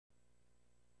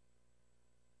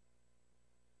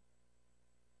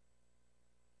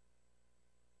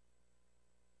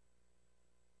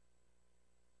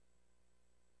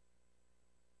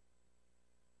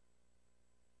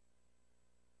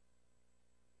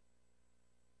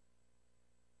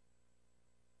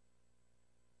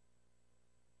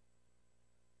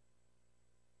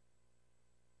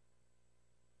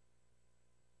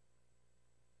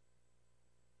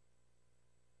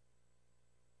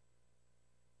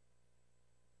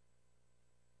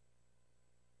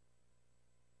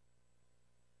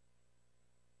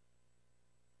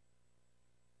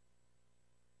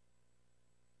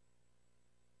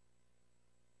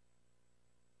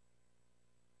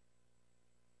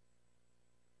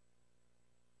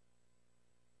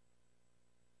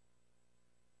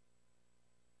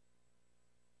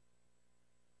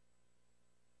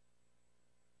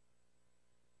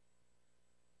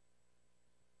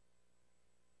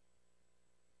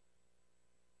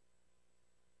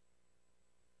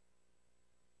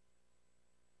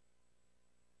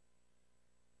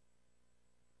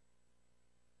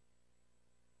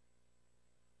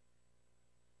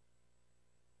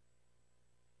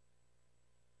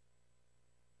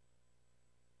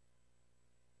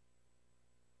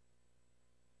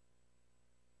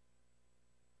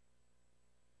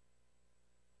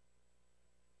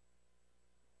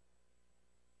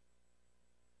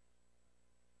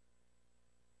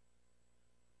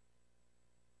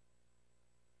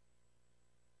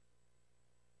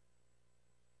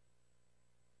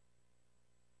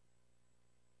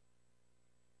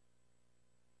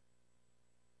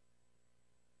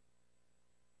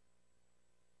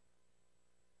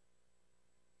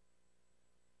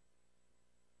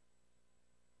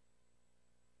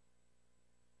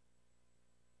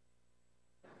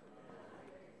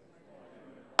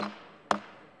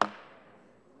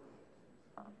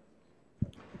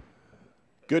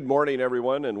Good morning,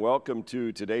 everyone, and welcome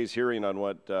to today's hearing on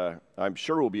what I'm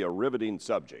sure will be a riveting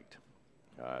subject,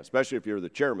 especially if you're the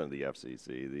chairman of the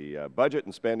FCC, the budget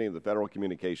and spending of the Federal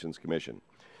Communications Commission.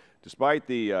 Despite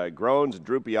the groans and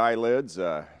droopy eyelids,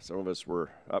 some of us were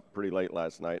up pretty late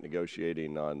last night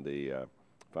negotiating on the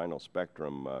final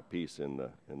spectrum piece in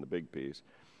the big piece.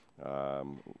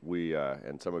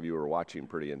 And some of you were watching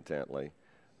pretty intently.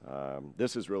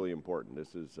 This is really important.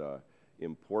 This is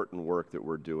important work that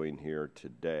we're doing here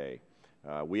today.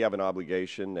 We have an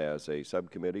obligation as a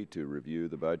subcommittee to review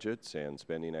the budgets and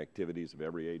spending activities of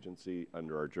every agency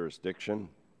under our jurisdiction,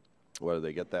 whether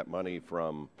they get that money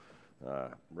from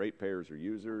ratepayers or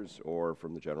users or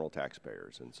from the general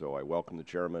taxpayers. And so I welcome the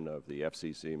chairman of the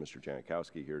FCC, Mr.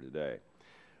 Janikowski, here today.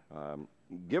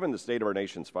 Given the state of our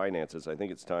nation's finances, I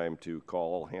think it's time to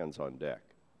call all hands on deck.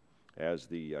 As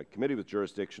the committee with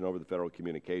jurisdiction over the Federal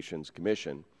Communications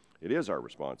Commission, it is our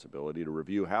responsibility to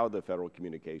review how the Federal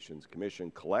Communications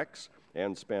Commission collects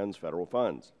and spends federal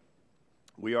funds.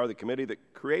 We are the committee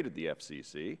that created the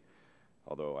FCC,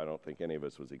 although I don't think any of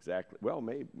us was exactly, well,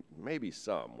 maybe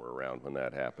some were around when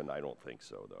that happened. I don't think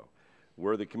so, though.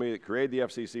 We're the committee that created the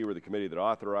FCC. We're the committee that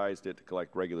authorized it to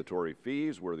collect regulatory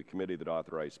fees. We're the committee that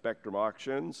authorized spectrum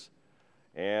auctions.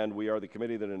 And we are the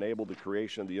committee that enabled the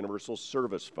creation of the Universal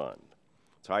Service Fund.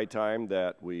 It's high time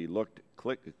that we looked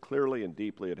clearly and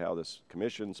deeply at how this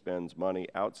commission spends money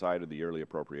outside of the yearly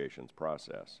appropriations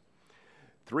process.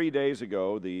 3 days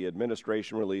ago, the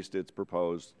administration released its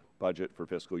proposed budget for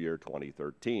fiscal year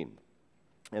 2013.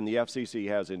 And the FCC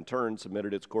has in turn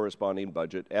submitted its corresponding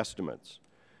budget estimates.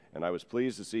 And I was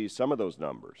pleased to see some of those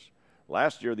numbers.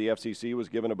 Last year, the FCC was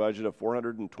given a budget of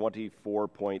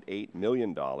 $424.8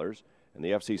 million, and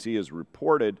the FCC has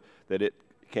reported that it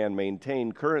can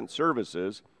maintain current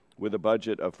services with a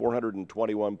budget of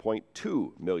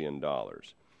 $421.2 million.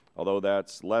 Although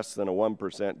that's less than a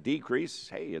 1% decrease,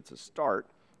 hey, it's a start,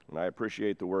 and I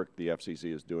appreciate the work the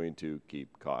FCC is doing to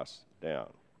keep costs down.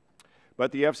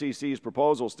 But the FCC's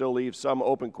proposal still leaves some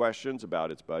open questions about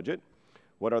its budget.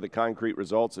 What are the concrete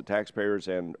results that taxpayers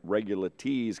and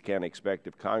regulatees can expect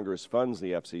if Congress funds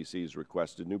the FCC's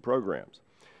requested new programs?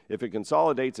 If it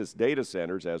consolidates its data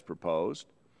centers as proposed,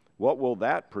 what will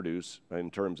that produce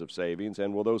in terms of savings,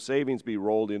 and will those savings be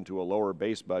rolled into a lower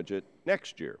base budget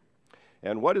next year?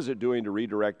 And what is it doing to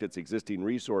redirect its existing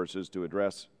resources to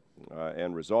address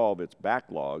and resolve its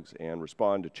backlogs and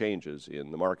respond to changes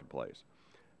in the marketplace?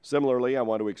 Similarly, I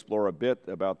want to explore a bit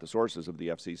about the sources of the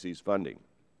FCC's funding.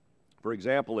 For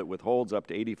example, it withholds up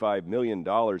to $85 million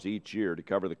each year to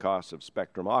cover the costs of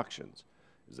spectrum auctions.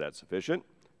 Is that sufficient?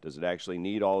 Does it actually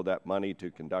need all of that money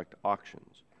to conduct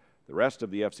auctions? The rest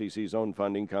of the FCC's own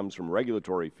funding comes from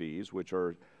regulatory fees, which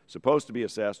are supposed to be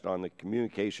assessed on the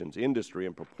communications industry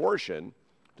in proportion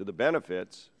to the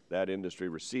benefits that industry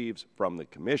receives from the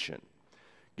Commission.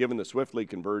 Given the swiftly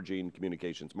converging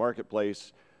communications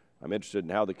marketplace, I'm interested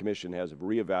in how the Commission has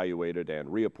reevaluated and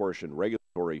reapportioned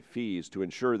regulatory fees to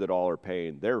ensure that all are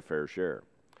paying their fair share.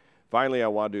 Finally, I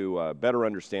want to better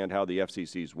understand how the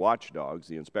FCC's watchdogs,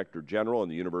 the Inspector General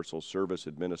and the Universal Service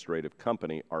Administrative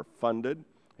Company, are funded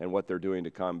and what they're doing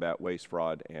to combat waste,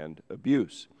 fraud, and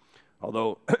abuse.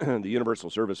 Although the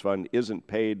Universal Service Fund isn't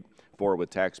paid for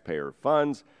with taxpayer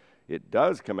funds, it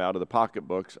does come out of the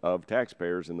pocketbooks of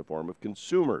taxpayers in the form of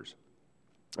consumers.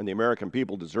 And the American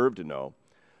people deserve to know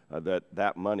that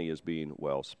that money is being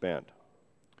well spent.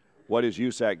 What is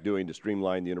USAC doing to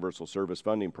streamline the Universal Service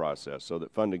funding process so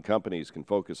that funding companies can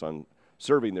focus on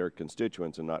serving their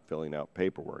constituents and not filling out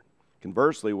paperwork?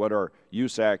 Conversely, what are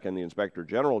USAC and the Inspector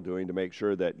General doing to make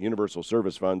sure that universal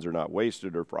service funds are not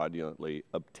wasted or fraudulently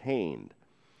obtained?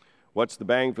 What's the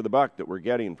bang for the buck that we're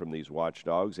getting from these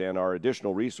watchdogs, and are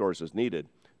additional resources needed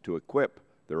to equip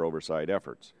their oversight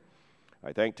efforts?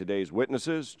 I thank today's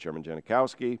witnesses, Chairman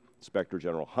Janikowski, Inspector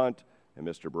General Hunt, and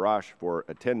Mr. Barash, for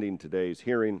attending today's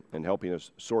hearing and helping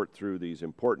us sort through these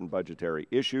important budgetary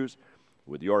issues.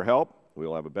 With your help,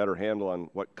 we'll have a better handle on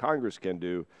what Congress can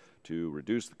do to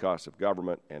reduce the cost of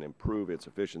government and improve its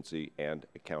efficiency and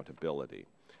accountability.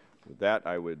 With that,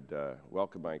 I would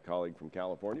welcome my colleague from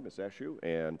California, Ms. Eshoo,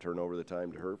 and turn over the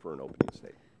time to her for an opening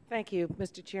statement. Thank you,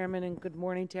 Mr. Chairman, and good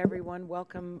morning to everyone.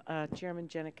 Welcome, Chairman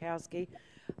Janikowski.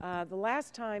 The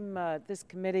last time this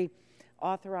committee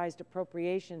authorized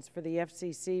appropriations for the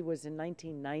FCC was in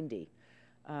 1990.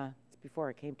 It's before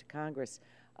I came to Congress.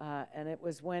 And it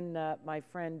was when my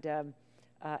friend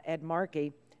Ed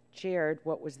Markey chaired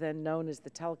what was then known as the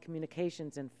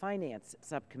Telecommunications and Finance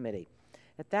Subcommittee.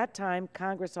 At that time,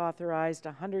 Congress authorized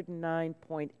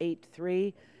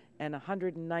 $109.83 and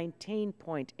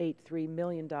 $119.83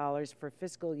 million for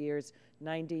fiscal years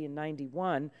 90 and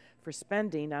 91 for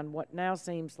spending on what now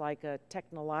seems like a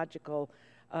technology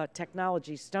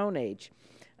stone age.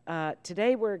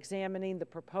 Today we're examining the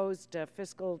proposed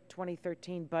fiscal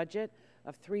 2013 budget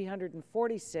of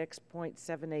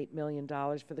 $346.78 million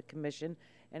for the Commission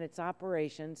and its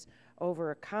operations over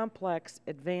a complex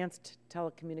advanced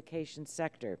telecommunications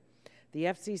sector. The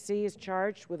FCC is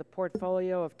charged with a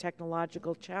portfolio of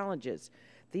technological challenges.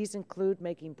 These include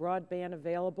making broadband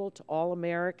available to all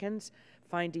Americans,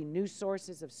 finding new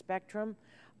sources of spectrum,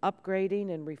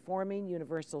 upgrading and reforming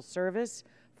universal service,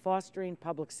 fostering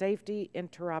public safety,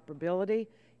 interoperability,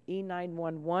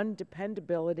 E911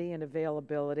 dependability and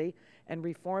availability, and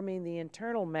reforming the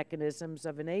internal mechanisms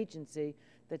of an agency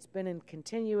that's been in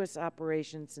continuous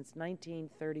operation since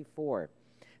 1934.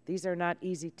 These are not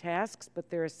easy tasks, but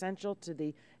they're essential to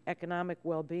the economic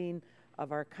well-being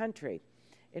of our country.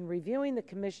 In reviewing the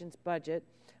Commission's budget,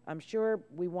 I'm sure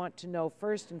we want to know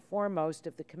first and foremost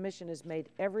if the Commission has made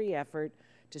every effort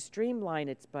to streamline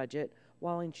its budget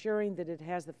while ensuring that it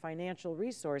has the financial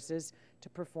resources to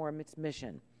perform its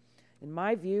mission. In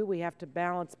my view, we have to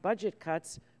balance budget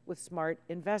cuts with smart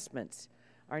investments.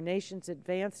 Our nation's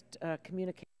advanced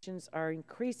communications are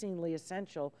increasingly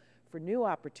essential for new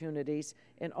opportunities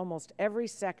in almost every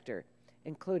sector,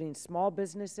 including small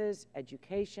businesses,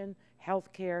 education,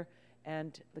 healthcare,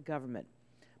 and the government.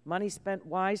 Money spent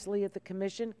wisely at the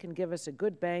Commission can give us a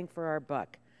good bang for our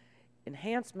buck.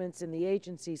 Enhancements in the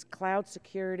agency's cloud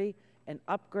security and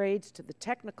upgrades to the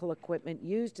technical equipment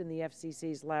used in the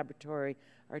FCC's laboratory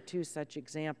are two such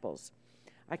examples.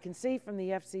 I can see from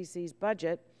the FCC's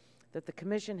budget that the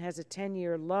Commission has a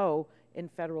 10-year low in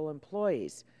federal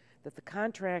employees, that the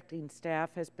contracting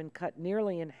staff has been cut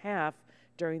nearly in half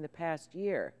during the past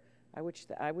year. I wish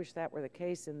that were the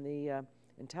case in the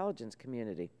intelligence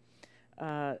community.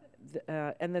 And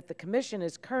that the Commission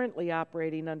is currently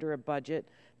operating under a budget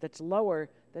that's lower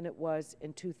than it was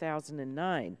in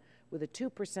 2009, with a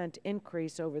 2%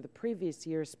 increase over the previous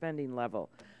year's spending level.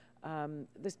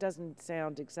 This doesn't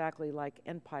sound exactly like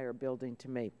empire building to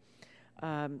me.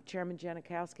 Chairman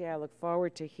Janikowski, I look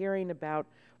forward to hearing about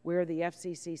where the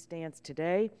FCC stands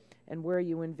today and where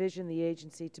you envision the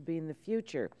agency to be in the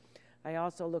future. I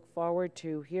also look forward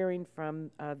to hearing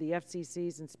from the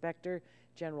FCC's Inspector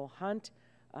General Hunt.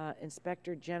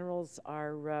 Inspector Generals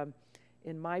are,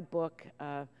 in my book,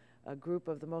 a group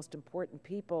of the most important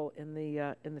people in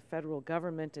the federal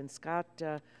government. And Scott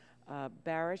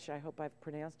Barish, I hope I've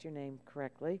pronounced your name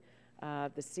correctly,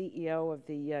 the CEO of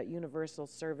the Universal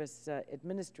Service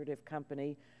Administrative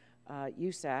Company,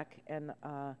 USAC, and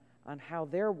on how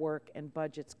their work and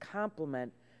budgets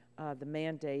complement the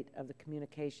mandate of the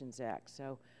Communications Act.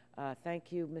 So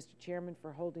thank you, Mr. Chairman,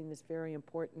 for holding this very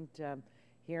important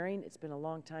hearing. It's been a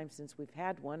long time since we've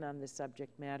had one on this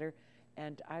subject matter,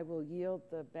 and I will yield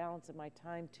the balance of my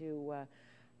time to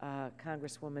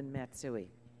Congresswoman Matsui.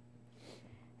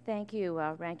 Thank you,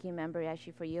 Ranking Member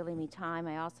Eshi, for yielding me time.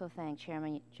 I also thank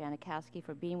Chairman Janikowski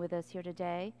for being with us here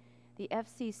today. The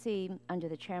FCC, under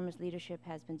the Chairman's leadership,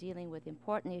 has been dealing with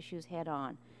important issues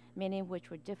head-on, many of which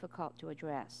were difficult to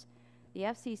address. The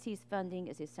FCC's funding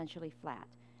is essentially flat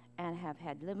and have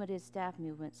had limited staff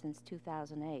movement since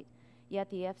 2008, yet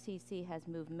the FCC has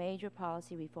moved major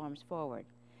policy reforms forward.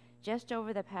 Just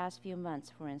over the past few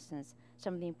months, for instance,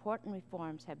 some of the important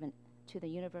reforms have been to the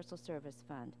Universal Service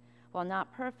Fund. While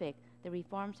not perfect, the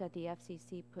reforms that the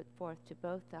FCC put forth to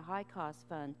both the High Cost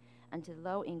Fund and to the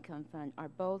Low Income Fund are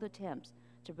bold attempts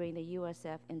to bring the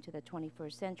USF into the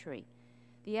 21st century.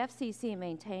 The FCC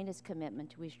maintained its commitment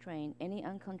to restrain any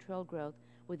uncontrolled growth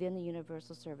within the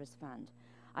Universal Service Fund.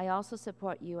 I also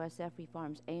support USF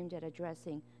reforms aimed at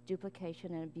addressing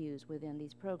duplication and abuse within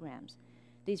these programs.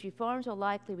 These reforms will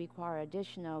likely require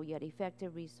additional yet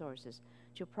effective resources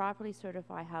to properly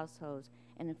certify households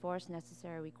and enforce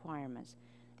necessary requirements.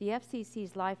 The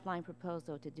FCC's Lifeline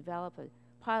proposal to develop a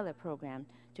pilot program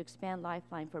to expand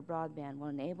Lifeline for broadband will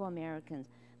enable Americans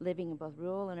living in both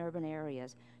rural and urban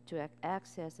areas to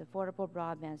access affordable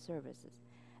broadband services.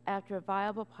 After a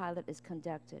viable pilot is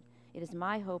conducted, it is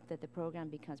my hope that the program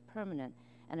becomes permanent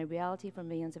and a reality for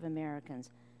millions of Americans.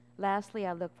 Lastly,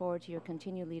 I look forward to your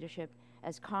continued leadership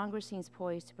as Congress seems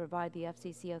poised to provide the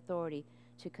FCC authority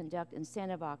to conduct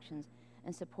incentive auctions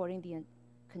and supporting the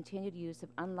continued use of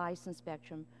unlicensed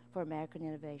spectrum for American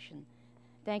innovation.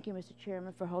 Thank you, Mr.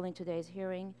 Chairman, for holding today's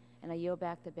hearing, and I yield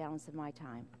back the balance of my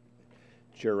time.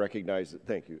 Chair recognizes,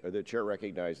 thank you. The chair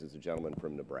recognizes the gentleman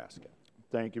from Nebraska.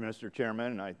 Thank you, Mr.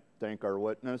 Chairman, and I thank our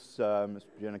witness, Mr.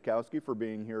 Janikowski, for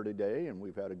being here today, and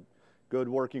we've had a good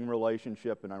working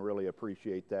relationship, and I really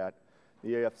appreciate that.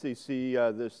 The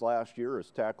FCC this last year has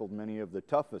tackled many of the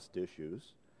toughest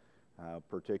issues,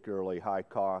 particularly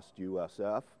high-cost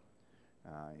USF.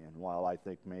 And while I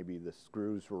think maybe the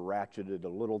screws were ratcheted a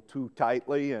little too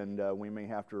tightly and we may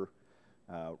have to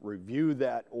review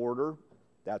that order,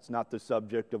 that's not the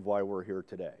subject of why we're here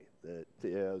today. It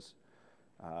is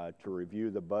to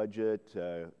review the budget,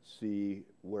 see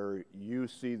where you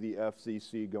see the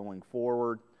FCC going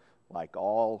forward, like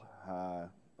all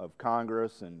of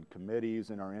Congress and committees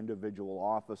in our individual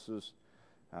offices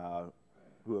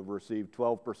who have received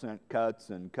 12%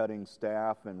 cuts and cutting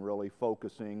staff and really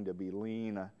focusing to be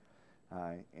lean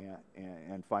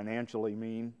and financially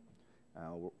mean.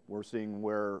 We're seeing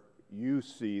where you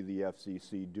see the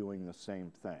FCC doing the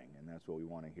same thing, and that's what we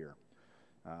want to hear.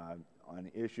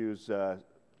 On issues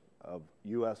of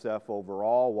USF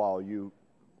overall, while you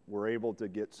were able to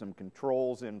get some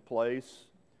controls in place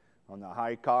on the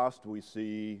high cost, we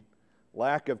see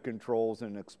lack of controls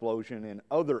and explosion in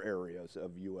other areas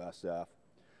of USF,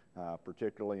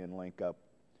 particularly in Link Up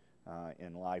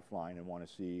and Lifeline, and want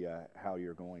to see how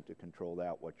you're going to control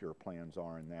that, what your plans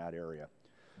are in that area.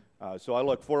 So I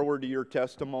look forward to your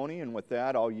testimony, and with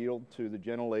that, I'll yield to the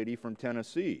gentlelady from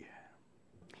Tennessee.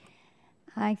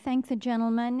 I thank the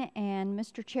gentleman, and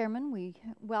Mr. Chairman, we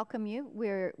welcome you.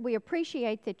 We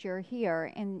appreciate that you're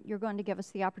here and you're going to give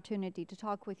us the opportunity to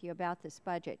talk with you about this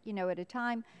budget. You know, at a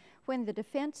time when the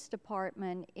Defense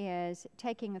Department is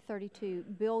taking a $32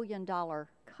 billion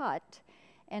cut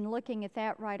and looking at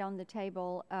that right on the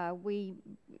table, we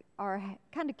are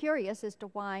kind of curious as to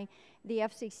why the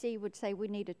FCC would say we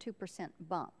need a 2%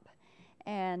 bump.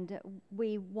 And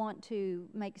we want to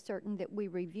make certain that we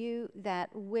review that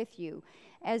with you.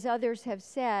 As others have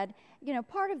said, you know,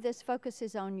 part of this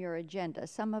focuses on your agenda.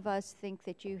 Some of us think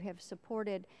that you have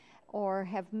supported or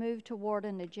have moved toward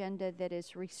an agenda that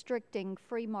is restricting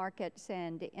free markets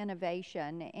and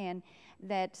innovation, and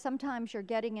that sometimes you're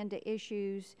getting into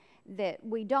issues that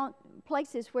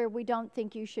places where we don't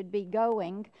think you should be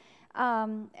going,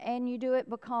 and you do it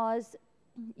because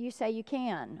you say you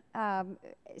can.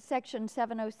 Section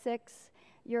 706,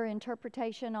 your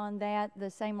interpretation on that, the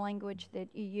same language that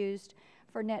you used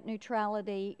for net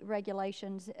neutrality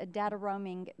regulations, data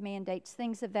roaming mandates,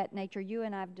 things of that nature. You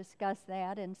and I have discussed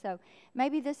that, and so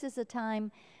maybe this is a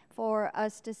time for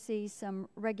us to see some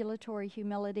regulatory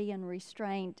humility and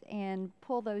restraint and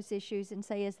pull those issues and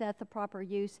say, is that the proper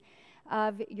use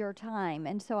of your time?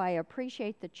 And so I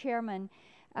appreciate the chairman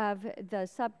of the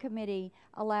subcommittee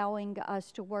allowing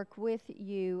us to work with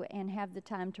you and have the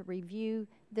time to review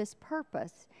this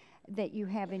purpose that you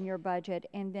have in your budget,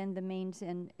 and then the means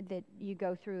that you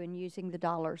go through in using the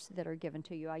dollars that are given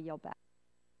to you. I yield back.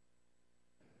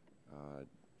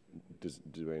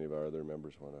 Do any of our other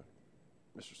members want to?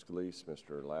 Mr. Scalise,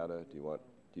 Mr. Latta, do you want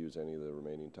to use any of the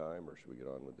remaining time, or should we get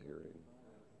on with the hearing?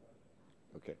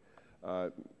 Okay.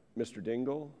 Mr.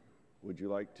 Dingell, would you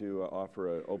like to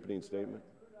offer an opening statement?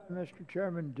 Mr.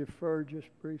 Chairman, defer just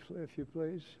briefly, if you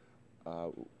please.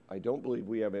 I don't believe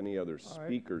we have any other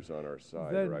speakers on our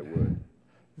side, Then, or I would.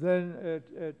 Then,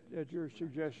 at your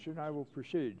suggestion, I will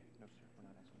proceed. No, sir, we're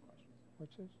not asking questions.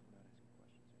 What's this?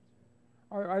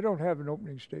 We're not asking questions. I don't have an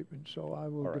opening statement, so I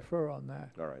will defer on that.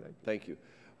 All right, thank you.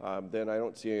 Then I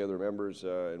don't see any other members,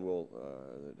 and we'll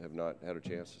have not had a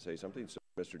chance to say something. So,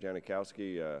 Mr.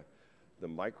 Janikowski, the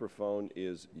microphone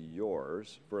is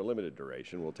yours for a limited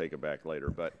duration. We'll take it back later,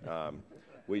 but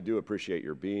we do appreciate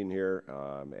your being here,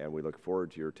 and we look forward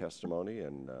to your testimony,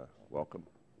 and welcome.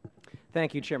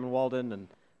 Thank you, Chairman Walden and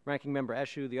Ranking Member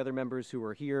Eshoo, the other members who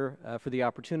are here for the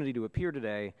opportunity to appear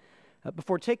today.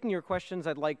 Before taking your questions,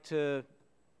 I'd like to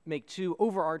make two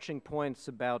overarching points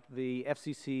about the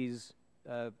FCC's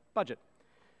budget.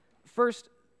 First,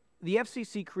 the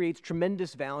FCC creates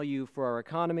tremendous value for our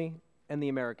economy and the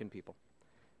American people.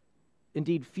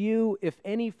 Indeed, few, if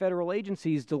any, federal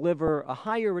agencies deliver a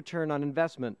higher return on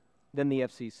investment than the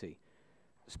FCC.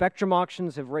 Spectrum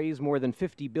auctions have raised more than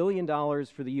 $50 billion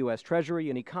for the U.S. Treasury,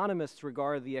 and economists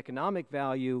regard the economic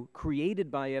value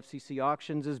created by FCC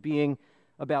auctions as being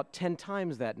about 10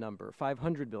 times that number,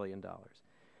 $500 billion.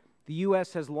 The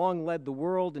U.S. has long led the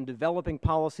world in developing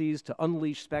policies to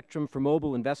unleash spectrum for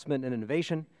mobile investment and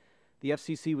innovation. The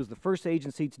FCC was the first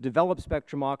agency to develop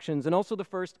spectrum auctions and also the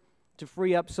first to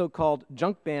free up so-called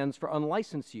junk bands for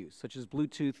unlicensed use, such as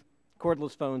Bluetooth,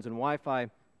 cordless phones, and Wi-Fi.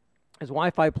 As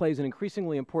Wi-Fi plays an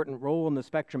increasingly important role in the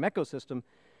spectrum ecosystem,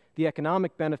 the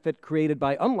economic benefit created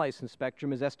by unlicensed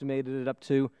spectrum is estimated at up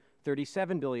to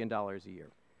 $37 billion a year.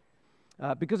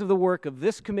 Because of the work of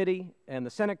this committee and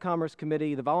the Senate Commerce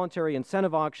Committee, the voluntary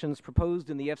incentive auctions proposed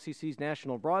in the FCC's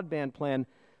National Broadband Plan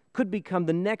could become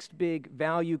the next big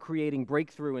value-creating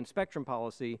breakthrough in spectrum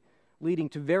policy, leading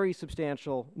to very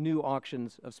substantial new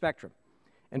auctions of spectrum.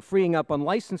 And freeing up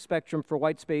unlicensed spectrum for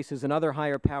white spaces and other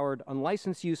higher-powered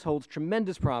unlicensed use holds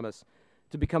tremendous promise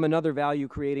to become another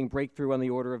value-creating breakthrough on the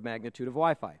order of magnitude of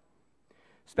Wi-Fi.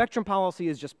 Spectrum policy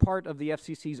is just part of the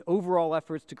FCC's overall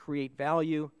efforts to create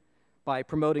value by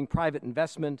promoting private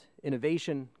investment,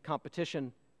 innovation,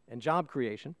 competition, and job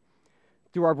creation.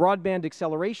 Through our Broadband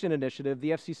Acceleration Initiative,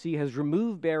 the FCC has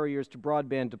removed barriers to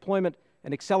broadband deployment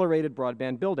and accelerated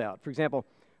broadband build-out. For example,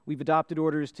 we've adopted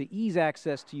orders to ease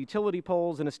access to utility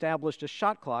poles and established a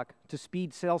shot clock to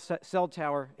speed cell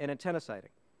tower and antenna siting.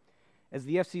 As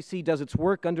the FCC does its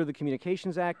work under the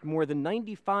Communications Act, more than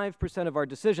 95% of our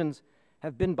decisions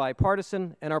have been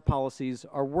bipartisan, and our policies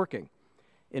are working.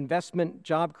 Investment,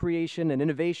 job creation, and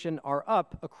innovation are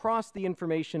up across the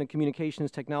information and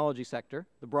communications technology sector,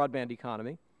 the broadband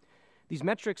economy. These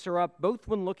metrics are up both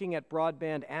when looking at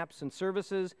broadband apps and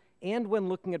services and when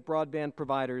looking at broadband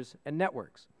providers and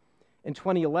networks. In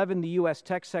 2011, the U.S.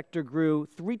 tech sector grew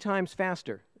 3 times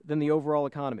faster than the overall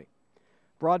economy.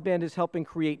 Broadband is helping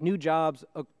create new jobs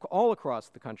all across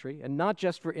the country, and not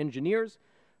just for engineers,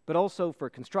 but also for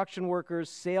construction workers,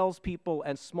 salespeople,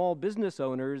 and small business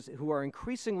owners who are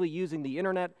increasingly using the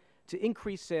internet to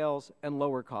increase sales and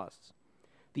lower costs.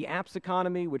 The apps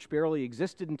economy, which barely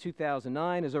existed in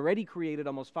 2009, has already created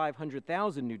almost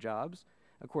 500,000 new jobs,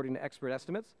 according to expert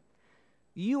estimates.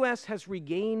 The U.S. has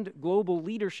regained global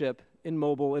leadership in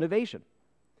mobile innovation.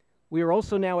 We are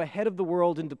also now ahead of the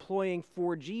world in deploying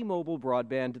 4G mobile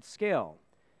broadband at scale.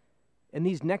 And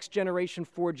these next-generation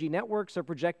 4G networks are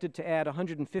projected to add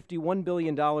 $151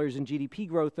 billion in GDP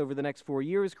growth over the next 4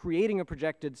 years, creating a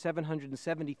projected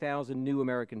 770,000 new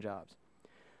American jobs.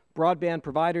 Broadband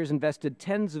providers invested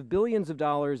tens of billions of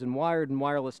dollars in wired and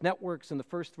wireless networks in the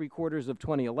first 3 quarters of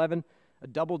 2011, a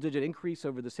double-digit increase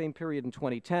over the same period in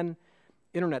 2010.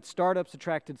 Internet startups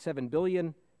attracted $7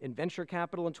 billion in venture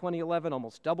capital in 2011,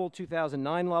 almost double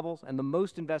 2009 levels, and the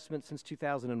most investment since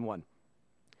 2001.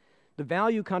 The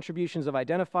value contributions I've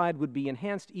identified would be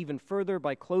enhanced even further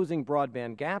by closing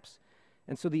broadband gaps,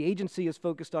 and so the agency is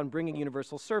focused on bringing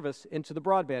universal service into the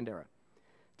broadband era.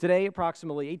 Today,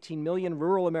 approximately 18 million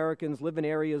rural Americans live in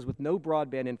areas with no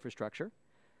broadband infrastructure.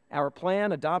 Our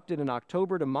plan, adopted in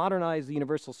October to modernize the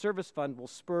Universal Service Fund, will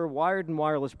spur wired and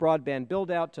wireless broadband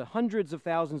build-out to hundreds of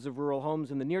thousands of rural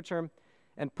homes in the near term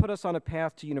and put us on a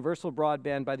path to universal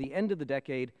broadband by the end of the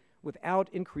decade without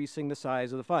increasing the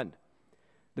size of the fund.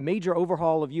 The major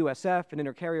overhaul of USF and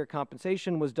intercarrier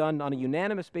compensation was done on a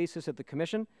unanimous basis at the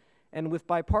Commission and with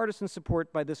bipartisan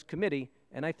support by this committee,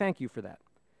 and I thank you for that.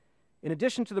 In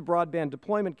addition to the broadband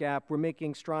deployment gap, we're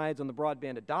making strides on the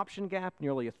broadband adoption gap.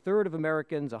 Nearly a third of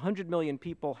Americans, 100 million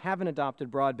people, haven't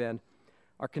adopted broadband.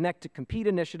 Our Connect to Compete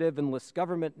initiative enlists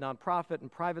government, nonprofit,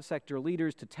 and private sector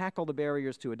leaders to tackle the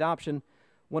barriers to adoption,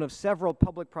 one of several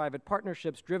public-private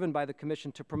partnerships driven by the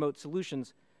Commission to promote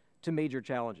solutions to major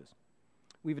challenges.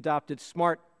 We've adopted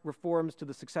smart reforms to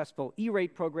the successful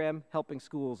E-rate program, helping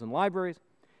schools and libraries.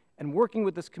 And working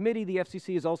with this committee, the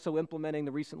FCC is also implementing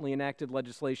the recently enacted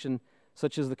legislation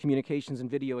such as the Communications and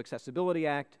Video Accessibility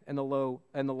Act and the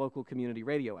Local Community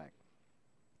Radio Act.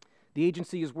 The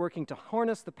agency is working to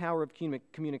harness the power of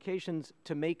communications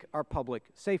to make our public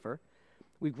safer.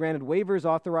 We've granted waivers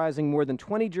authorizing more than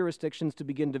 20 jurisdictions to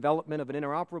begin development of an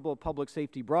interoperable public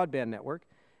safety broadband network,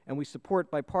 and we support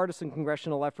bipartisan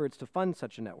congressional efforts to fund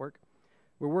such a network.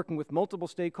 We're working with multiple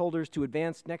stakeholders to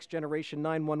advance next-generation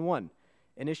 911,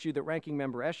 an issue that Ranking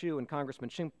Member Eshoo and Congressman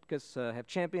Shimkus have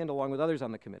championed along with others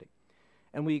on the committee.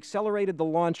 And we accelerated the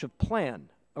launch of PLAN,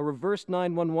 a reverse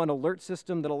 911 alert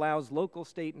system that allows local,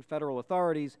 state, and federal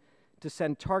authorities to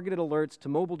send targeted alerts to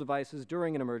mobile devices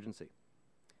during an emergency.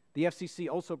 The FCC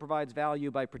also provides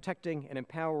value by protecting and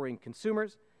empowering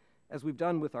consumers, as we've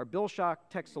done with our Bill Shock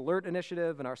Text Alert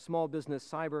Initiative and our Small Business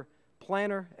Cyber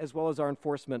Planner, as well as our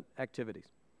enforcement activities.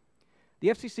 The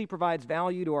FCC provides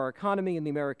value to our economy and the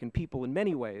American people in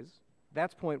many ways.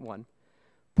 That's point one.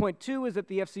 Point two is that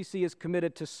the FCC is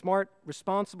committed to smart,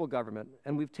 responsible government,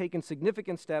 and we've taken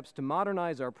significant steps to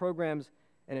modernize our programs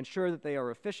and ensure that they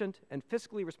are efficient and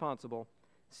fiscally responsible,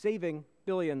 saving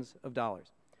billions of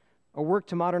dollars. Our work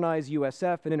to modernize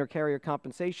USF and intercarrier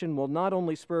compensation will not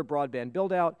only spur broadband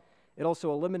build-out, it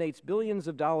also eliminates billions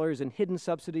of dollars in hidden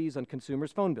subsidies on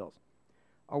consumers' phone bills.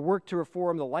 Our work to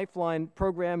reform the Lifeline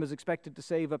program is expected to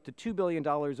save up to $2 billion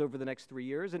over the next 3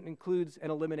 years and includes an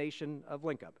elimination of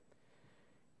link-up.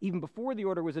 Even before the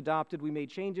order was adopted, we made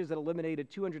changes that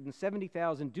eliminated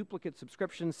 270,000 duplicate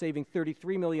subscriptions, saving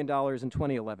 $33 million in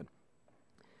 2011.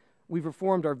 We've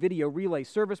reformed our video relay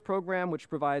service program, which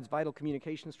provides vital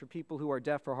communications for people who are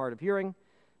deaf or hard of hearing,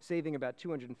 saving about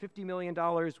 $250 million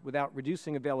without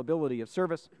reducing availability of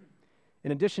service.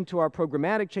 In addition to our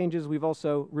programmatic changes, we've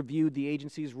also reviewed the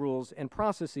agency's rules and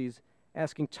processes,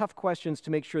 asking tough questions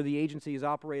to make sure the agency is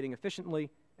operating efficiently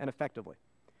and effectively.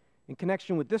 In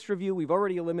connection with this review, we've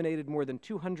already eliminated more than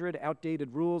 200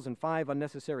 outdated rules and 5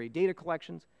 unnecessary data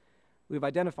collections. We've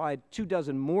identified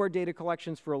 24 more data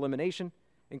collections for elimination,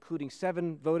 including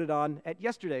 7 voted on at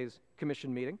yesterday's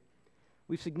Commission meeting.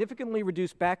 We've significantly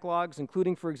reduced backlogs,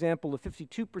 including, for example, a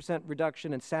 52%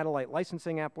 reduction in satellite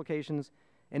licensing applications,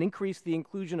 and increased the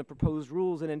inclusion of proposed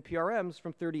rules and NPRMs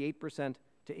from 38%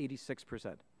 to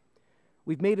 86%.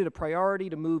 We've made it a priority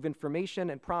to move information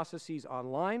and processes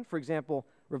online, for example,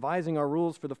 revising our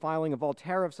rules for the filing of all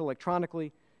tariffs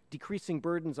electronically, decreasing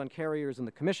burdens on carriers and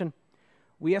the Commission.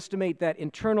 We estimate that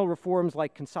internal reforms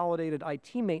like consolidated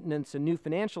IT maintenance and new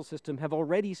financial system have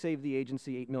already saved the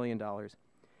agency $8 million.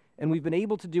 And we've been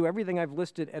able to do everything I've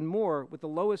listed and more with the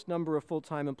lowest number of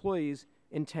full-time employees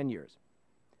in 10 years.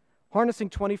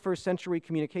 Harnessing 21st century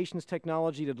communications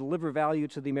technology to deliver value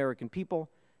to the American people,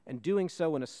 and doing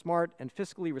so in a smart and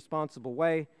fiscally responsible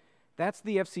way, that's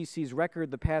the FCC's record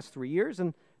the past 3 years,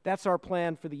 and that's our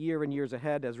plan for the year and years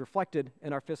ahead as reflected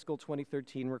in our fiscal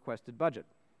 2013 requested budget.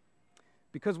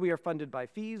 Because we are funded by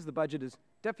fees, the budget is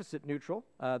deficit neutral,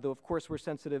 though of course we're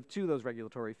sensitive to those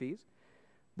regulatory fees.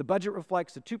 The budget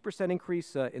reflects a 2%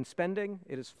 increase in spending.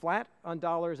 It is flat on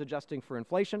dollars adjusting for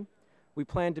inflation. We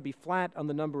plan to be flat on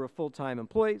the number of full-time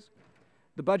employees.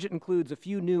 The budget includes a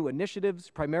few new initiatives,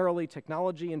 primarily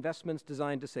technology investments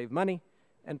designed to save money,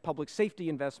 and public safety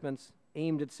investments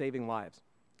aimed at saving lives.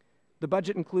 The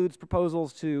budget includes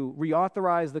proposals to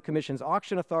reauthorize the Commission's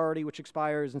auction authority, which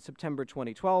expires in September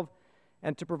 2012,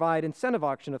 and to provide incentive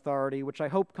auction authority, which I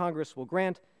hope Congress will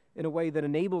grant in a way that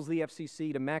enables the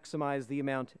FCC to maximize the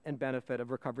amount and benefit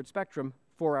of recovered spectrum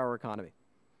for our economy.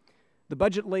 The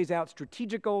budget lays out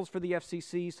strategic goals for the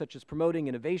FCC, such as promoting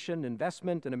innovation,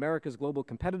 investment, and America's global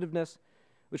competitiveness,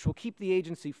 which will keep the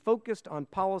agency focused on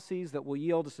policies that will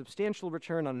yield a substantial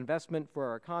return on investment for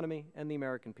our economy and the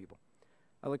American people.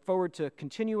 I look forward to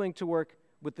continuing to work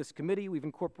with this committee. We've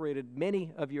incorporated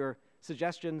many of your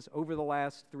suggestions over the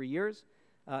last 3 years.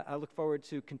 I look forward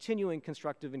to continuing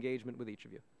constructive engagement with each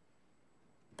of you.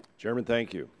 Chairman,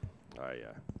 thank you. I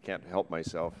can't help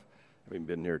myself, having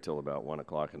been here till about 1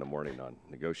 o'clock in the morning on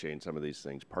negotiating some of these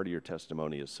things. Part of your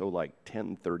testimony is so like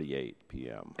 10:38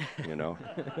 p.m., you know?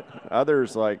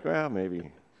 Others like, well,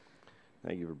 maybe.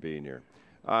 Thank you for being here.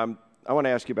 I want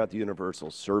to ask you about the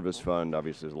Universal Service Fund.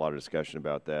 Obviously, there's a lot of discussion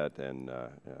about that, and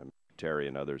Terry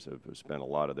and others have spent a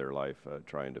lot of their life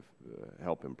trying to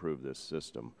help improve this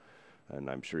system, and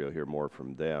I'm sure you'll hear more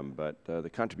from them. But the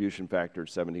contribution factor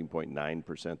is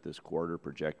 17.9% this quarter,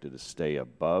 projected to stay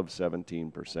above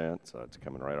 17%, so it's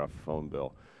coming right off the phone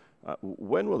bill.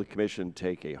 When will the Commission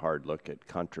take a hard look at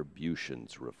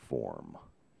contributions reform?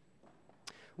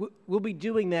 We'll be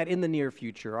doing that in the near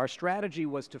future. Our strategy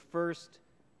was to first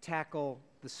tackle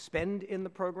the spend in the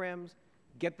programs,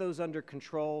 get those under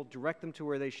control, direct them to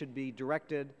where they should be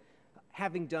directed.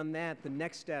 Having done that, the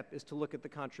next step is to look at the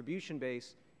contribution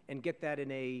base and get that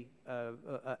in a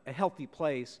healthy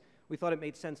place. We thought it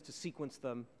made sense to sequence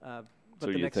them, but so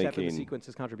the next step in the sequence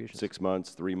is contributions. 6 months,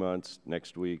 3 months,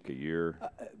 next week, a year?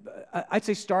 I'd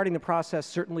say starting the process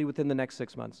certainly within the next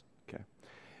 6 months. Okay.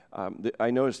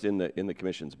 I noticed in the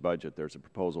Commission's budget there's a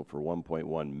proposal for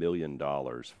 $1.1 million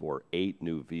for 8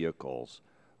 new vehicles,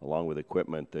 along with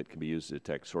equipment that can be used to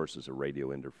detect sources of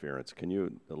radio interference. Can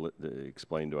you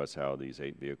explain to us how these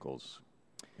 8 vehicles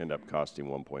end up costing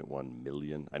 $1.1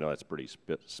 million? I know that's pretty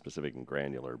specific and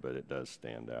granular, but it does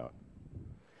stand out.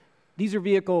 These are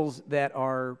vehicles that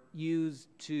are used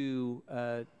to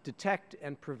detect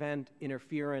and prevent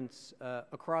interference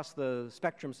across the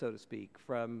spectrum, so to speak,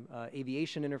 from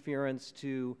aviation interference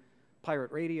to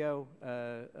pirate radio.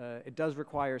 It does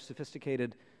require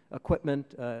sophisticated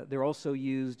equipment. They're also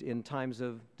used in times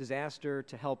of disaster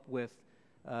to help with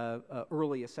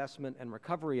early assessment and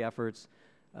recovery efforts.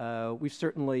 We've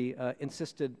certainly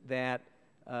insisted that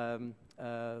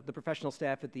the professional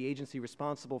staff at the agency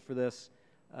responsible for this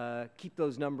keep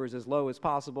those numbers as low as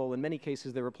possible. In many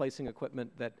cases, they're replacing equipment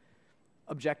that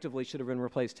objectively should have been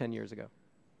replaced 10 years ago.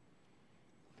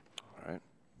 All right.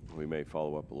 We may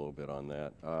follow up a little bit on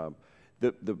that.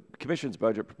 The Commission's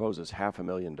budget proposes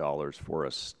 $500,000 for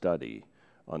a study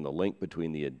on the link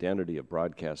between the identity of a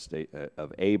broadcast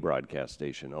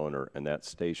station owner and that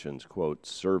station's, quote,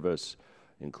 service,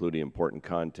 including important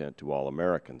content to all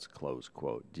Americans, close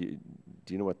quote. Do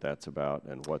you know what that's about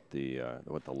and what the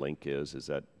link is? Is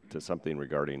that to something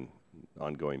regarding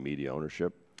ongoing media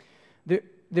ownership?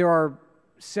 There are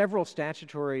several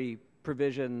statutory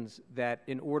provisions that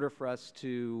in order for us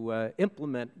to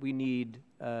implement, we need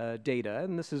data,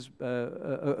 and this is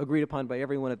agreed upon by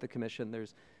everyone at the Commission.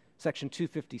 There's Section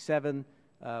 257,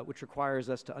 which requires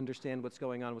us to understand what's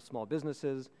going on with small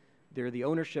businesses. There are the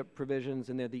ownership provisions,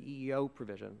 and there are the EEO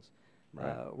provisions.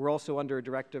 Right. We're also under a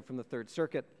directive from the Third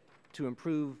Circuit to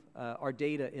improve our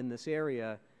data in this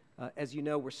area. As you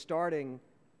know, we're starting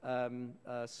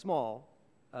small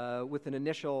with an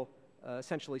initial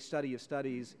essentially study of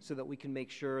studies so that we can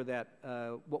make sure that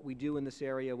what we do in this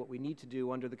area, what we need to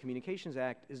do under the Communications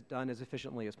Act is done as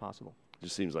efficiently as possible. It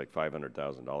just seems like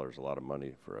 $500,000 a lot of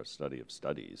money for a study of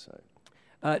studies.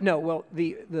 No, well,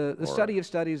 the study of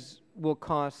studies will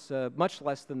cost much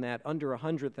less than that, under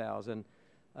 $100,000.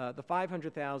 The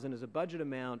 $500,000 is a budget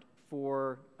amount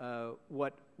for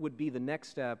what would be the next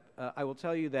step. I will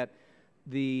tell you that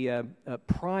the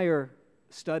prior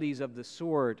studies of the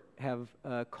sort have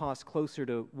cost closer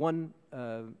to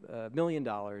 $1 million.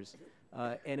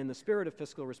 And in the spirit of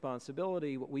fiscal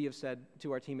responsibility, what we have said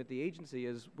to our team at the agency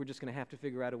is we're just going to have to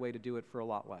figure out a way to do it for a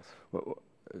lot less.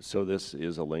 So this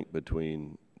is a link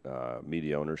between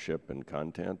media ownership and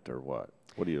content, or what?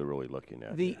 What are you really looking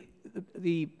at?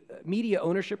 The media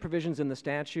ownership provisions in the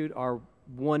statute are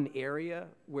one area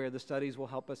where the studies will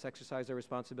help us exercise our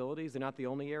responsibilities. They're not the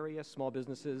only area, small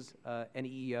businesses and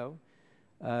EEO.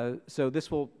 So this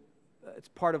will, it's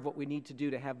part of what we need to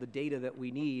do to have the data that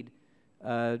we need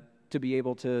to be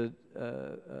able to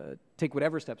take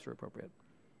whatever steps are appropriate.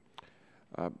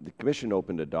 The Commission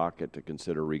opened a docket to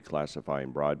consider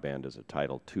reclassifying broadband as a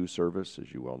Title II service,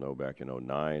 as you well know, back in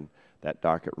 '09. That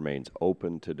docket remains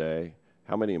open today.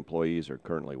 How many employees are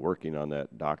currently working on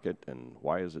that docket, and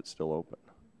why is it still open?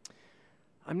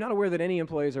 I'm not aware that any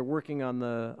employees are working on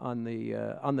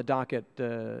the docket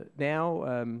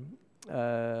now.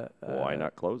 Why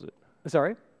not close it?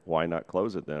 Sorry? Why not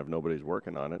close it then if nobody's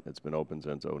working on it? It's been open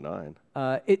since '09.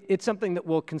 It's something that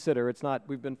we'll consider. It's not,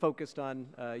 we've been focused on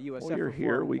USF Well, you're reform,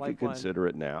 here, we Lifeline. could consider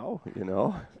it now, you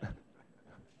know?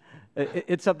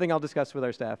 It's something I'll discuss with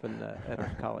our staff and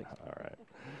our colleagues. All right.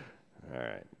 All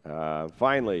right.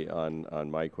 Finally,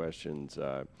 on my questions,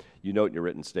 you note in your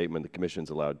written statement the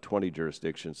Commission's allowed 20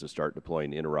 jurisdictions to start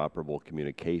deploying interoperable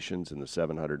communications in the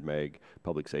 700 meg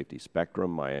public safety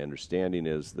spectrum. My understanding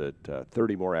is that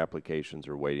 30 more applications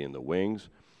are waiting in the wings,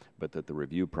 but that the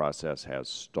review process has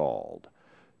stalled.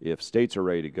 If states are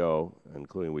ready to go,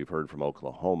 including we've heard from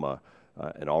Oklahoma,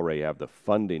 and already have the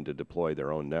funding to deploy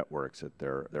their own networks at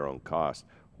their own cost,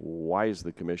 why is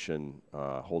the Commission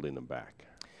holding them back?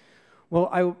 Well,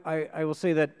 I will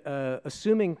say that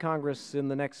assuming Congress in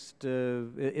the next,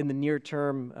 in the near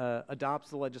term, adopts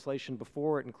the legislation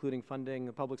before it, including funding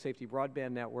a public safety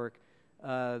broadband network,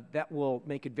 that will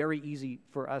make it very easy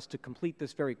for us to complete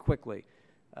this very quickly.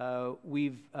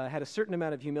 We've had a certain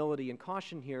amount of humility and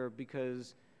caution here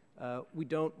because we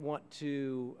don't want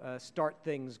to start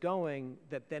things going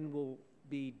that then will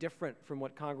be different from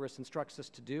what Congress instructs us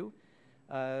to do.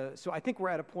 So I think we're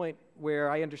at a point where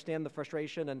I understand the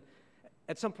frustration, and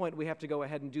at some point we have to go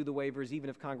ahead and do the waivers even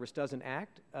if Congress doesn't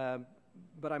act.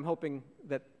 But I'm hoping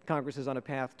that Congress is on a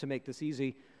path to make this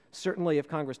easy. Certainly if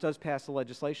Congress does pass the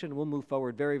legislation, we'll move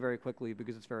forward very, very quickly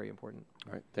because it's very important.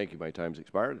 All right, thank you. My time's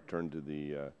expired. I turn to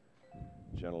the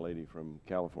gentlelady from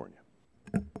California.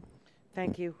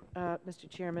 Thank you, Mr.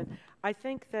 Chairman. I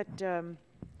think that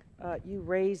you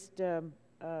raised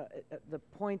the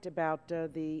point about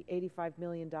the $85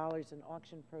 million in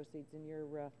auction proceeds in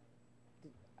your,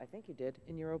 I think you did,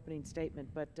 in your opening statement.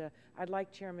 But I'd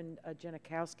like Chairman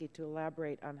Janikowski to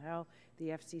elaborate on how the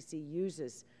FCC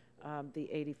uses the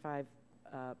 $85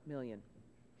 million.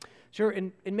 Sure,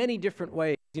 in many different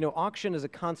ways. You know, auction is a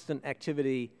constant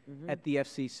activity at the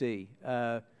FCC.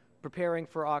 Preparing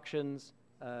for auctions,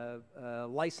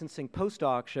 licensing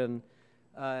post-auction,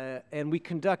 and we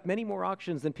conduct many more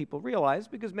auctions than people realize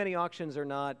because many auctions are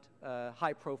not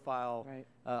high-profile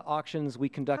auctions. We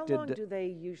conducted. How long do they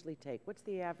usually take? What's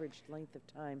the average length of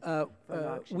time for an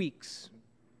auction? Weeks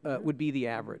would be the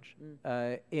average.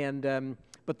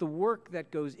 But the work that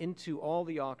goes into all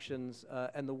the auctions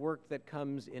and the work that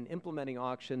comes in implementing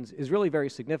auctions is really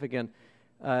very significant.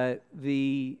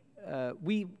 We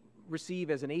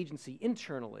receive as an agency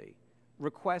internally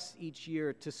requests each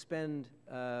year to spend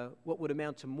what would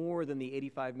amount to more than the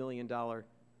 $85 million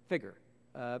figure.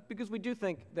 Because we do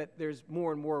think that there's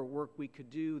more and more work we could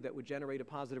do that would generate a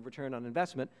positive return on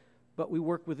investment, but we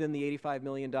work within the $85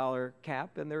 million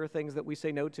cap, and there are things that we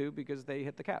say no to because they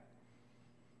hit the cap.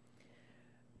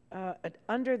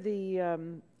 Under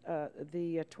the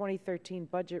the 2013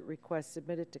 budget request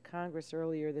submitted to Congress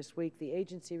earlier this week, the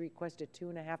agency requested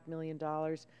 $2.5 million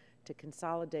to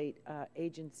consolidate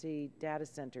agency data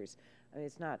centers. I mean,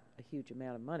 it's not a huge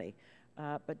amount of money,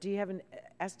 but do you have an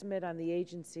estimate on the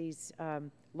agency's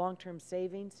long-term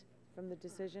savings from the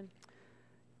decision?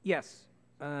 Yes.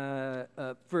 For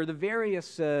the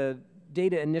various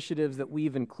data initiatives that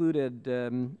we've included,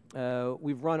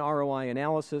 we've run ROI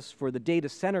analysis. For the data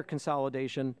center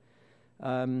consolidation,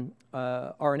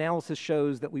 our analysis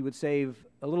shows that we would save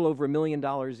a little over $1 million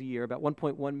a year, about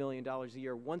 $1.1 million a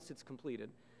year once it's completed.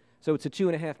 So it's a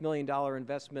 $2.5 million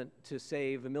investment to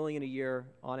save $1 million a year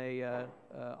on a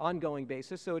ongoing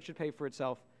basis, so it should pay for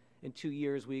itself in 2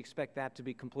 years. We expect that to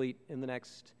be complete in the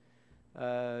next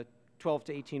 12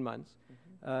 to 18 months.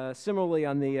 Similarly,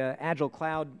 on the Agile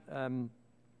Cloud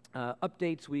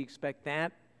updates, we expect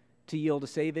that to yield a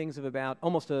savings of about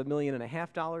almost $1.5 million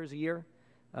a year.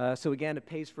 So again, it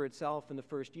pays for itself in the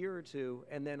first year or two,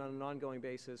 and then on an ongoing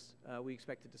basis, we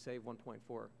expect it to save 1.4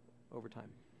 over time.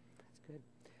 That's good.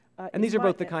 And these are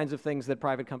both the kinds of things that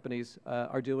private companies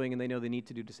are doing, and they know they need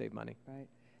to do to save money.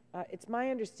 Right. It's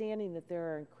my understanding that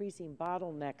there are increasing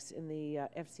bottlenecks in the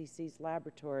FCC's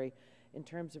laboratory in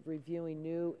terms of reviewing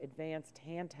new advanced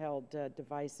handheld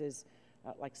devices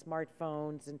like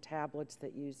smartphones and tablets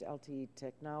that use LTE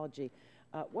technology.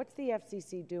 What's the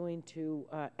FCC doing to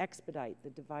expedite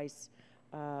the device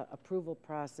approval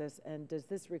process, and does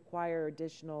this require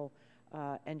additional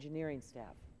engineering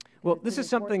staff? Well, this is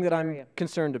something that I'm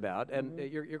concerned about, and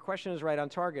your question is right on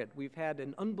target. We've had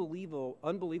an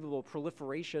unbelievable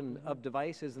proliferation of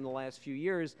devices in the last few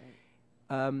years,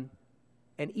 and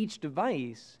each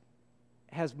device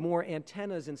has more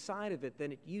antennas inside of it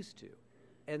than it used to.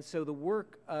 And so the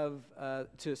work of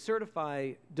to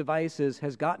certify devices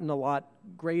has gotten a lot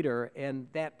greater, and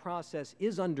that process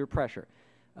is under pressure.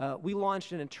 We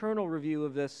launched an internal review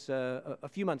of this a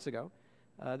few months ago.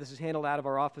 This is handled out of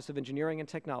our Office of Engineering and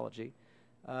Technology,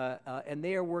 and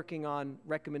they are working on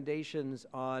recommendations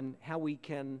on how we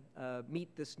can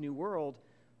meet this new world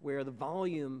where the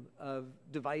volume of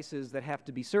devices that have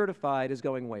to be certified is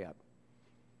going way up.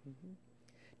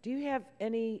 Do you have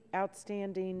any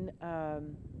outstanding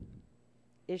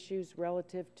issues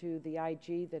relative to the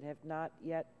IG that have not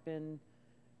yet been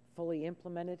fully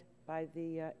implemented by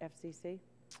the FCC?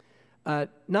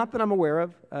 Not that I'm aware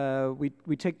of.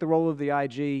 We take the role of the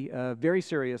IG very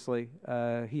seriously.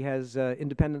 He has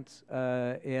independence,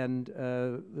 and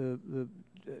the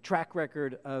track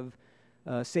record of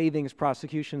savings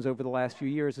prosecutions over the last few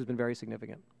years has been very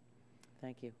significant.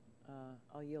 Thank you.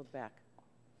 I'll yield back.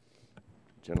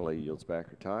 Generally yields back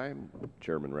her time.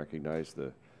 Chairman recognizes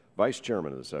the Vice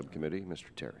Chairman of the subcommittee, Mr.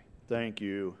 Terry. Thank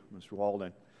you, Mr.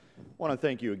 Walden. I want to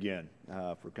thank you again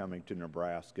for coming to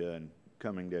Nebraska and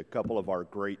coming to a couple of our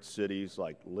great cities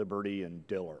like Liberty and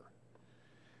Diller.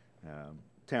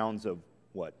 Towns of,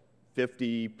 what,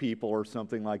 50 people or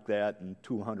something like that, and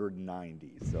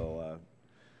 290. So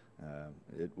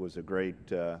it was a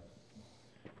great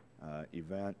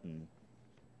event, and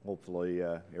hopefully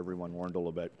everyone learned a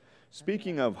little bit.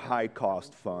 Speaking of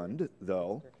high-cost fund,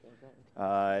 though,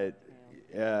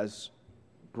 as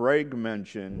Greg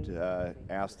mentioned,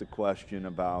 asked the question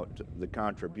about the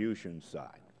contribution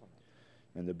side.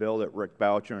 And the bill that Rick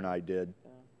Boucher and I did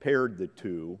paired the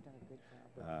two.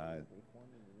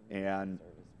 And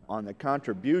on the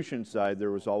contribution side,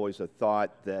 there was always a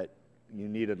thought that you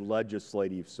needed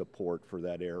legislative support for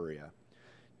that area.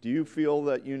 Do you feel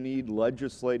that you need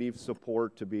legislative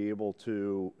support to be able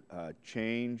to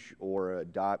change or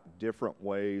adopt different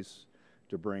ways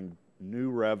to bring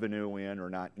new revenue in, or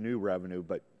not new revenue,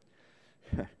 but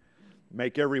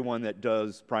make everyone that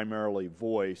does primarily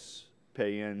voice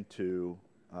pay into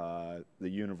the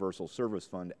Universal Service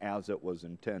Fund as it was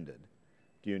intended?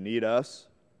 Do you need us?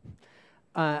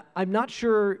 I'm not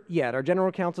sure yet. Our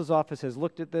General Counsel's office has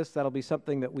looked at this. That'll be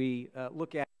something that we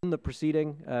look at in the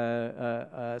proceeding.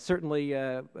 Certainly,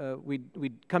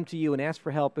 we'd come to you and ask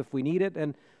for help if we need it,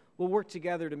 and we'll work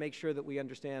together to make sure that we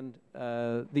understand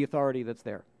the authority that's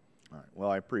there. All right.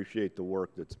 Well, I appreciate the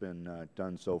work that's been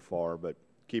done so far, but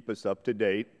keep us up to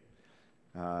date.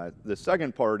 The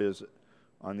second part is,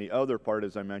 on the other part,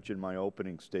 as I mentioned in my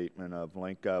opening statement of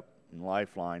Link Up and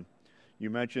Lifeline, you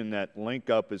mentioned that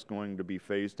Link Up is going to be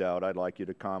phased out. I'd like you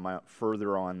to comment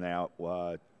further on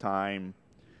that time.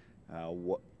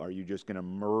 Are you just going to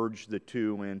merge the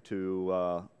two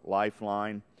into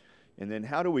Lifeline? And then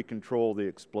how do we control the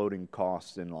exploding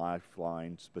costs in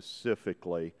Lifeline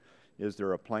specifically? Is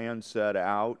there a plan set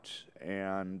out?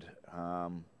 And,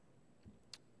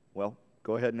 well,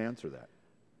 go ahead and answer that.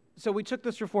 So we took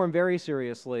this reform very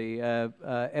seriously,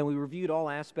 and we reviewed all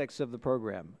aspects of the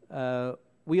program.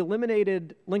 We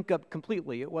eliminated link-up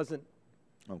completely. It wasn't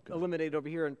eliminated over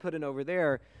here and put in over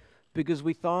there, because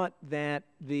we thought that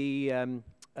the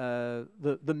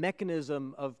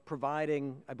mechanism of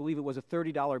providing, I believe it was a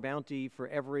 $30 bounty for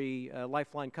every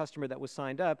Lifeline customer that was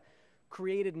signed up,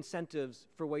 created incentives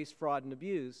for waste, fraud, and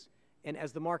abuse. And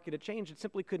as the market had changed, it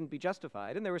simply couldn't be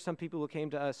justified. And there were some people who came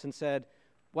to us and said,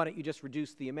 why don't you just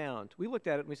reduce the amount? We looked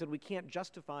at it and we said, we can't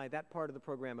justify that part of the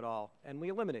program at all, and we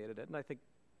eliminated it, and I think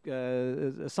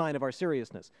a sign of our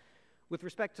seriousness. With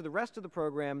respect to the rest of the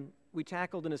program, we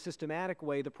tackled in a systematic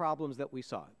way the problems that we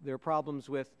saw. There are problems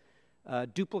with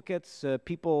duplicates,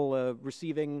 people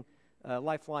receiving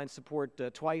Lifeline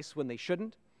support twice when they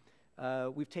shouldn't.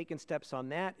 We've taken steps on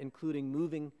that, including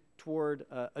moving toward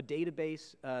a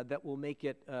database that will make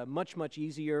it much, much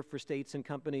easier for states and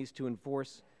companies to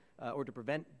enforce or to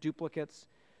prevent duplicates.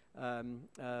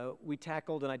 We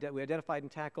tackled and we identified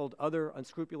and tackled other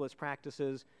unscrupulous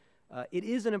practices. It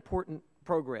is an important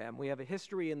program. We have a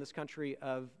history in this country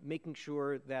of making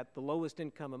sure that the lowest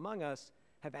income among us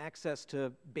have access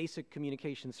to basic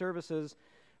communication services.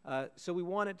 So we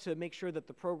wanted to make sure that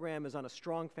the program is on a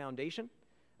strong foundation.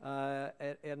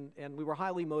 And we were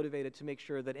highly motivated to make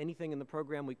sure that anything in the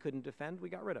program we couldn't defend, we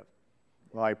got rid of.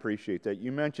 Well, I appreciate that.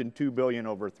 You mentioned $2 billion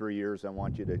over 3 years. I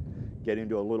want you to get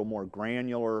into a little more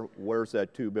granular. Where's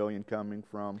that $2 billion coming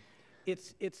from?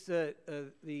 It's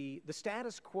the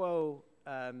status quo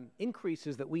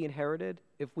increases that we inherited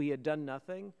if we had done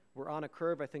nothing. We're on a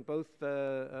curve. I think both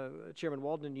Chairman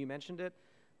Walden and you mentioned it.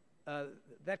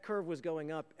 That curve was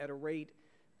going up at a rate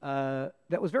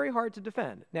that was very hard to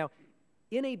defend. Now,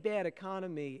 in a bad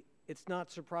economy, it's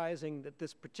not surprising that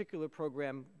this particular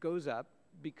program goes up,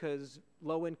 because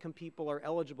low-income people are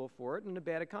eligible for it. In a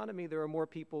bad economy, there are more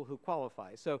people who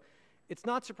qualify. So it's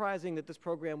not surprising that this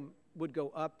program would go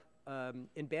up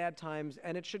in bad times,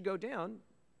 and it should go down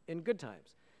in good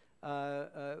times.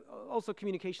 Also,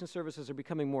 communication services are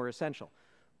becoming more essential.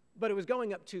 But it was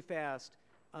going up too fast,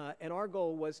 and our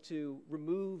goal was to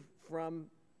remove from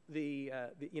the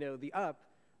up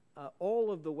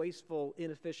all of the wasteful,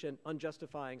 inefficient,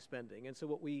 unjustifying spending. And so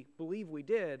what we believe we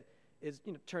did is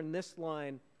turn this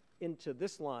line into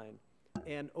this line.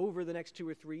 And over the next 2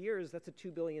 or 3 years, that's a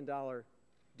 $2 billion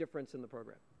difference in the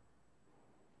program.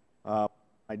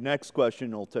 My next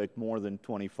question will take more than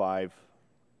 25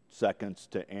 seconds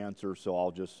to answer, so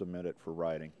I'll just submit it for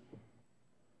writing.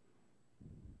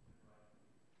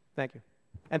 Thank you.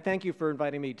 And thank you for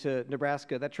inviting me to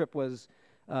Nebraska. That trip was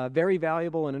very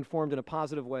valuable and informed in a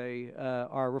positive way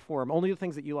our reform. Only the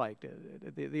things that you liked.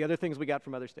 The other things we got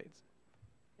from other states.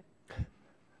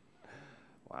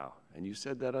 Wow. And you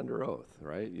said that under oath,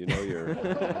 right? You know you're...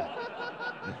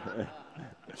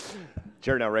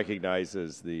 Chair now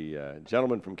recognizes the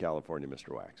gentleman from California, Mr.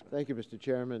 Waxman. Thank you, Mr.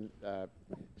 Chairman.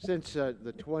 Since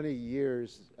the 20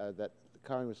 years that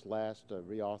Congress last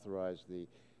reauthorized the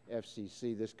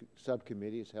FCC, this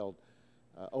subcommittee has held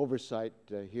oversight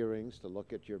hearings to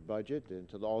look at your budget and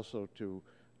also to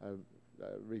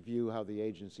review how the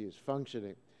agency is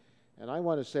functioning. And I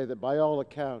want to say that by all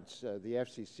accounts, the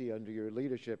FCC under your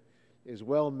leadership is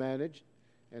well managed,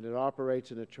 and it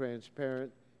operates in a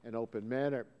transparent and open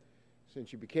manner.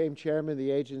 Since you became chairman,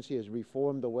 the agency has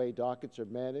reformed the way dockets are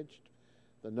managed.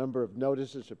 The number of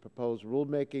notices of proposed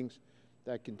rulemakings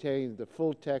that contain the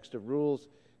full text of rules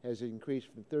has increased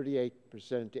from 38%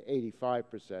 to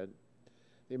 85%.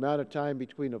 The amount of time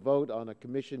between a vote on a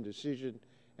commission decision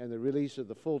and the release of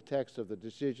the full text of the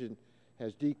decision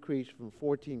has decreased from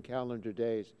 14 calendar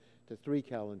days to 3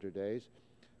 calendar days,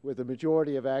 with the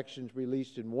majority of actions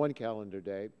released in 1 calendar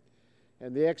day.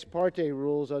 And the ex parte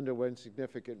rules underwent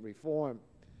significant reform.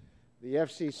 The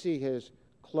FCC has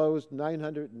closed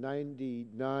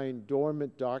 999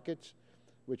 dormant dockets,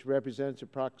 which represents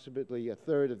approximately a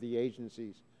third of the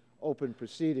agency's open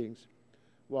proceedings,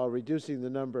 while reducing the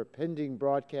number of pending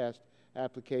broadcast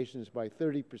applications by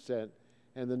 30%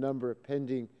 and the number of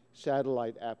pending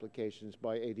satellite applications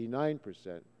by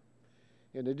 89%.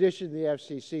 In addition, the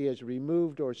FCC has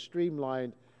removed or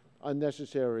streamlined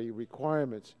unnecessary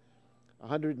requirements.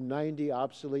 190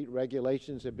 obsolete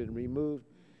regulations have been removed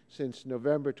since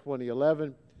November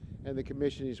 2011, and the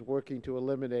Commission is working to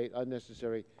eliminate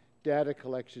unnecessary data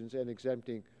collections and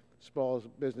exempting small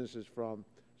businesses from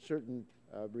certain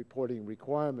reporting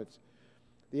requirements.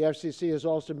 The FCC has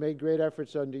also made great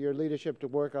efforts under your leadership to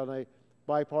work on a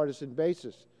bipartisan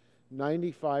basis.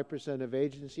 95% of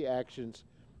agency actions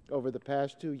over the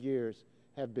past 2 years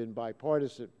have been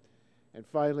bipartisan. And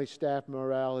finally, staff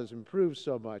morale has improved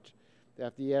so much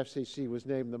that the FCC was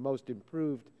named the most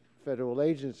improved federal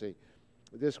agency.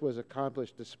 This was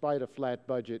accomplished despite a flat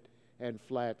budget and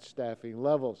flat staffing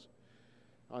levels.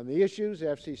 On the issues, the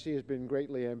FCC has been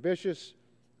greatly ambitious.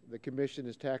 The Commission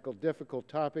has tackled difficult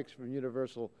topics from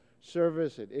universal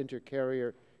service and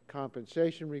inter-carrier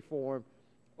compensation reform,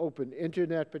 open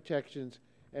internet protections,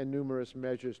 and numerous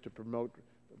measures to promote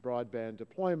broadband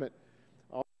deployment.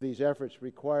 All of these efforts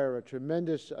require a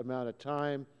tremendous amount of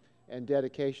time and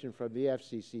dedication from the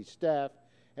FCC staff,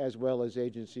 as well as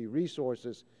agency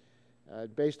resources.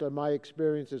 Based on my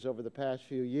experiences over the past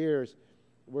few years,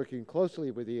 working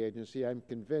closely with the agency, I'm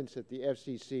convinced that the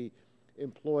FCC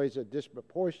employs a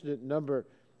disproportionate number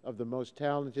of the most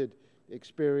talented,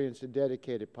 experienced, and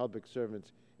dedicated public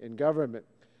servants in government.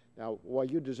 Now, while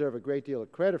you deserve a great deal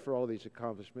of credit for all these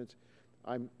accomplishments,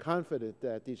 I'm confident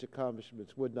that these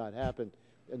accomplishments would not happen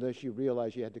unless you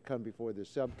realize you had to come before this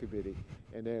subcommittee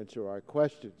and answer our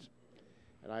questions.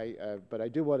 And but I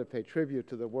do want to pay tribute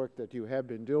to the work that you have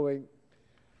been doing.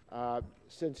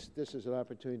 Since this is an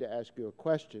opportunity to ask you a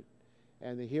question,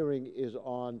 and the hearing is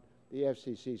on the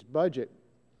FCC's budget,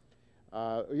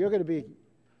 you're going to be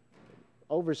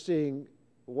overseeing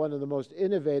one of the most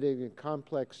innovative and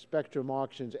complex spectrum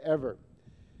auctions ever.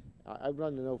 I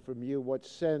want to know from you what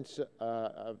sense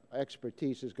of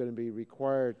expertise is going to be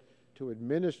required to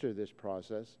administer this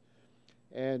process,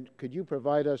 and could you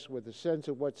provide us with a sense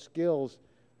of what skills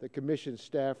the Commission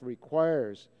staff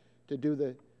requires to do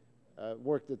the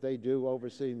work that they do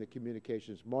overseeing the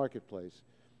communications marketplace?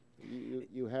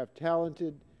 You have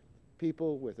talented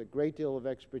people with a great deal of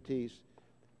expertise.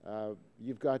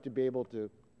 You've got to be able to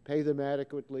pay them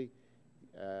adequately,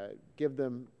 give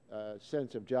them a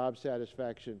sense of job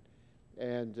satisfaction,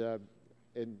 and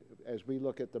as we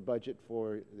look at the budget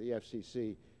for the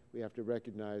FCC, we have to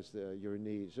recognize your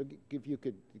needs. So if you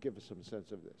could give us some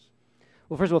sense of this.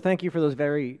 Well, first of all, thank you for those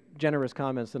very generous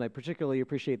comments, and I particularly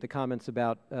appreciate the comments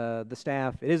about the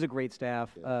staff. It is a great staff.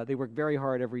 They work very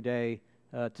hard every day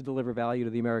to deliver value to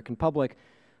the American public.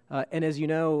 And as you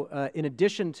know, in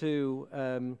addition to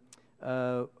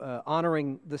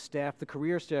honoring the staff, the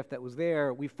career staff that was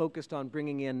there, we focused on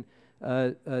bringing in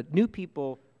new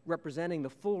people representing the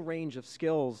full range of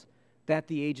skills that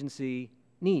the agency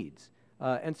needs.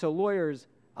 And so lawyers,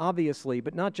 obviously,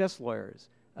 but not just lawyers.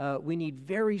 We need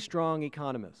very strong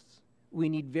economists. We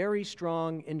need very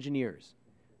strong engineers.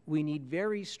 We need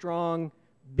very strong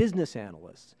business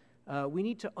analysts. We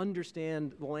need to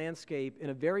understand the landscape in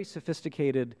a very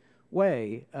sophisticated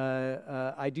way.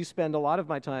 I do spend a lot of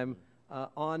my time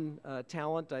on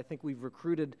talent. I think we've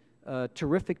recruited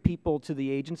terrific people to the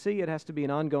agency. It has to be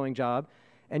an ongoing job.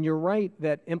 And you're right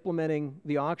that implementing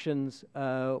the auctions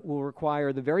will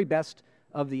require the very best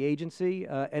of the agency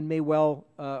and may well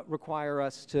require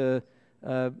us to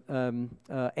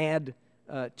add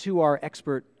to our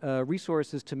expert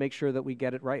resources to make sure that we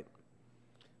get it right.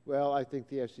 Well, I think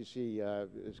the FCC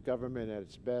is government at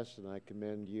its best, and I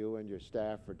commend you and your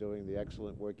staff for doing the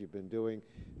excellent work you've been doing,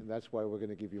 and that's why we're going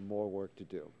to give you more work to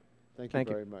do. Thank you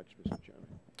very much, Mr. Chairman.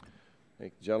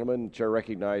 Thank you, gentlemen. The chair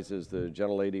recognizes the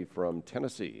gentlelady from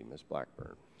Tennessee, Ms.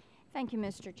 Blackburn. Thank you,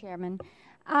 Mr. Chairman.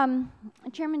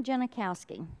 Chairman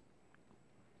Janikowski,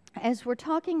 as we're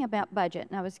talking about budget,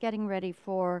 and I was getting ready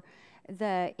for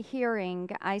the hearing,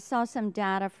 I saw some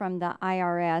data from the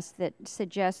IRS that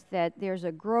suggests that there's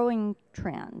a growing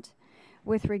trend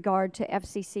with regard to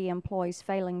FCC employees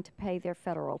failing to pay their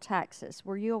federal taxes.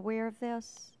 Were you aware of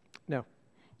this? No.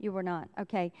 You were not.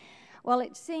 Okay. Well,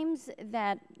 it seems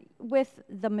that with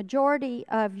the majority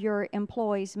of your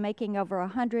employees making over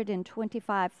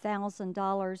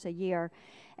 $125,000 a year,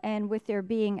 and with there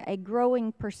being a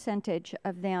growing percentage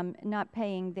of them not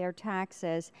paying their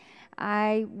taxes,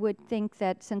 I would think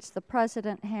that since the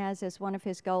President has as one of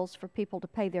his goals for people to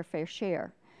pay their fair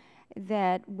share,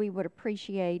 that we would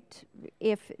appreciate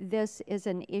if this is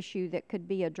an issue that could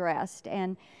be addressed.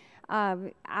 And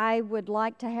I would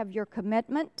like to have your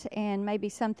commitment and maybe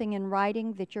something in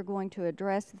writing that you're going to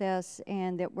address this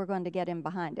and that we're going to get in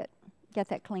behind it, get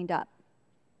that cleaned up.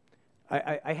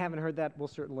 I haven't heard that. We'll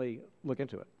certainly look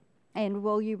into it. And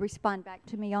will you respond back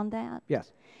to me on that?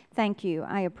 Yes. Thank you.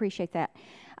 I appreciate that.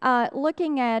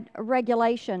 Looking at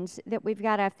regulations that we've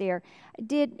got out there,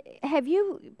 have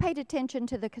you paid attention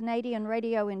to the Canadian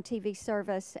Radio and TV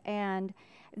Service? And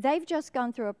they've just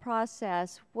gone through a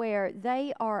process where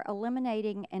they are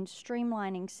eliminating and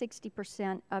streamlining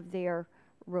 60% of their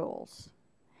rules.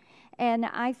 And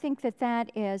I think that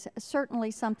that is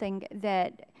certainly something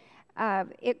that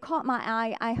it caught my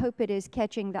eye. I hope it is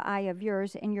catching the eye of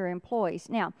yours and your employees.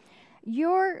 Now,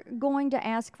 you're going to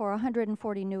ask for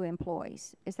 140 new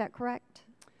employees. Is that correct?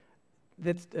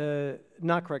 That's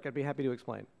not correct. I'd be happy to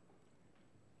explain.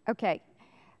 Okay.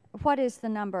 What is the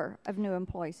number of new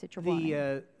employees that you're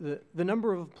wanting? The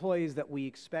number of employees that we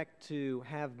expect to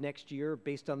have next year,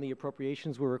 based on the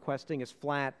appropriations we're requesting, is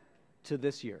flat to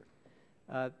this year.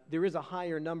 There is a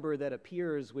higher number that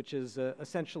appears, which is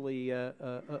essentially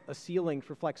a ceiling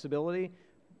for flexibility,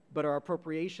 but our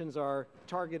appropriations are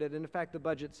targeted, and in fact the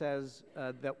budget says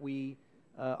that we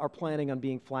are planning on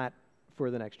being flat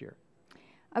for the next year.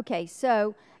 Okay,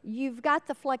 so you've got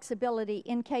the flexibility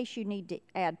in case you need to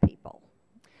add people.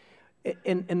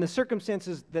 In the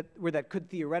circumstances where that could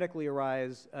theoretically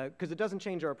arise, because it doesn't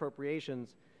change our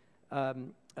appropriations,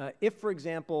 if, for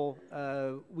example,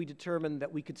 we determined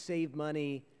that we could save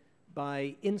money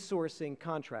by insourcing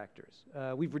contractors.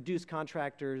 We've reduced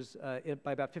contractors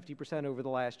by about 50% over the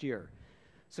last year.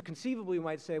 So conceivably,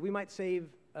 we might save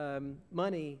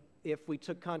money if we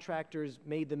took contractors,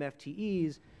 made them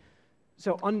FTEs.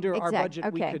 So under our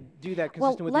budget, we could do that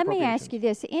consistent with the appropriations. Well, let me ask you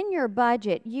this. In your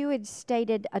budget, you had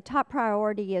stated a top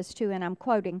priority is to, and I'm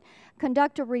quoting,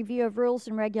 conduct a review of rules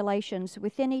and regulations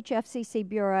within each FCC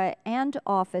bureau and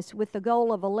office with the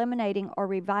goal of eliminating or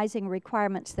revising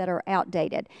requirements that are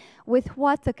outdated. With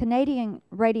what the Canadian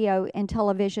Radio and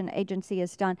Television Agency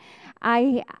has done,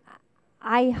 I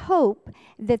hope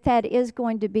that that is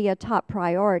going to be a top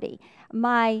priority.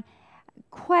 My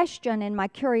question and my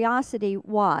curiosity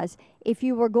was, if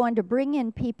you were going to bring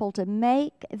in people to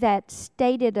make that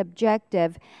stated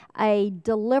objective a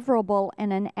deliverable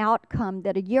and an outcome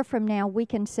that a year from now we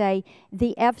can say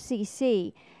the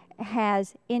FCC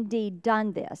has indeed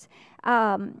done this.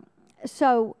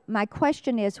 So my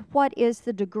question is, what is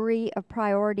the degree of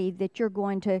priority that you're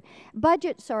going to...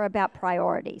 Budgets are about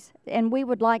priorities, and we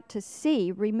would like to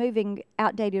see removing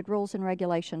outdated rules and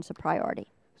regulations a priority.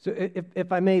 So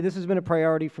if I may, this has been a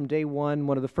priority from day one.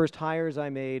 One of the first hires I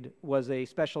made was a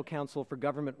special counsel for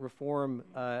government reform,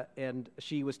 and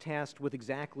she was tasked with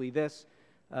exactly this.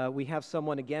 We have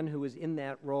someone, again, who is in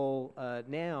that role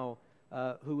now,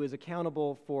 who is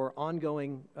accountable for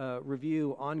ongoing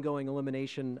review, ongoing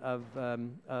elimination of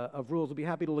rules. We'll be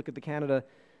happy to look at the Canada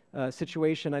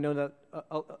situation. I know that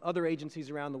other agencies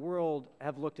around the world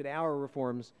have looked at our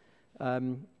reforms.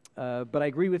 But I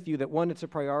agree with you that, one, it's a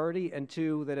priority, and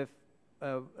two, that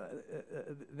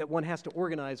that one has to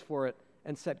organize for it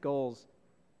and set goals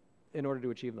in order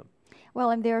to achieve them.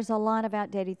 Well, and there's a lot of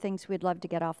outdated things we'd love to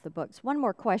get off the books. One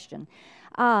more question.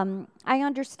 I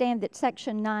understand that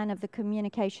Section 9 of the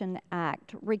Communication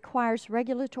Act requires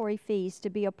regulatory fees to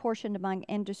be apportioned among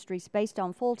industries based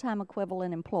on full-time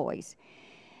equivalent employees.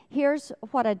 Here's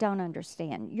what I don't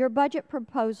understand. Your budget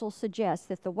proposal suggests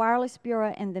that the Wireless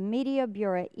Bureau and the Media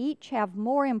Bureau each have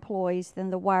more employees than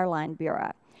the Wireline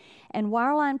Bureau, and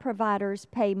wireline providers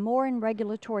pay more in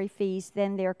regulatory fees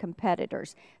than their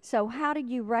competitors. So how do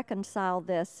you reconcile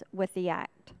this with the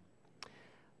Act?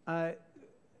 I'd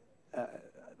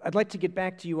like to get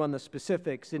back to you on the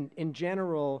specifics. In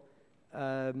general,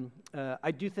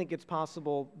 I do think it's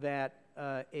possible that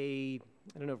I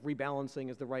don't know if rebalancing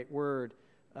is the right word,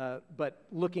 but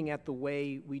looking at the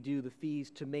way we do the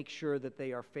fees to make sure that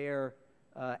they are fair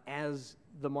as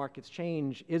the markets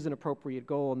change is an appropriate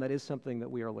goal, and that is something that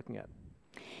we are looking at.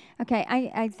 Okay,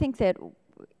 I think that,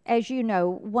 as you know,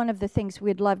 one of the things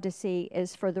we'd love to see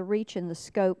is for the reach and the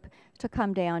scope to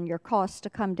come down, your costs to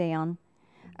come down.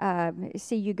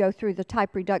 See you go through the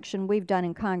type reduction we've done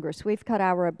in Congress. We've cut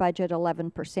our budget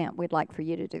 11%. We'd like for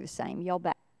you to do the same. Yield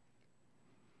back.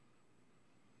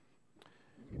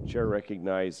 Chair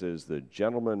recognizes the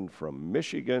gentleman from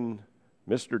Michigan,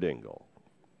 Mr. Dingell.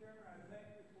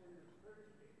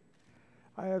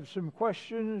 I have some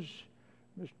questions.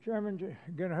 Mr. Chairman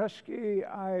Ganuski,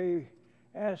 I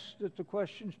ask that the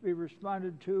questions be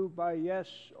responded to by yes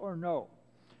or no.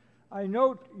 I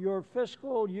note your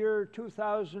fiscal year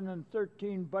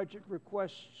 2013 budget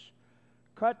requests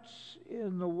cuts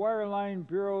in the Wireline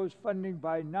Bureau's funding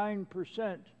by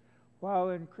 9%, while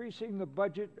increasing the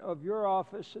budget of your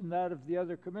office and that of the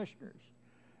other commissioners.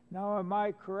 Now, am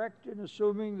I correct in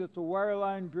assuming that the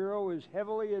Wireline Bureau is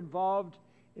heavily involved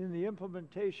in the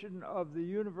implementation of the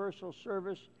Universal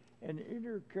Service and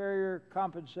Intercarrier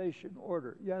Compensation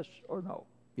Order? Yes or no?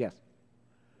 Yes.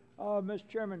 Mr.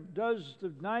 Chairman, does the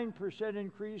 9%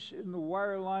 increase in the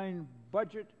wireline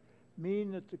budget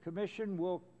mean that the Commission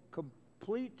will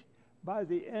complete by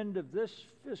the end of this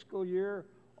fiscal year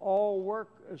all work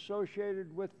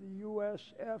associated with the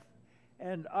USF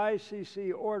and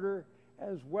ICC order,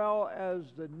 as well as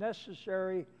the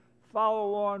necessary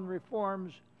follow-on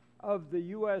reforms of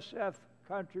the USF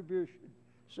contribution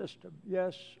system?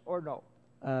 Yes or no?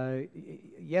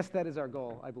 Yes, that is our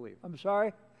goal, I believe. I'm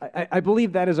sorry? I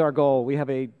believe that is our goal. We have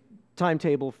a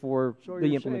timetable for So the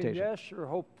you're implementation. saying yes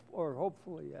or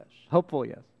hopefully yes? Hopefully,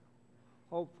 yes.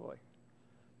 Hopefully.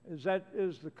 Is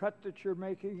the cut that you're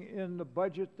making in the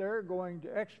budget there going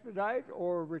to expedite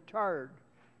or retard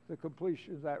the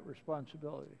completion of that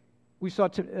responsibility? We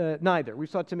sought to, neither. We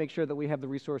sought to make sure that we have the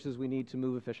resources we need to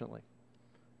move efficiently.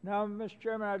 Now, Mr.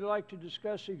 Chairman, I'd like to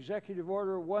discuss Executive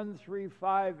Order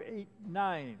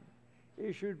 13589,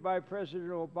 issued by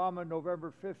President Obama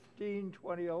November 15,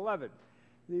 2011.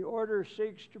 The order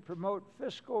seeks to promote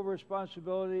fiscal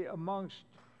responsibility amongst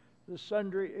the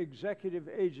sundry executive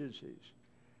agencies.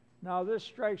 Now, this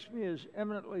strikes me as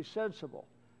eminently sensible.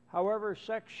 However,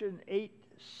 Section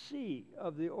 8C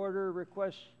of the order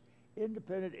requests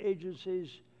independent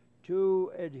agencies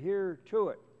to adhere to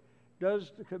it.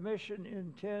 Does the Commission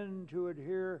intend to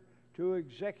adhere to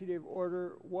Executive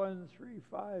Order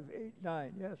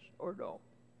 13589, yes or no?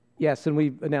 Yes, and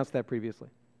we announced that previously.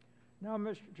 Now,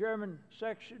 Mr. Chairman,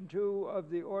 Section 2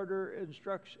 of the order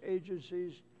instructs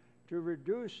agencies to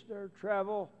reduce their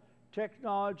travel,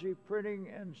 technology, printing,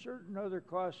 and certain other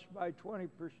costs by 20%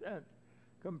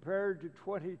 compared to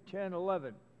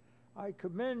 2010-11. I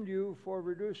commend you for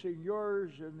reducing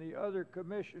yours and the other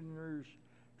commissioners'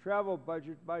 travel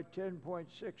budget by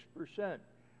 10.6%.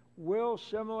 Will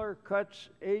similar cuts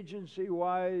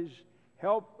agency-wise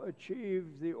help achieve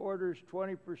the order's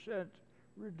 20%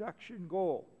 reduction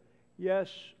goal? Yes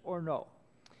or no?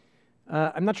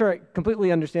 I'm not sure I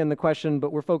completely understand the question,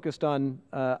 but we're focused on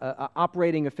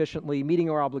operating efficiently, meeting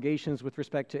our obligations with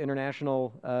respect to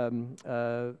international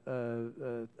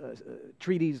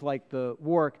treaties like the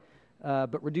WARC,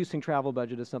 but reducing travel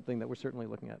budget is something that we're certainly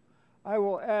looking at. I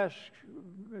will ask,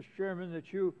 Mr. Chairman,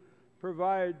 that you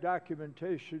provide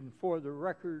documentation for the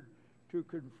record to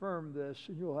confirm this,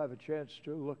 and you'll have a chance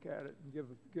to look at it and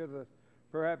give a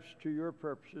perhaps to your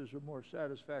purposes, a more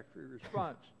satisfactory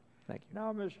response. Thank you.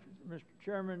 Now, Mr.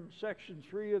 Chairman, Section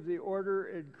 3 of the order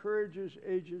encourages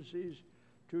agencies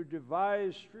to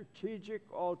devise strategic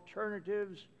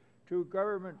alternatives to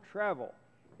government travel,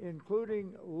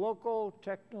 including local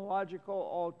technological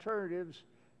alternatives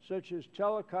such as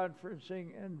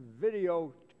teleconferencing and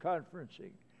video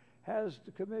conferencing. Has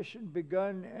the Commission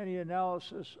begun any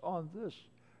analysis on this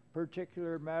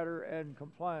particular matter and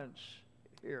compliance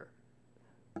here?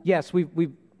 Yes,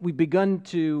 we've begun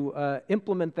to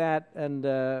implement that, and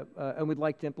we'd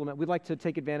like to implement. We'd like to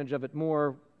take advantage of it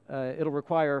more. It'll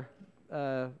require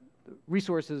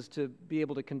resources to be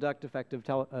able to conduct effective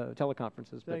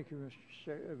teleconferences. Thank you,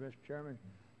 Mr. Chairman.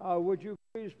 Would you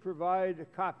please provide a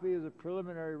copy of the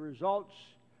preliminary results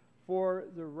for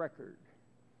the record?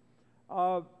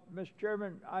 Mr.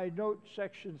 Chairman, I note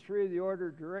Section 3 of the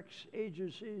order directs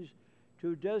agencies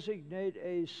to designate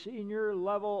a senior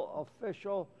level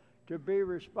official to be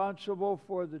responsible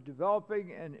for the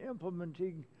developing and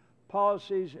implementing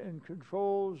policies and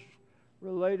controls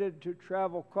related to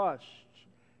travel costs.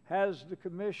 Has the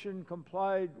Commission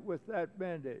complied with that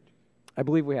mandate? I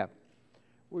believe we have.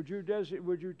 Would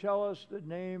you tell us the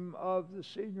name of the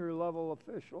senior level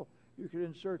official? You can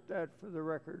insert that for the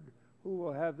record, who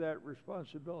will have that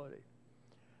responsibility.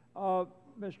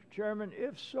 Mr. Chairman,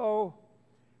 if so,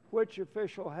 which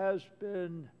official has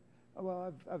been,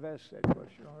 well, I've asked that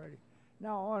question already.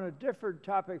 Now, on a different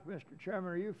topic, Mr.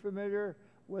 Chairman, are you familiar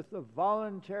with the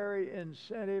voluntary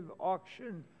incentive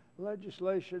auction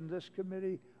legislation this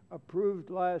committee approved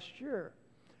last year?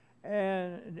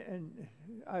 And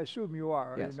I assume you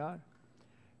are yes. You not?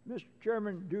 Mr.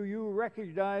 Chairman, do you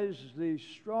recognize the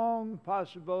strong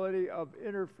possibility of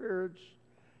interference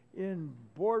in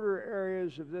border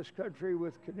areas of this country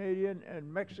with Canadian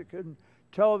and Mexican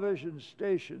television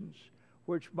stations,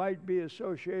 which might be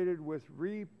associated with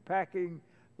repacking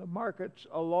the markets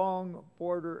along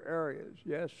border areas?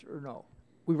 Yes or no?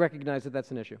 We recognize that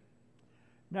that's an issue.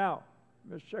 Now,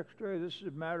 Mr. Secretary, this is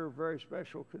a matter of very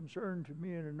special concern to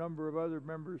me and a number of other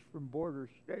members from border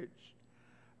states.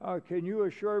 Can you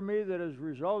assure me that as a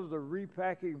result of the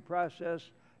repacking process,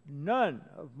 none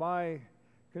of my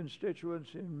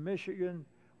constituents in Michigan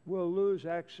will lose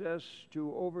access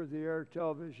to over-the-air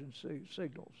television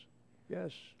signals?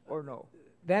 Yes or no?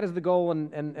 That is the goal,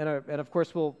 and of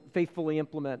course we'll faithfully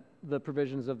implement the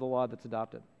provisions of the law that's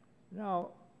adopted. Now,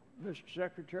 Mr.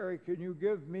 Secretary, can you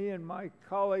give me and my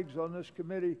colleagues on this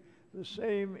committee the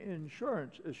same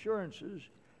assurances,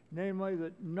 namely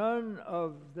that none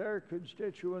of their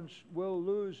constituents will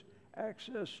lose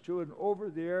access to an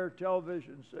over-the-air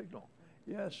television signal?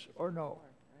 Yes or no?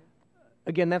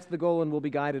 Again, that's the goal, and we'll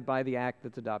be guided by the act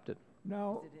that's adopted.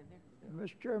 Now,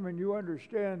 Mr. Chairman, you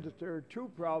understand that there are two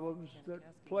problems that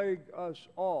plague us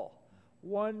all.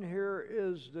 One here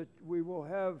is that we will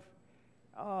have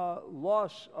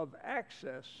loss of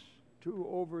access to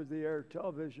over-the-air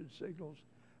television signals,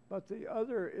 but the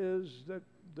other is that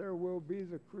there will be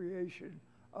the creation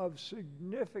of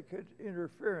significant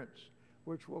interference,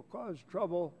 which will cause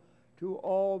trouble to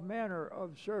all manner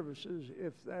of services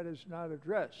if that is not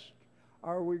addressed.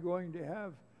 Are we going to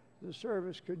have the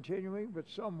service continuing but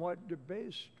somewhat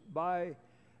debased by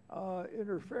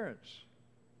interference?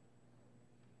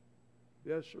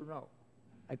 Yes or no?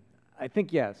 I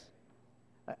think yes.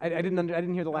 I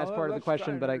didn't hear the last part of the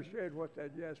question, but let's try and understand what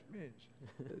that yes means.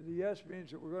 The yes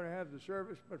means that we're going to have the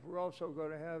service, but we're also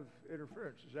going to have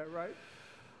interference. Is that right?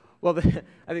 Well,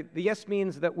 I think the yes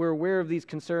means that we're aware of these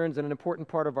concerns, and an important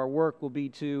part of our work will be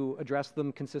to address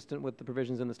them consistent with the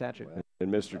provisions in the statute. Well,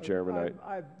 And Mr. Chairman,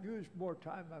 I've used more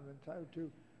time I'm entitled to.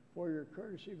 For your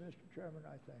courtesy, Mr. Chairman,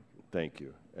 I thank you. thank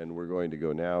you. And we're going to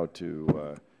go now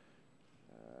to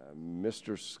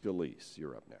Mr. Scalise.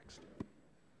 You're up next.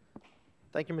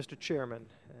 Thank you, Mr. Chairman,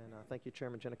 and thank you,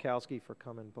 Chairman Janikowski, for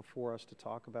coming before us to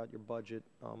talk about your budget.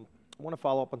 I want to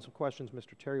follow up on some questions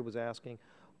Mr. Terry was asking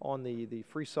on the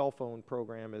free cell phone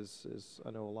program, as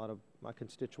I know a lot of my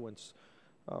constituents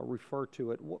refer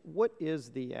to it. What is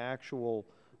the actual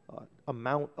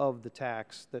amount of the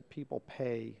tax that people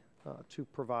pay to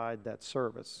provide that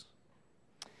service?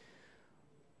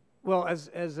 Well, as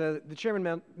the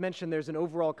chairman mentioned, there's an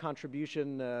overall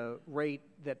contribution rate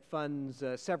that funds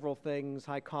several things: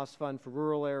 high cost fund for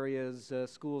rural areas,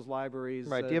 schools, libraries.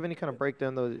 Right. Do you have any kind of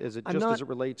breakdown, though? Is it just as it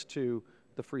relates to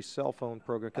the free cell phone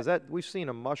program? Because that we've seen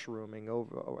a mushrooming,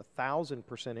 over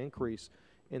 1,000% increase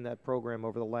in that program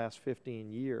over the last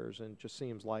 15 years, and it just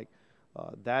seems like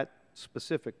that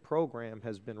specific program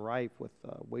has been rife with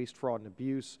waste, fraud, and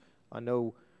abuse. I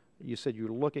know you said you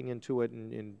were looking into it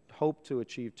and hope to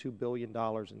achieve $2 billion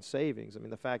in savings. I mean,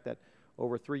 the fact that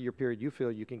over a 3-year period you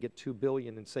feel you can get $2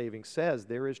 billion in savings says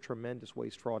there is tremendous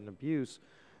waste, fraud, and abuse.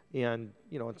 And,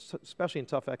 you know, especially in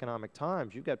tough economic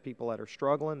times, you've got people that are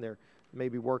struggling. They're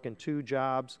maybe working 2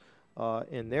 jobs,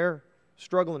 and they're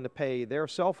struggling to pay their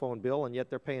cell phone bill, and yet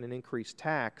they're paying an increased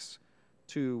tax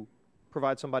to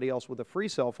provide somebody else with a free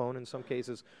cell phone. In some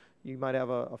cases, you might have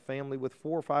a family with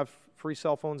 4 or 5 free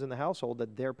cell phones in the household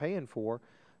that they're paying for.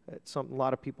 It's something a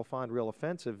lot of people find real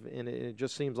offensive, and it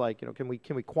just seems like, you know, can we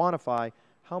quantify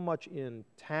how much in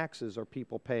taxes are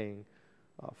people paying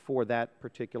for that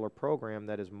particular program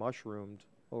that has mushroomed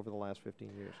over the last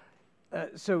 15 years?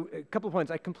 So a couple of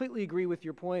points. I completely agree with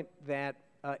your point that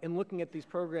in looking at these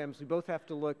programs, we both have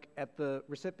to look at the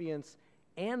recipients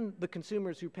and the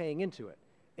consumers who are paying into it.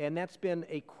 And that's been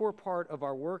a core part of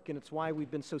our work, and it's why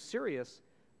we've been so serious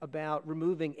about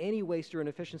removing any waste or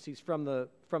inefficiencies from the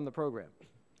program.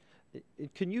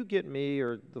 Can you get me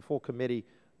or the full committee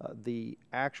the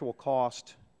actual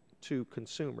cost to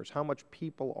consumers? How much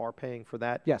people are paying for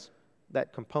that? Yes.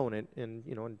 That component, and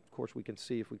you know, and of course we can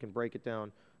see if we can break it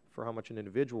down for how much an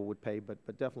individual would pay, but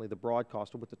definitely the broad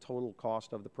cost of what the total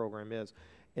cost of the program is.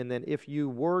 And then if you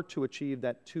were to achieve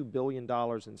that $2 billion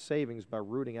in savings by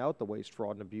rooting out the waste,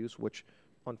 fraud, and abuse, which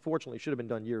unfortunately should have been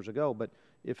done years ago, but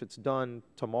if it's done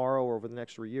tomorrow or over the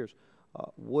next 3 years,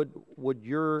 would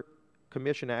your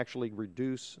commission actually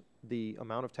reduce the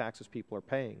amount of taxes people are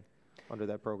paying under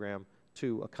that program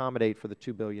to accommodate for the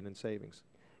 $2 billion in savings?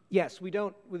 Yes, we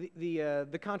don't.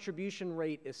 The contribution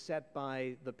rate is set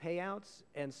by the payouts,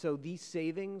 and so these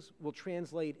savings will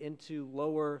translate into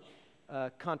lower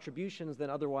contributions than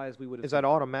otherwise we would have. Is that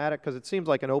automatic? Because it seems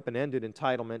like an open-ended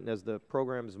entitlement, and as the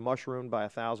program is mushroomed by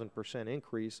 1,000%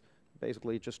 increase,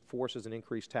 basically it just forces an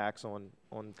increased tax on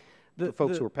the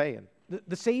folks who are paying.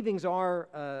 The savings are,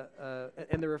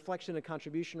 and the reflection of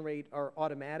contribution rate are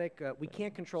automatic. We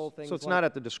can't control things. So it's not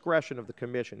at the discretion of the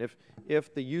commission.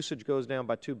 If the usage goes down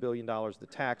by $2 billion, the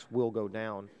tax will go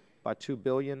down by $2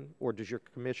 billion, or does your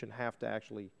commission have to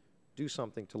actually do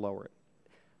something to lower it?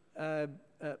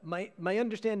 My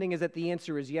understanding is that the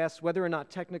answer is yes. Whether or not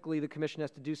technically the commission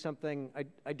has to do something,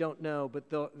 I don't know, but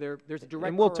there's a direct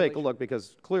And we'll take a correlation. look,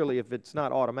 because clearly if it's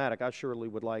not automatic, I surely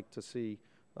would like to see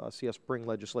us bring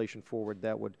legislation forward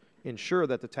that would ensure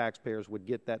that the taxpayers would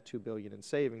get that $2 billion in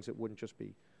savings. It wouldn't just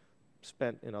be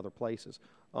spent in other places.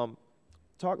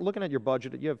 Looking at your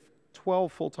budget, you have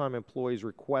 12 full-time employees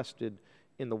requested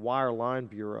in the Wireline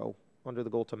Bureau under the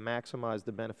goal to maximize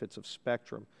the benefits of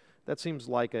Spectrum. That seems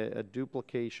like a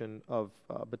duplication of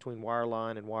between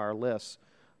wireline and wireless.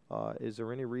 Is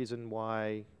there any reason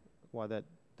why that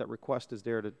request is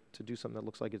there to do something that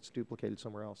looks like it's duplicated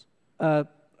somewhere else?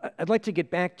 I'd like to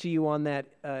get back to you on that.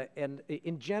 And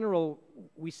in general,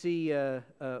 we see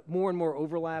more and more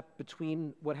overlap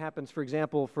between what happens, for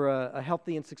example, for a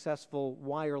healthy and successful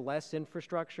wireless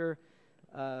infrastructure.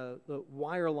 The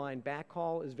wireline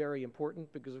backhaul is very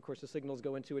important because, of course, the signals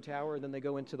go into a tower and then they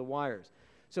go into the wires.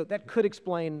 So that could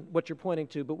explain what you're pointing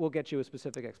to, but we'll get you a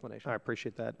specific explanation. I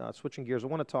appreciate that. Switching gears, I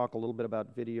want to talk a little bit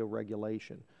about video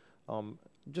regulation.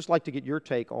 Just like to get your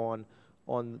take on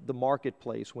the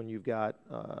marketplace when you've got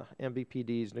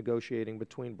MVPDs negotiating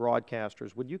between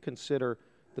broadcasters. Would you consider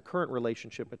the current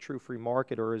relationship a true free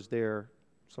market, or is there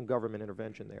some government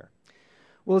intervention there?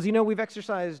 Well, as you know, we've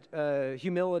exercised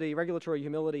humility, regulatory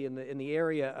humility in the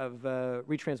area of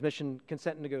retransmission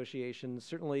consent negotiations.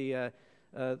 Certainly,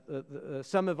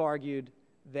 some have argued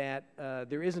that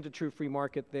there isn't a true free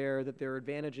market there, that there are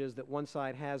advantages that one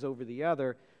side has over the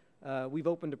other. We've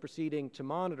opened a proceeding to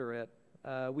monitor it.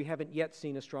 We haven't yet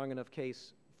seen a strong enough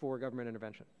case for government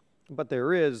intervention. But there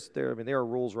are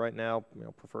rules right now,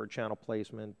 preferred channel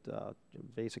placement,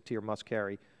 basic tier must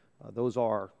carry. Those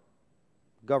are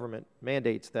government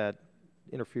mandates that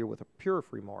interfere with a pure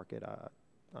free market. I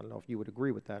don't know if you would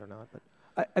agree with that or not, but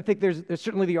I think there's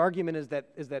certainly the argument is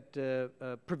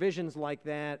that provisions like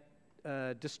that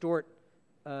distort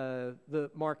the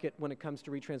market when it comes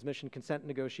to retransmission consent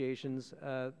negotiations.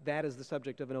 That is the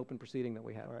subject of an open proceeding that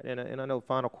we have. All right. And I know,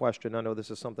 final question, I know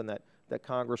this is something that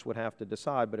Congress would have to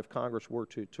decide, but if Congress were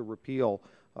to repeal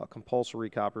compulsory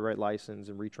copyright license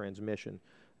and retransmission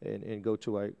and go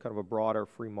to a kind of a broader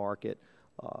free market,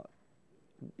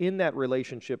 in that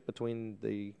relationship between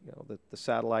the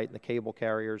satellite and the cable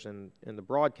carriers and the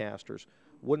broadcasters,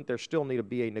 wouldn't there still need to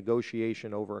be a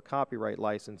negotiation over a copyright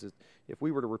license? If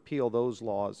we were to repeal those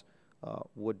laws,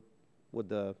 would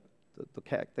the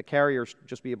carriers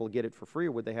just be able to get it for free,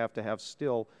 or would they have to have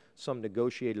still some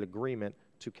negotiated agreement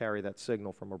to carry that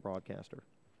signal from a broadcaster?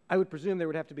 I would presume there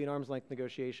would have to be an arm's length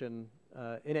negotiation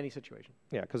in any situation.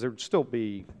 Yeah, because there would still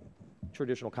be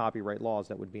traditional copyright laws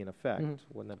that would be in effect.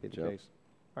 Wouldn't that be the case?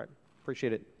 All right,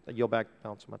 appreciate it. I yield back the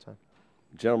balance of my time.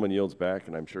 Gentleman yields back,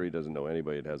 and I'm sure he doesn't know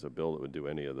anybody that has a bill that would do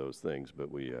any of those things,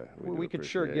 but we could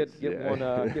sure get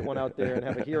one out there and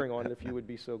have a hearing on it if you would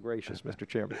be so gracious, Mr.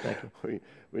 Chairman. Thank you.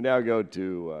 We now go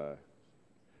to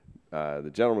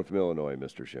the gentleman from Illinois,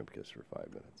 Mr. Shimkus, for 5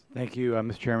 minutes. Thank you,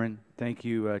 Mr. Chairman. Thank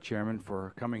you, Chairman,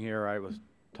 for coming here. I was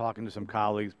talking to some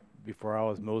colleagues before I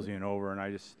was moseying over, and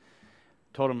I just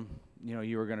told them,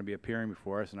 you were going to be appearing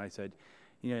before us, and I said,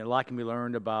 a lot can be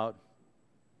learned about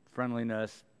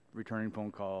friendliness, returning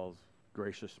phone calls,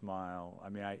 gracious smile. I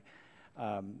mean,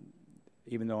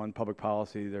 even though in public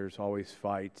policy there's always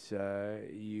fights,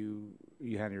 you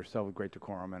handle yourself with great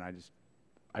decorum, and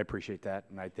I appreciate that,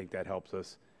 and I think that helps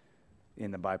us in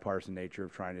the bipartisan nature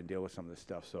of trying to deal with some of this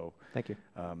stuff. So thank you.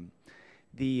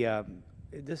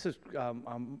 This is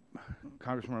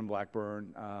Congresswoman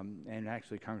Blackburn, and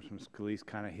actually Congressman Scalise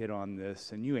kind of hit on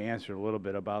this, and you answered a little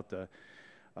bit about the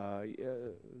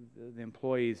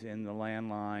employees in the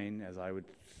landline, as I would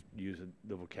use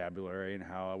the vocabulary, and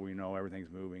how we know everything's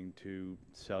moving to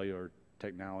cellular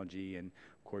technology, and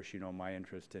of course my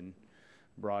interest in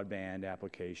broadband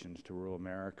applications to rural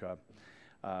America.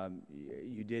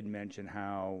 You did mention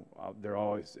how there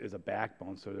always is a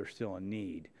backbone, so there's still a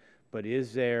need. But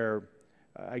is there,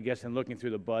 I guess in looking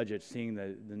through the budget, seeing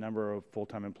the number of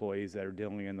full-time employees that are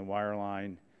dealing in the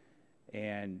wireline,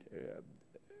 and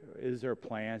is there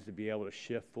plans to be able to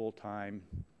shift full-time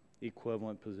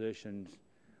equivalent positions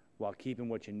while keeping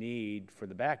what you need for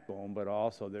the backbone, but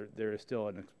also there is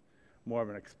still more of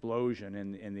an explosion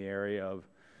in the area of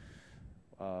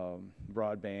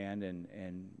broadband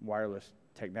and wireless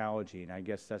technology? And I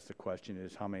guess that's the question,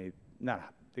 is how many,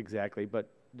 not exactly, but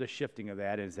the shifting of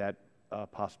that, is that a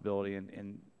possibility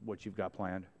in what you've got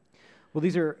planned? Well,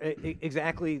 these are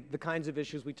exactly the kinds of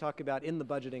issues we talk about in the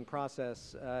budgeting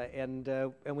process, and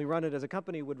we run it as a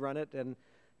company would run it, and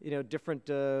different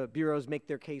bureaus make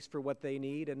their case for what they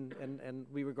need, and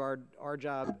we regard our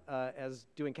job as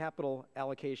doing capital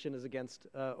allocation as against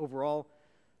overall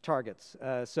targets.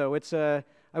 So it's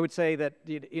I would say that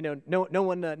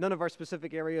none of our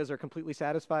specific areas are completely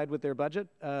satisfied with their budget,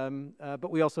 but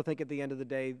we also think at the end of the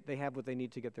day they have what they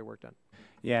need to get their work done.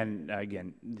 Yeah, and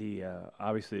again,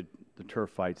 obviously the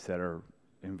turf fights that are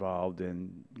involved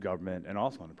in government and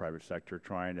also in the private sector,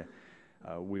 trying to,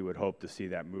 we would hope to see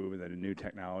that move in the new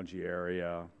technology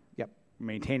area. Yep.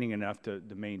 Maintaining enough to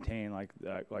maintain, like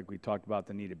we talked about,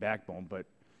 the needed backbone, but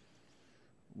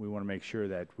we want to make sure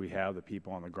that we have the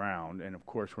people on the ground. And of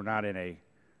course, we're not in a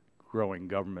growing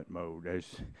government mode, as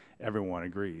everyone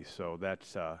agrees. So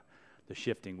that's the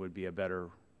shifting would be a better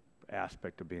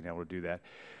aspect of being able to do that.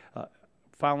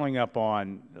 Following up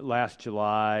on last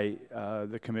July,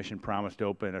 the Commission promised to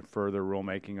open a further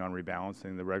rulemaking on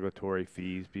rebalancing the regulatory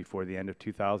fees before the end of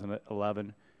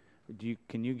 2011.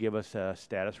 Can you give us a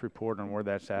status report on where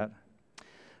that's at?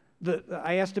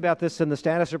 I asked about this, and the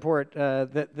status report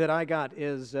that I got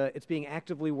is it's being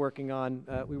actively working on.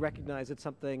 We recognize it's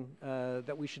something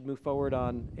that we should move forward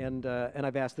on, and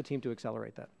I've asked the team to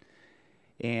accelerate that.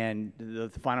 And the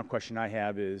final question I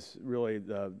have is really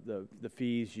the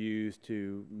fees used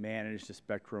to manage the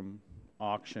spectrum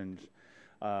auctions.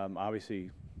 Obviously,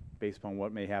 based upon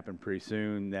what may happen pretty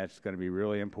soon, that's going to be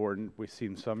really important. We've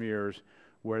seen some years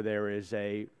where there is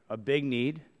a big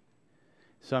need.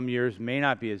 Some years may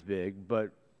not be as big,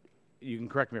 but you can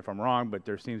correct me if I'm wrong, but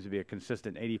there seems to be a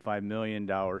consistent $85 million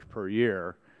per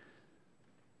year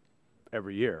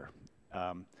every year.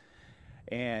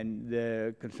 And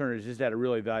the concern is that a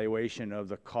real evaluation of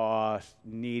the cost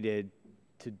needed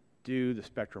to do the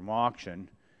spectrum auction,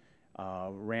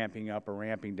 ramping up or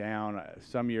ramping down?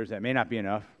 Some years that may not be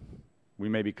enough. We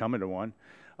may be coming to one.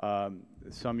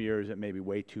 Some years it may be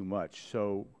way too much.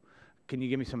 So can you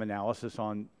give me some analysis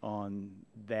on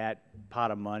that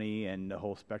pot of money and the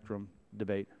whole spectrum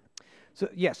debate? So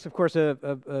yes, of course,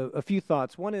 a few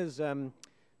thoughts. One is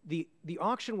the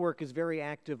auction work is very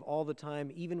active all the time,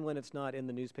 even when it's not in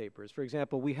the newspapers. For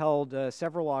example, we held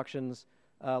several auctions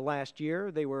last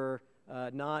year. They were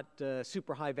not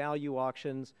super high value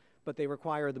auctions, but they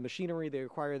require the machinery, they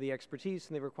require the expertise,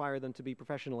 and they require them to be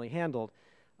professionally handled.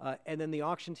 And then the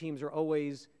auction teams are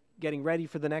always getting ready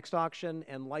for the next auction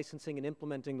and licensing and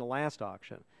implementing the last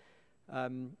auction.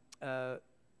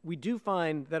 We do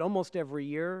find that almost every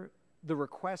year the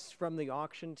requests from the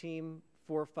auction team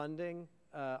for funding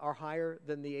are higher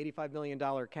than the $85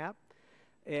 million cap.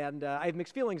 And I have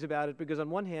mixed feelings about it because on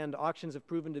one hand, auctions have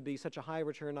proven to be such a high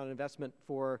return on investment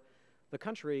for the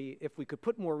country. If we could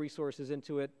put more resources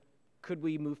into it, could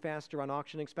we move faster on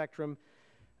auctioning spectrum?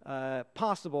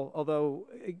 Possible, although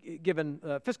given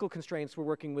fiscal constraints, we're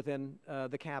working within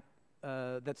the cap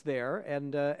that's there.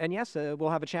 And yes, we'll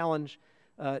have a challenge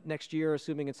next year,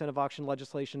 assuming incentive auction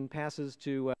legislation passes,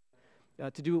 to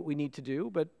do what we need to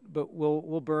do. But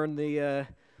we'll burn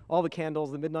all the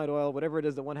candles, the midnight oil, whatever it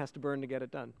is that one has to burn to get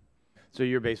it done. So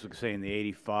you're basically saying the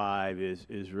 85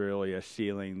 is really a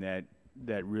ceiling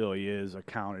that really is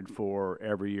accounted for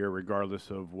every year,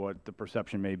 regardless of what the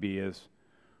perception may be as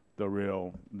the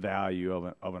real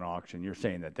value of an auction. You're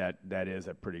saying that is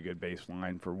a pretty good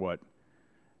baseline for what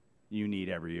you need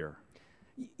every year.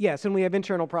 Yes, and we have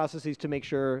internal processes to make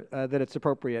sure that it's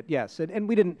appropriate. Yes, and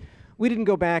we didn't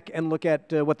go back and look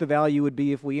at what the value would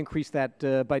be if we increased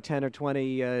that by 10 or 20.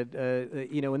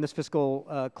 You know, in this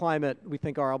fiscal climate, we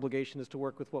think our obligation is to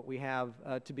work with what we have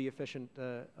to be efficient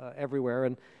everywhere.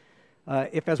 And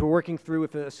if, as we're working through,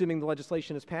 assuming the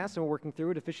legislation is passed and we're working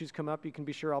through it, if issues come up, you can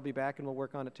be sure I'll be back and we'll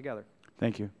work on it together.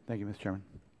 Thank you. Thank you, Mr. Chairman.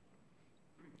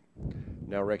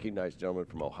 Now recognize gentleman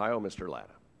from Ohio, Mr.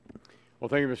 Latta. Well,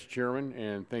 thank you, Mr. Chairman,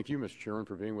 and thank you, Mr. Chairman,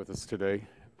 for being with us today.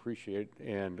 Appreciate it,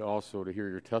 and also to hear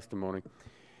your testimony.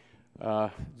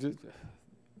 There's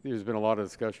been a lot of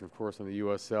discussion, of course, on the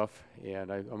USF,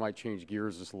 and I might change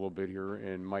gears just a little bit here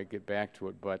and might get back to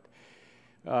it, but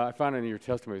I found in your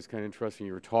testimony it's kind of interesting.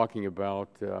 You were talking about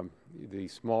the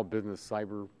small business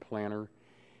cyber planner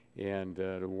and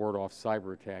to ward off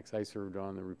cyber attacks. I served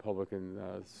on the Republican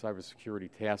Cybersecurity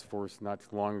Task Force not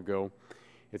too long ago.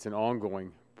 It's an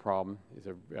ongoing problem.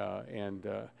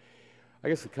 I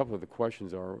guess a couple of the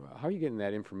questions are, how are you getting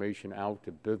that information out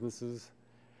to businesses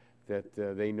that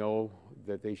they know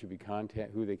that they should be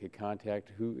who they could contact?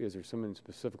 Is there someone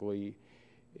specifically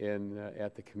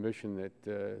at the commission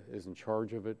that is in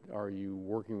charge of it? Are you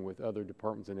working with other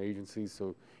departments and agencies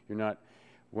so you're not,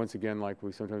 once again, like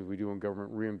sometimes we do in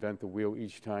government, reinvent the wheel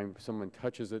each time someone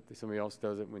touches it, somebody else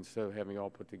does it instead of having it all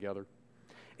put together?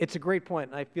 It's a great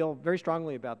point, and I feel very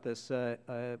strongly about this.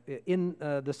 In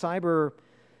the cyber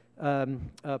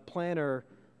planner,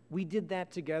 we did that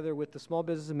together with the Small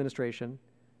Business Administration,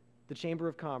 the Chamber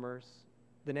of Commerce,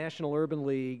 the National Urban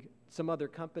League, some other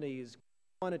companies.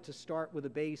 Wanted to start with a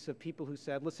base of people who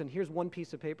said, listen, here's one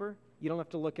piece of paper. You don't have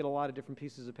to look at a lot of different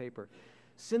pieces of paper.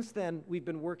 Since then, we've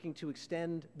been working to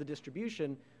extend the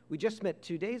distribution. We just met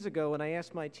 2 days ago, and I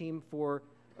asked my team for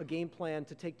a game plan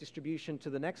to take distribution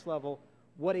to the next level.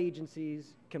 What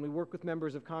agencies? Can we work with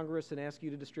members of Congress and ask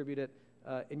you to distribute it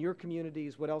in your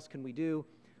communities? What else can we do?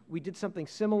 We did something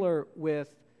similar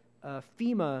with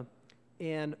FEMA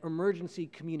and emergency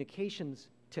communications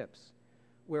tips,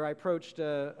 where I approached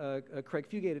Craig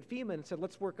Fugate at FEMA and said,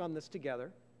 let's work on this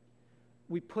together.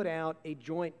 We put out a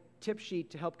joint tip sheet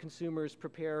to help consumers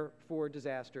prepare for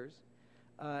disasters.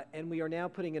 And we are now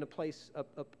putting in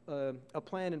a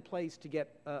plan in place to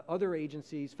get other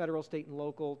agencies, federal, state, and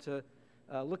local, to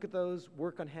look at those,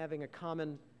 work on having a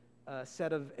common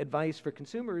set of advice for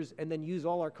consumers, and then use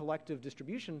all our collective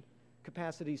distribution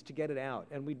capacities to get it out.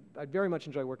 And I'd very much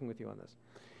enjoy working with you on this.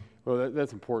 Well,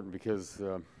 that's important because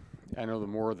I know the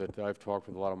more that I've talked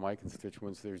with a lot of my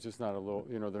constituents, there's just not a little,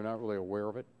 they're not really aware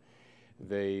of it.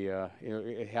 They,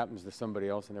 it happens to somebody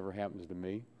else, it never happens to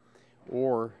me.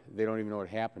 Or they don't even know what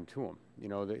happened to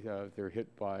them. They're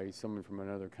hit by someone from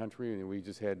another country, and we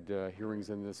just had hearings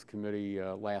in this committee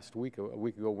last week, a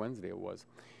week ago Wednesday it was,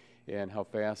 and how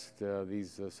fast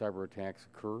these cyber attacks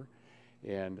occur.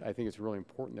 And I think it's really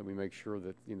important that we make sure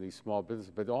that these small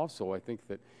businesses, but also I think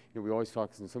that we always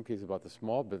talk in some cases about the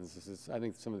small businesses. I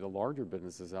think some of the larger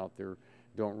businesses out there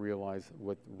don't realize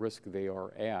what risk they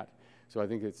are at. So I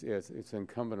think it's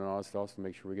incumbent on us to also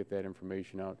make sure we get that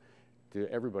information out to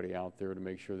everybody out there to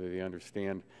make sure that they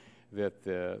understand that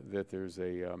that there's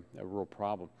a real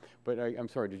problem. But I'm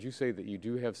sorry, did you say that you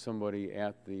do have somebody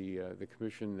at the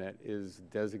commission that is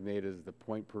designated as the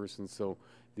point person, so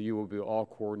that you will be all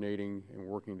coordinating and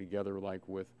working together like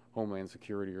with Homeland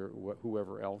Security or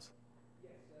whoever else?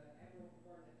 Yes, Admiral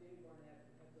David Barnett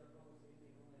heads our Public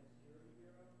Safety and Homeland Security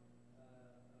Bureau.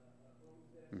 Owns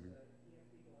this. He has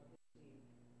people on his team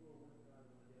who are working on it on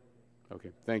a daily basis.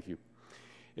 Okay, thank you.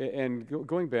 And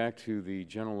going back to the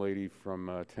gentlelady from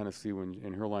Tennessee,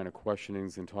 in her line of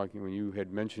questionings and talking, when you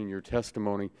had mentioned in your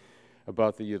testimony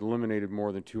about that you had eliminated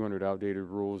more than 200 outdated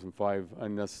rules and 5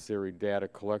 unnecessary data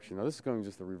collection. Now, this is going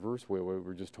just the reverse way, what we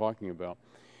were just talking about.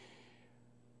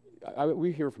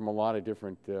 We hear from a lot of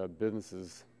different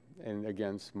businesses, and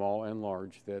again, small and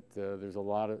large, that there's a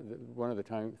lot of, one of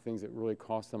the things that really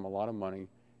costs them a lot of money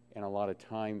and a lot of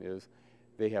time is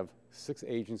they have 6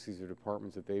 agencies or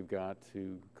departments that they've got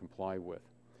to comply with.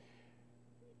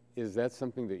 Is that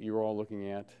something that you're all looking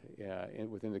at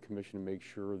within the commission to make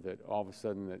sure that all of a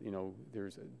sudden that,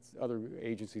 there's other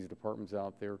agencies, departments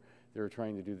out there that are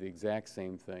trying to do the exact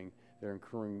same thing? They're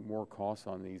incurring more costs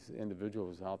on these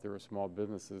individuals out there or small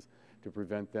businesses to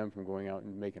prevent them from going out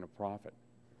and making a profit.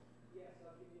 Yes,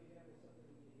 I'll give you an example of something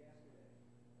we did yesterday.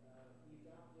 We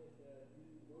adopted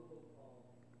new robocall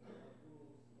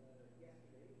rules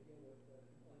yesterday to deal with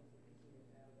complaints that consumers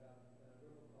have about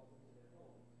robocalls into their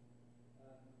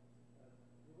homes.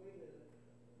 The way the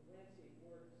landscape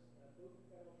works, both the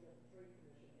Federal Trade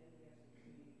Commission and the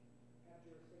FCC have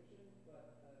jurisdiction,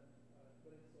 but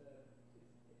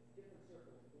it's different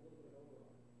circles with a little bit of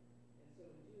overlap. And so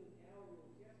in doing our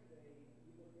rules yesterday,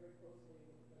 we looked very closely at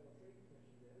what the Federal Trade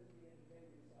Commission did. At the end of the day, we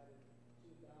decided to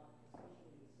adopt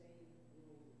essentially the same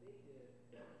rules that they did,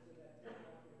 so that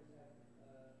telemarketers have,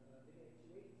 they get 2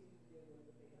 agencies to deal with,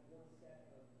 but they have one set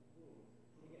of rules.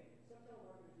 And again, some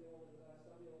telemarketers deal only with us,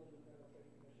 some deal only with the Federal Trade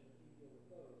Commission, and we deal with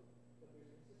those. But there's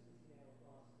consistency now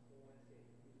across the landscape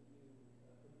because we do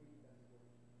agree that's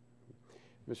important.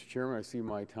 Mr. Chairman, I see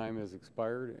my time has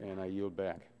expired, and I yield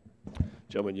back.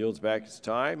 Gentleman yields back his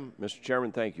time. Mr.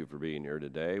 Chairman, thank you for being here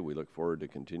today. We look forward to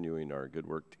continuing our good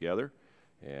work together.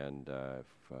 And if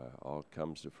all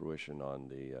comes to fruition on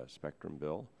the spectrum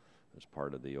bill as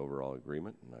part of the overall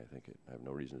agreement, and I have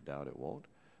no reason to doubt it won't,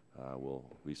 we'll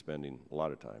be spending a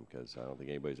lot of time because I don't think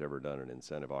anybody's ever done an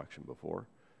incentive auction before.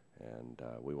 And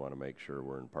we want to make sure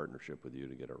we're in partnership with you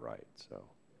to get it right. So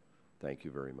thank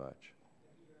you very much.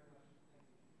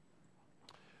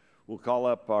 We'll call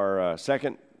up our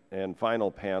second and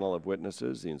final panel of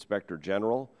witnesses, the Inspector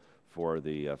General for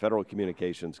the Federal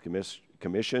Communications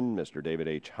Commission, Mr. David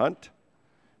H. Hunt,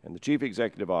 and the Chief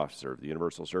Executive Officer of the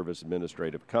Universal Service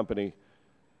Administrative Company,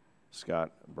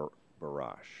 Scott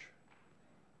Barash.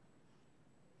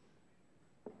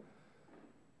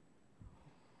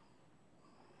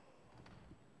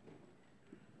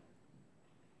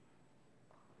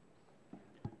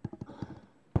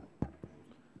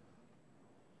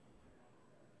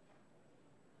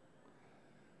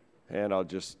 And I'll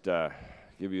just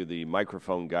give you the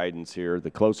microphone guidance here. The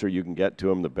closer you can get to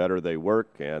them, the better they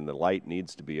work, and the light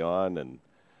needs to be on, and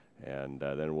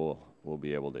then we'll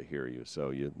be able to hear you. So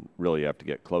you really have to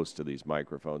get close to these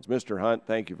microphones. Mr. Hunt,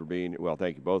 thank you for being, well,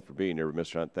 thank you both for being here.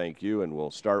 Mr. Hunt, thank you, and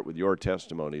we'll start with your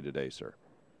testimony today, sir.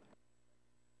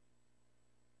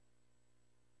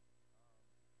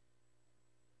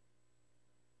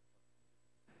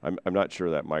 I'm not sure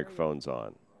that microphone's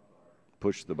on.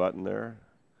 Push the button there.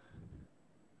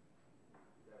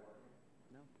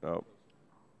 Oh.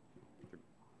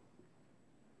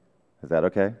 Is that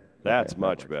okay? That's okay,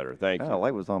 much better. Thank you. The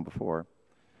light was on before.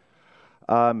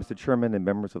 Mr. Chairman and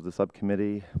members of the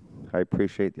subcommittee, I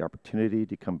appreciate the opportunity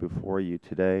to come before you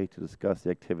today to discuss the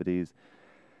activities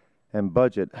and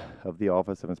budget of the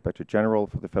Office of Inspector General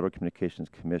for the Federal Communications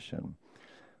Commission.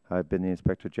 I've been the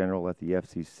Inspector General at the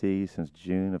FCC since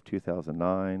June of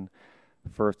 2009,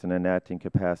 first in an acting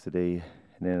capacity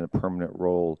and in a permanent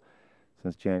role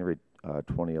since January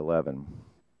 2011.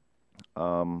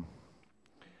 Somebody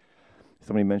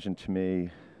mentioned to me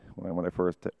when I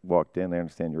first walked in, I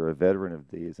understand you're a veteran of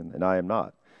these, and I am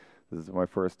not. This is my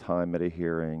first time at a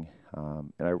hearing,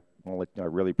 and I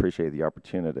really appreciate the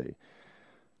opportunity.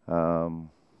 I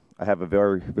have a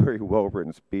very, very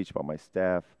well-written speech about my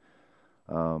staff.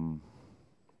 But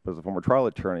as a former trial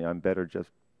attorney, I'm better just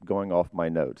going off my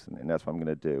notes, and that's what I'm going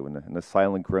to do. And the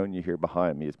silent groan you hear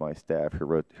behind me is my staff who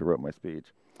wrote my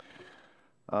speech.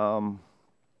 What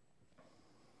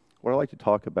I'd like to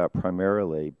talk about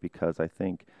primarily, because I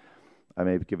think I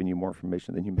may have given you more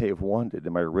information than you may have wanted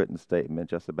in my written statement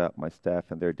just about my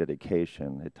staff and their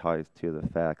dedication. It ties to the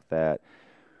fact that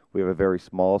we have a very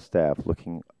small staff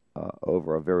looking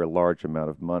over a very large amount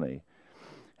of money.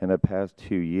 In the past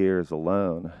 2 years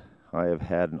alone, I have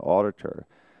had an auditor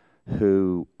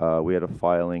who, we had a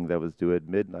filing that was due at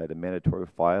midnight, a mandatory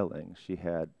filing. She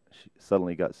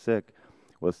suddenly got sick,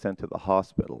 was sent to the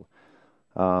hospital.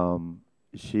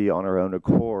 She, on her own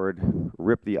accord,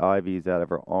 ripped the IVs out of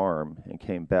her arm and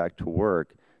came back to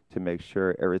work to make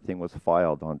sure everything was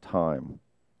filed on time.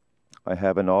 I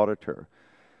have an auditor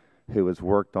who has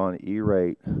worked on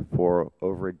E-rate for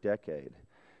over a decade.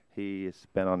 He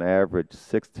spent on average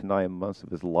 6 to 9 months of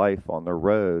his life on the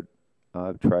road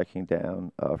tracking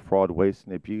down fraud, waste,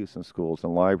 and abuse in schools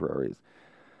and libraries.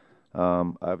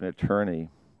 I have an attorney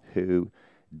who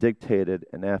dictated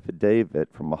an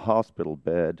affidavit from a hospital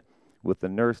bed with the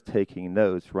nurse taking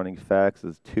notes, running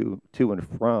faxes to and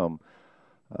from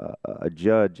a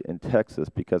judge in Texas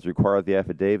because it required the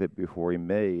affidavit before he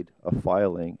made a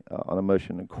filing on a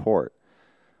motion in court.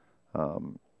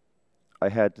 I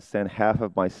had to send half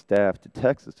of my staff to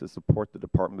Texas to support the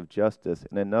Department of Justice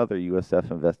in another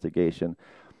USF investigation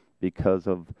because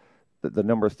of the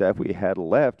number of staff we had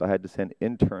left. I had to send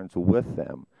interns with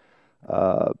them.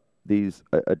 These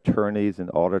attorneys and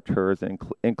auditors,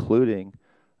 including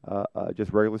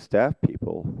just regular staff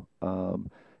people,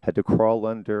 had to crawl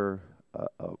under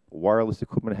wireless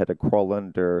equipment, had to crawl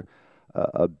under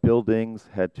buildings,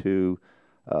 had to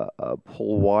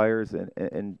pull wires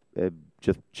and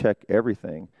just check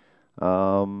everything.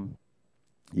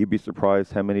 You'd be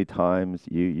surprised how many times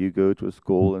you go to a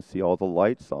school and see all the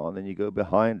lights on, and you go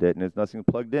behind it and there's nothing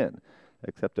plugged in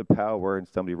except a power, and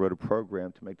somebody wrote a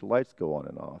program to make the lights go on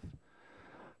and off.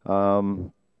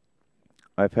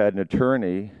 I've had an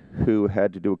attorney who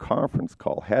had to do a conference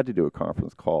call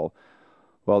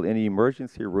while in the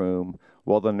emergency room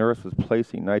while the nurse was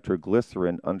placing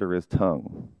nitroglycerin under his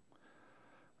tongue.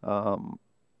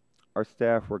 Our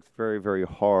staff works very, very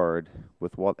hard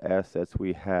with what assets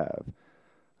we have.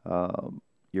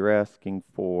 You're asking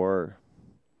for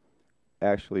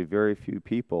actually very few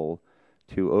people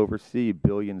to oversee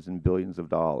billions and billions of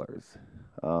dollars.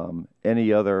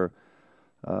 Any other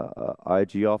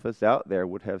IG office out there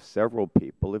would have several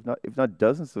people, if not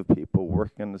dozens of people,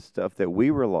 working on the stuff that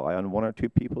we rely on 1 or 2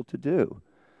 people to do.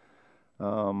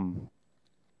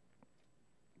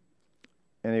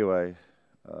 Anyway,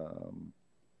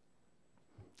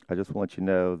 I just want to let you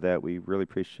know that we really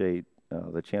appreciate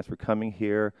the chance for coming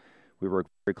here. We work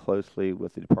very closely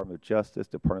with the Department of Justice,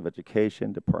 Department of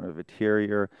Education, Department of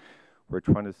Interior. We're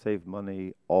trying to save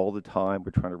money all the time. We're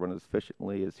trying to run as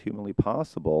efficiently as humanly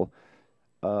possible.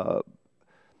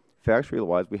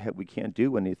 Factually-wise, we can't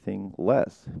do anything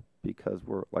less because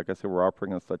we're, like I said, we're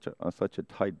operating on such a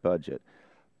tight budget.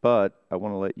 But I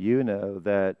want to let you know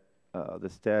that the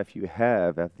staff you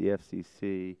have at the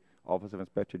FCC Office of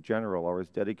Inspector General are as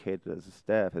dedicated as a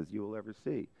staff as you will ever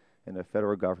see in the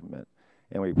federal government.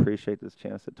 And we appreciate this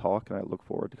chance to talk, and I look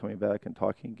forward to coming back and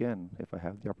talking again if I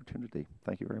have the opportunity.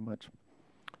 Thank you very much.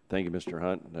 Thank you, Mr.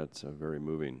 Hunt. That's a very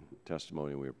moving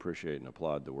testimony. We appreciate and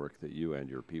applaud the work that you and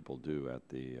your people do at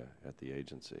the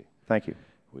agency. Thank you.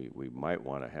 We might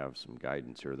want to have some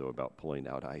guidance here, though, about pulling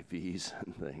out IVs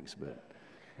and things, but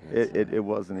it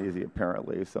wasn't easy,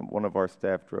 apparently. One of our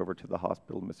staff drove her to the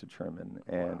hospital, Mr. Chairman,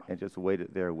 and just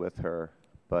waited there with her.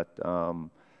 But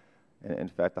in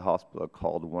fact, the hospital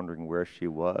called wondering where she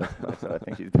was. I said, I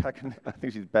think she's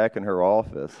back in her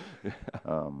office.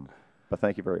 But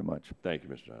thank you very much. Thank you,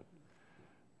 Mr. Hunt.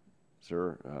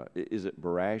 Sir, is it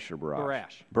Barash or Barash?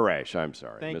 Barash. Barash, I'm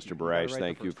sorry. Thank Mr. you. Barash,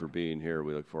 thank you for being here.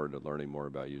 We look forward to learning more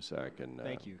about USAC and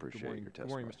thank you. Appreciate your testimony. Good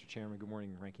morning, Mr. Chairman. Good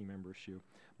morning, Ranking Member Hsu.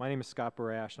 My name is Scott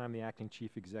Barash, and I'm the Acting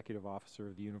Chief Executive Officer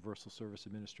of the Universal Service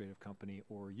Administrative Company,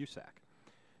 or USAC.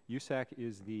 USAC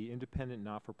is the independent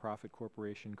not-for-profit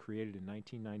corporation created in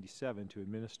 1997 to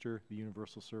administer the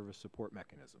Universal Service support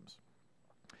mechanisms.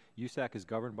 USAC is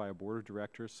governed by a board of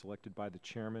directors selected by the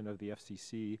chairman of the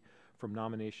FCC from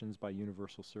nominations by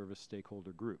Universal Service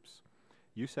stakeholder groups.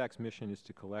 USAC's mission is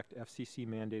to collect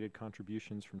FCC-mandated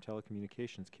contributions from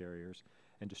telecommunications carriers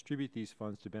and distribute these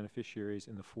funds to beneficiaries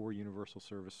in the 4 universal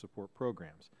service support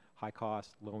programs: high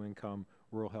cost, low income,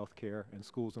 rural health care, and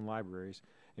schools and libraries,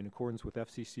 in accordance with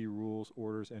FCC rules,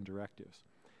 orders, and directives.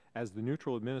 As the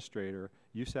neutral administrator,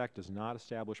 USAC does not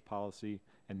establish policy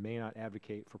and may not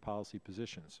advocate for policy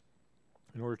positions.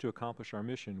 In order to accomplish our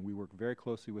mission, we work very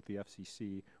closely with the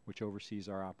FCC, which oversees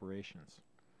our operations.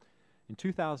 In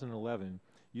 2011,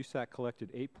 USAC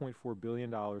collected $8.4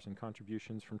 billion in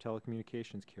contributions from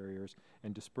telecommunications carriers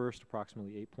and dispersed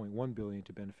approximately $8.1 billion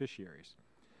to beneficiaries.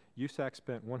 USAC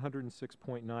spent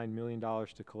 $106.9 million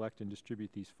to collect and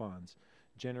distribute these funds,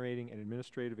 generating an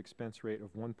administrative expense rate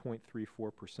of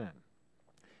 1.34%.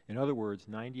 In other words,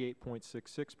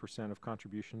 98.66% of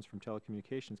contributions from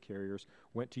telecommunications carriers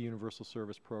went to Universal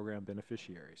Service Program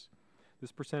beneficiaries.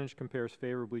 This percentage compares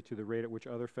favorably to the rate at which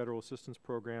other federal assistance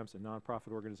programs and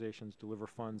nonprofit organizations deliver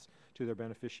funds to their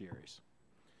beneficiaries.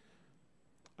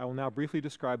 I will now briefly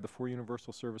describe the 4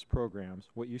 Universal Service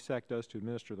Programs, what USAC does to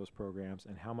administer those programs,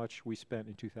 and how much we spent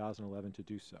in 2011 to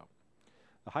do so.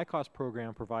 The High Cost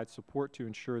Program provides support to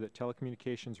ensure that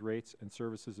telecommunications rates and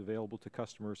services available to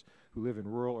customers who live in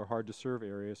rural or hard-to-serve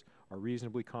areas are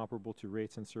reasonably comparable to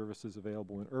rates and services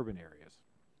available in urban areas.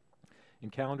 In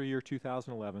calendar year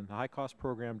 2011, the High Cost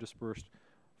Program dispersed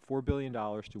 $4 billion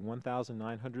to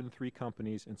 1,903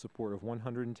 companies in support of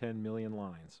 110 million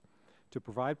lines. To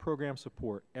provide program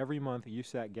support, every month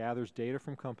USAC gathers data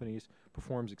from companies,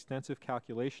 performs extensive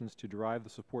calculations to derive the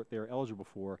support they are eligible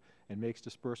for, and makes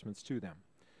disbursements to them.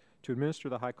 To administer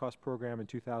the High Cost Program in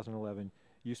 2011,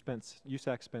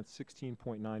 USAC spent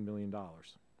 $16.9 million.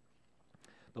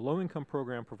 The Low Income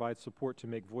Program provides support to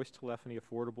make voice telephony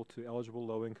affordable to eligible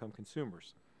low-income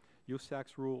consumers.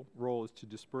 USAC's role is to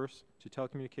disperse to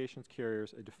telecommunications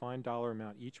carriers a defined dollar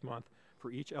amount each month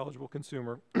for each eligible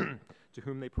consumer to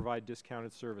whom they provide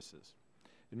discounted services.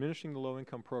 Administering the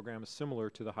Low-Income Program is similar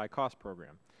to the High Cost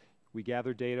Program. We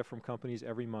gather data from companies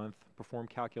every month, perform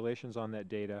calculations on that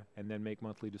data, and then make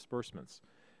monthly disbursements.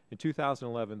 In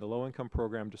 2011, the Low-Income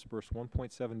Program dispersed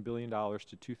 $1.7 billion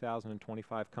to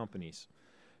 2,025 companies.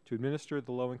 To administer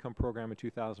the Low-Income Program in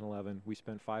 2011, we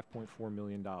spent $5.4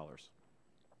 million.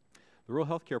 The Rural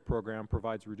Health Care Program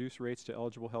provides reduced rates to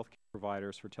eligible health care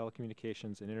providers for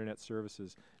telecommunications and internet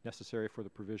services necessary for the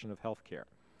provision of health care.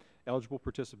 Eligible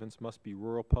participants must be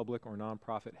rural, public, or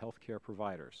nonprofit health care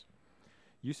providers.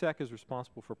 USAC is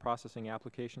responsible for processing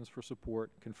applications for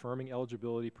support, confirming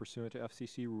eligibility pursuant to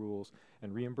FCC rules,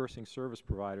 and reimbursing service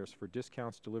providers for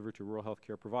discounts delivered to rural health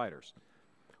care providers.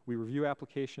 We review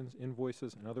applications,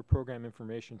 invoices, and other program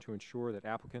information to ensure that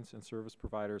applicants and service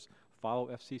providers follow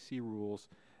FCC rules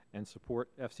and support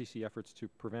FCC efforts to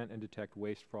prevent and detect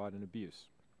waste, fraud, and abuse.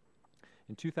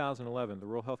 In 2011, the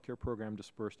Rural Health Care Program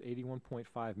dispersed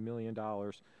 $81.5 million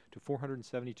to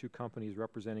 472 companies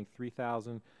representing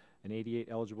 3,088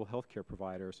 eligible health care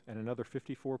providers and another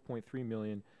 $54.3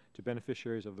 million to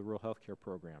beneficiaries of the Rural Health Care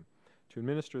Program. To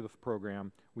administer the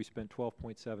program, we spent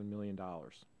 $12.7 million.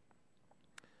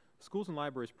 The Schools and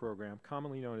Libraries Program,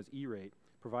 commonly known as E-rate,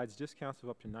 provides discounts of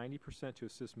up to 90% to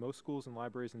assist most schools and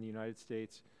libraries in the United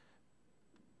States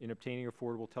in obtaining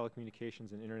affordable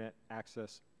telecommunications and internet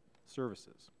access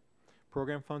services.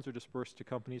 Program funds are dispersed to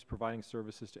companies providing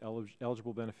services to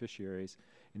eligible beneficiaries,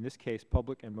 in this case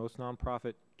public and most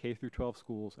nonprofit K-12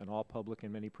 schools and all public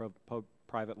and many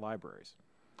private libraries.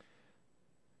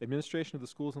 Administration of the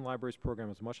Schools and Libraries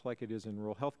Program is much like it is in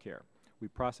rural health care. We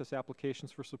process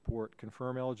applications for support,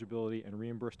 confirm eligibility, and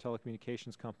reimburse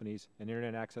telecommunications companies and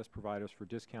internet access providers for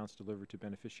discounts delivered to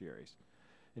beneficiaries.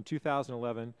 In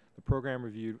 2011, the program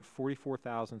reviewed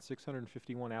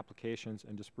 44,651 applications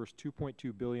and dispersed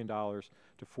 $2.2 billion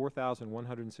to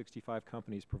 4,165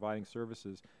 companies providing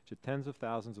services to tens of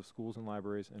thousands of schools and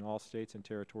libraries in all states and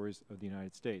territories of the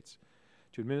United States.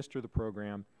 To administer the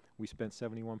program, we spent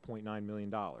 $71.9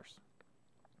 million.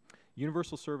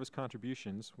 Universal service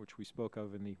contributions, which we spoke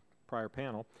of in the prior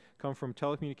panel, come from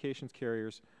telecommunications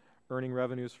carriers earning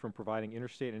revenues from providing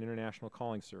interstate and international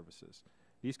calling services.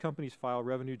 These companies file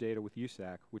revenue data with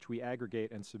USAC, which we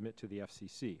aggregate and submit to the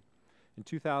FCC. In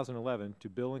 2011, to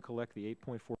bill and collect the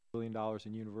 $8.4 billion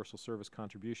in universal service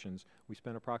contributions, we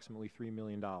spent approximately $3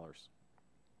 million. An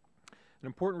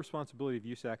important responsibility of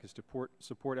USAC is to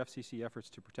support FCC efforts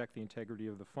to protect the integrity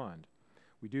of the fund.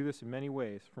 We do this in many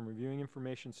ways, from reviewing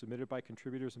information submitted by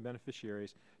contributors and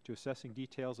beneficiaries to assessing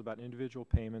details about individual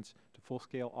payments to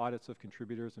full-scale audits of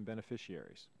contributors and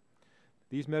beneficiaries.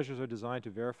 These measures are designed to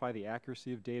verify the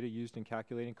accuracy of data used in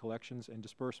calculating collections and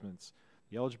disbursements,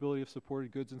 the eligibility of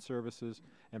supported goods and services,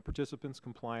 and participants'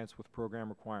 compliance with program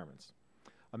requirements.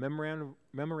 A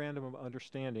memorandum of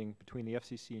understanding between the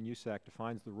FCC and USAC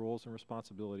defines the roles and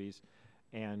responsibilities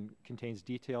and contains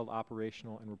detailed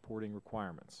operational and reporting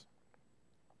requirements.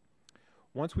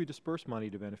 Once we disperse money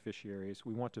to beneficiaries,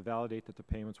 we want to validate that the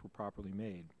payments were properly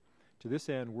made. To this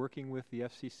end, working with the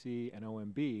FCC and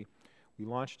OMB, we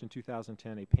launched in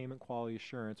 2010 a Payment Quality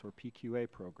Assurance, or PQA,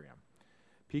 program.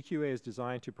 PQA is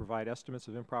designed to provide estimates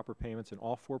of improper payments in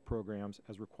all 4 programs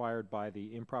as required by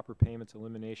the Improper Payments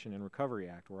Elimination and Recovery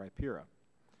Act, or IPERA.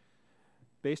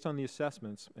 Based on the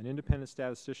assessments, an independent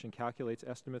statistician calculates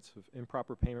estimates of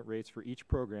improper payment rates for each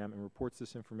program and reports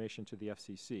this information to the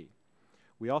FCC.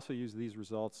 We also use these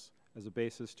results as a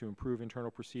basis to improve internal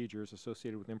procedures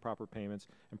associated with improper payments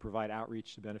and provide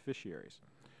outreach to beneficiaries.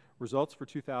 Results for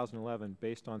 2011,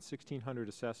 based on 1,600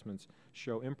 assessments,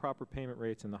 show improper payment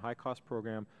rates in the high-cost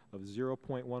program of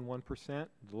 0.11%,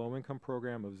 the low-income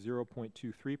program of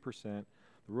 0.23%, the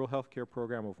rural health care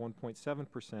program of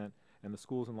 1.7%, and the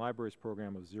schools and libraries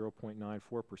program of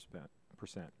 0.94%.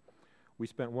 We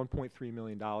spent $1.3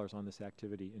 million on this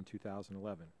activity in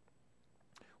 2011.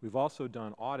 We've also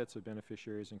done audits of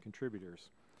beneficiaries and contributors.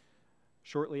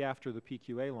 Shortly after the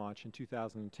PQA launch in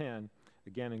 2010,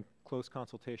 again in close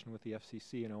consultation with the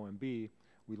FCC and OMB,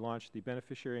 we launched the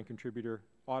Beneficiary and Contributor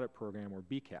Audit Program, or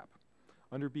BCAP.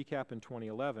 Under BCAP in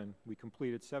 2011, we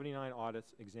completed 79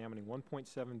 audits examining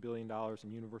 $1.7 billion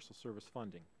in universal service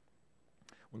funding.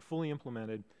 When fully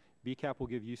implemented, BCAP will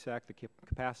give USAC the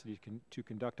capacity to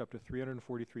conduct up to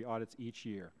 343 audits each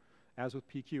year. As with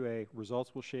PQA,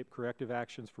 results will shape corrective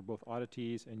actions for both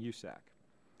auditees and USAC.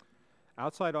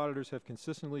 Outside auditors have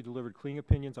consistently delivered clean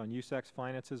opinions on USAC's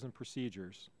finances and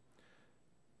procedures.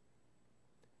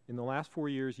 In the last 4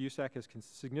 years, USAC has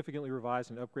significantly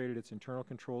revised and upgraded its internal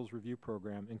controls review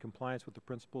program in compliance with the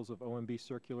principles of OMB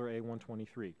Circular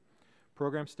A-123.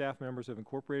 Program staff members have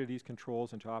incorporated these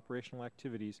controls into operational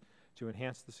activities to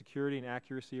enhance the security and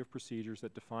accuracy of procedures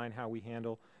that define how we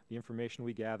handle the information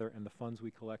we gather and the funds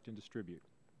we collect and distribute.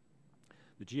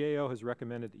 The GAO has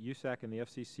recommended that USAC and the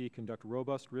FCC conduct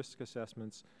robust risk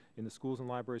assessments in the schools and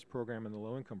libraries program and the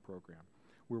low-income program.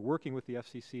 We're working with the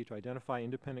FCC to identify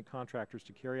independent contractors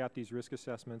to carry out these risk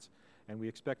assessments, and we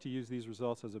expect to use these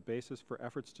results as a basis for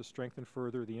efforts to strengthen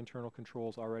further the internal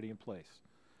controls already in place.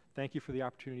 Thank you for the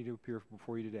opportunity to appear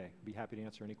before you today. I'd be happy to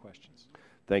answer any questions.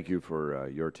 Thank you for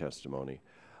your testimony.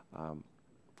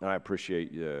 I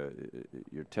appreciate your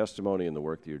testimony and the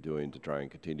work that you're doing to try and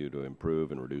continue to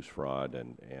improve and reduce fraud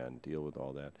and deal with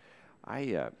all that.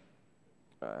 I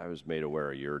was made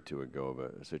aware a year or two ago of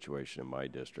a situation in my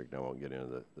district. I won't get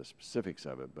into the specifics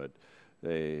of it, but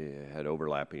they had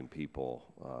overlapping people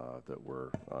that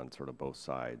were on sort of both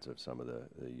sides of some of the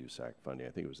USAC funding. I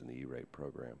think it was in the E-rate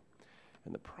program.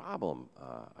 And the problem,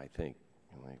 I think,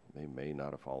 they may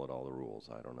not have followed all the rules.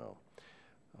 I don't know.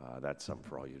 That's something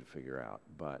for all you to figure out.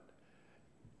 But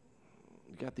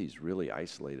you've got these really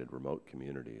isolated remote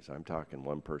communities. I'm talking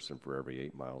one person for every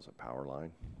 8 miles of power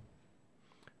line.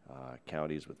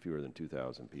 Counties with fewer than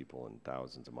 2,000 people and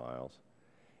thousands of miles.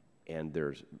 And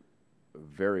there's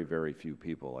very, very few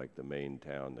people. Like the main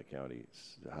town, the county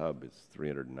hub is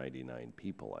 399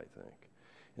 people, I think.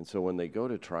 And so when they go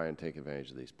to try and take advantage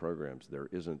of these programs, there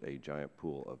isn't a giant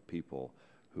pool of people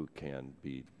who can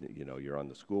be, you know, you're on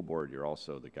the school board, you're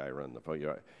also the guy running the phone.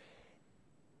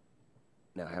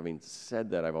 Now, having said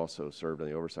that, I've also served on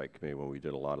the Oversight Committee when we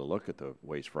did a lot of look at the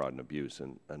waste, fraud, and abuse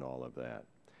and all of that.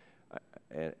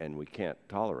 And we can't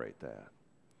tolerate that.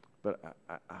 But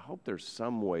I hope there's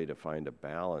some way to find a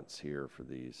balance here for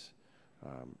these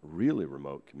really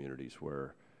remote communities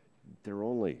where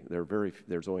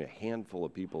there's only a handful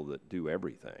of people that do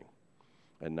everything,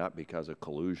 and not because of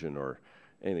collusion or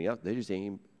anything else. They just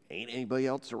ain't anybody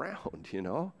else around, you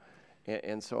know.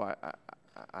 And so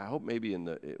I hope maybe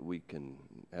we can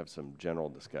have some general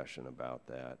discussion about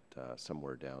that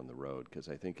somewhere down the road, because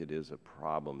I think it is a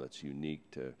problem that's unique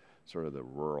to sort of the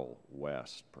rural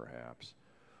West, perhaps,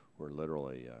 where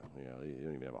literally, you know, you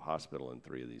don't even have a hospital in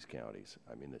 3 of these counties.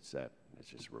 I mean, it's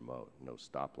just remote, no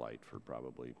stoplight for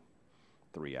probably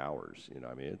 3 hours. You know,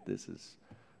 I mean, this is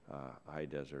high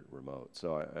desert remote.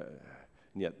 So,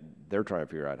 and yet they're trying to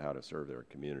figure out how to serve their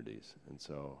communities, and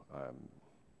so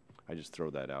I just throw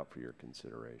that out for your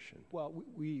consideration. Well,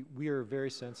 we are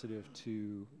very sensitive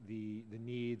to the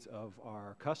needs of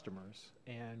our customers,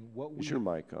 and what we... Is your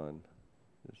mic on?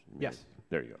 Yes.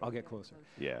 There you go. I'll get closer.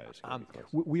 Yeah, it's gonna be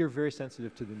close. We are very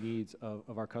sensitive to the needs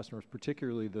of our customers,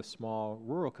 particularly the small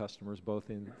rural customers, both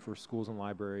for schools and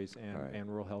libraries and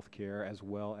rural health care, as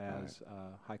well as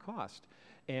high cost.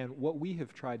 And what we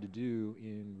have tried to do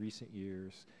in recent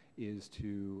years is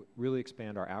to really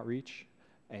expand our outreach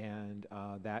And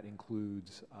that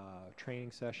includes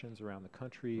training sessions around the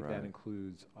country. Right. That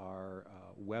includes our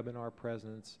webinar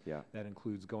presence. Yeah. That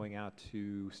includes going out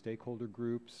to stakeholder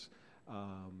groups,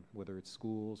 whether it's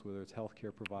schools, whether it's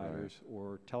healthcare providers,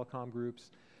 or telecom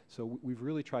groups. So we've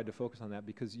really tried to focus on that,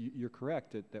 because you're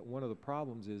correct that one of the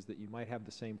problems is that you might have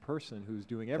the same person who's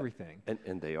doing everything.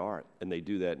 And they are. And they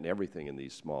do that in everything in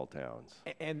these small towns.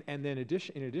 And then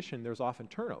in addition, there's often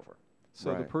turnover.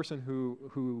 So the Right. person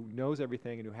who knows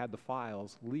everything and who had the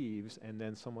files leaves, and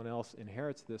then someone else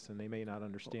inherits this, and they may not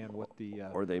understand what the...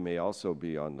 Or they may also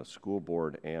be on the school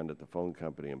board and at the phone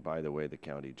company, and by the way, the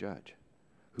county judge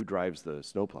who drives the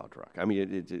snowplow truck. I mean,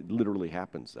 it literally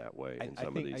happens that way in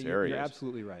some of these areas. You're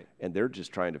absolutely right. And they're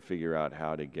just trying to figure out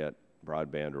how to get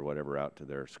broadband or whatever out to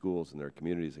their schools and their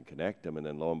communities and connect them, and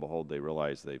then lo and behold, they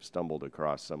realize they've stumbled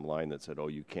across some line that said, oh,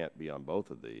 you can't be on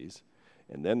both of these.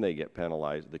 And then they get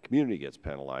penalized, the community gets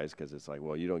penalized, because it's like,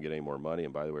 well, you don't get any more money,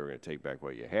 and by the way, we're going to take back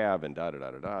what you have, and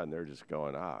da-da-da-da-da, and they're just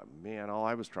going, man, all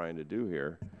I was trying to do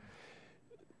here.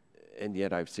 And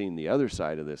yet I've seen the other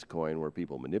side of this coin, where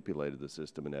people manipulated the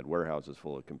system and had warehouses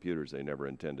full of computers they never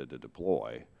intended to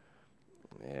deploy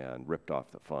and ripped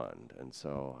off the fund. And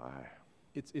so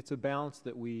It's a balance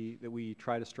that we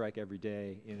try to strike every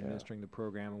day in administering the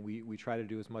program, and we try to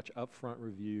do as much upfront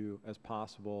review as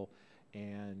possible,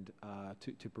 and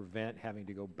to prevent having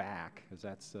to go back, because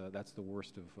that's the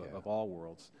worst of all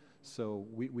worlds. So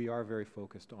we are very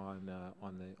focused on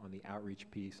the outreach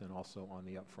piece, and also on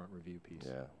the upfront review piece.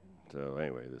 Yeah. So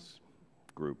anyway, this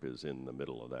group is in the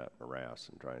middle of that morass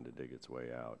and trying to dig its way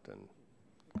out, and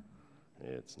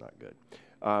it's not good.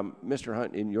 Mr.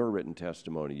 Hunt, in your written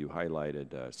testimony, you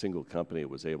highlighted a single company that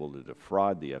was able to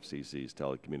defraud the FCC's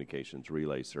telecommunications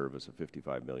relay service of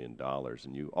 $55 million,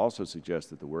 and you also suggest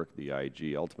that the work of the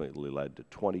IG ultimately led to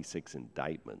 26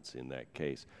 indictments in that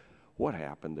case. What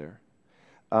happened there?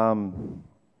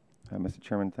 Mr.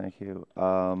 Chairman, thank you.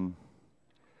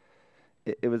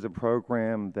 It was a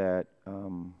program that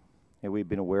we've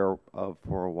been aware of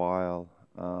for a while.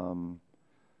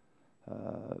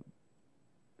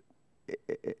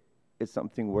 It's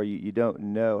something where you don't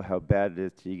know how bad it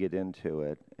is till you get into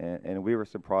it, and we were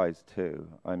surprised too.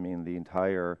 I mean, the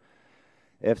entire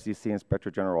FCC Inspector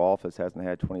General Office hasn't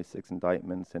had 26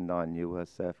 indictments in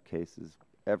non-USF cases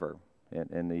ever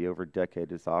in the over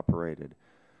decade it's operated.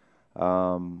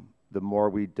 The more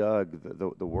we dug,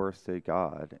 the worse it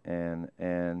got, and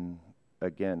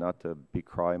again, not to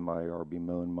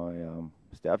bemoan my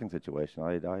staffing situation,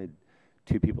 I had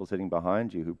two people sitting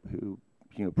behind you who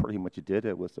pretty much did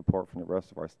it with support from the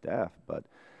rest of our staff. But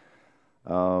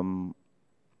when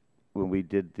we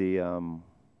did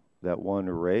that one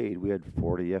raid, we had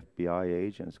 40 FBI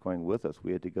agents going with us.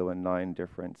 We had to go in 9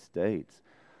 different states.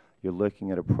 You're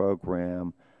looking at a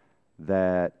program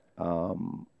that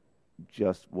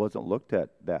just wasn't looked at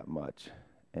that much,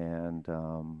 and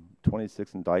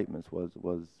 26 indictments was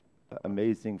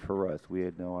amazing for us. We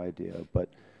had no idea, but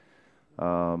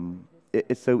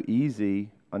it's so easy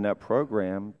on that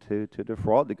program to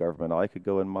defraud the government. I could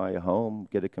go in my home,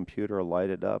 get a computer,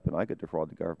 light it up, and I could defraud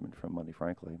the government for money,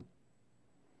 frankly.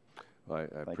 Well,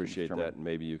 I appreciate that, and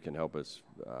maybe you can help us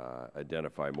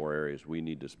identify more areas we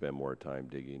need to spend more time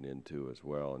digging into as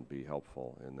well, and be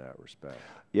helpful in that respect.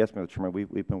 Yes, Mr. Chairman,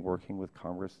 we've been working with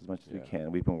Congress as much as we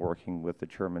can. We've been working with the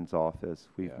Chairman's office.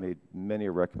 We've made many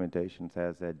recommendations,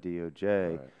 as at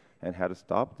DOJ, and how to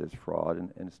stop this fraud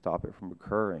and stop it from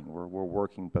occurring. We're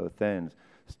working both ends,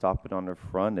 stop it on the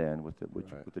front end with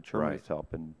the Chairman's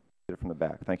help, and get it from the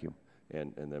back. Thank you.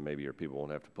 And then maybe your people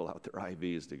won't have to pull out their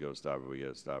IVs to go stop it. We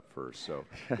got to stop first. So,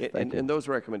 and those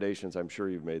recommendations, I'm sure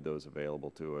you've made those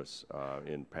available to us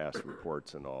in past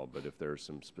reports and all. But if there are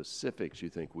some specifics you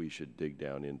think we should dig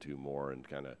down into more and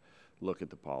kind of look at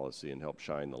the policy and help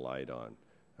shine the light on,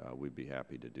 we'd be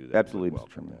happy to do that. Absolutely,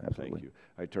 Mr. Chairman. Absolutely. Thank you.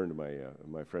 I turn to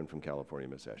my friend from California,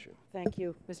 Ms. Eshu. Thank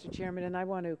you, Mr. Chairman, and I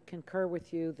want to concur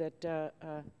with you that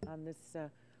on this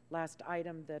last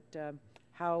item, that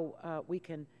how we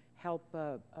can help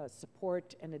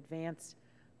support and advance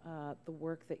the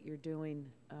work that you're doing.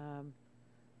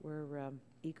 We're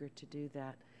eager to do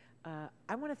that.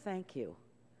 I want to thank you,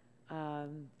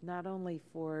 not only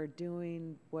for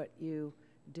doing what you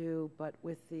do, but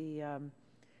with the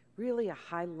really a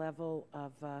high level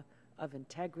of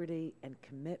integrity and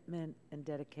commitment and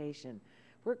dedication.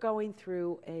 We're going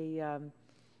through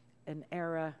an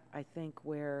era, I think,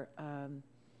 where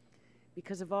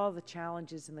because of all the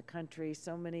challenges in the country,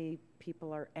 so many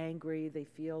people are angry, they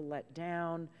feel let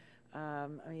down, I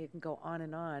mean, you can go on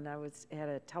and on. I was at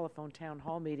a telephone town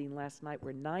hall meeting last night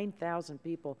where 9,000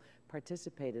 people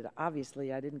participated.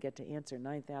 Obviously, I didn't get to answer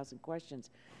 9,000 questions,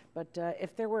 but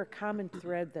if there were a common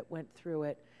thread that went through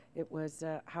it, it was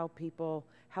how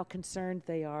concerned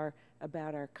they are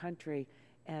about our country.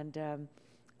 And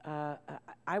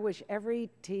I wish every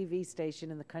TV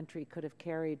station in the country could have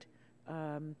carried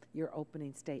your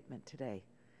opening statement today.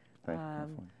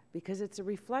 Because it's a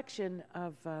reflection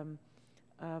of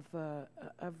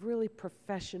really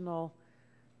professional,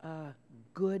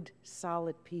 good,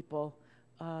 solid people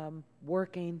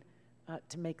working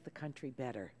to make the country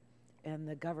better and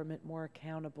the government more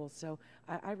accountable. So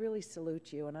I really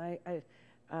salute you, and I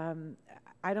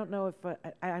don't know if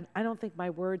I don't think my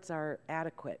words are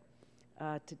adequate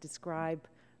to describe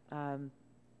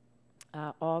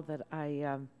all that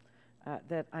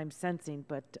that I'm sensing,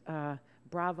 but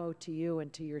bravo to you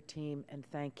and to your team, and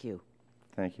thank you.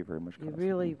 Thank you very much, You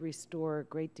really restore a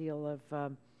great deal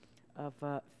of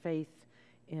faith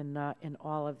in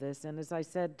all of this. And as I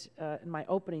said in my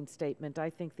opening statement,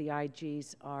 I think the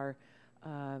IGs are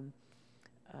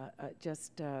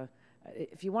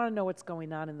if you want to know what's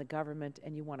going on in the government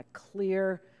and you want a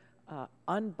clear,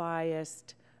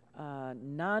 unbiased,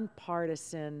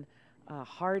 nonpartisan,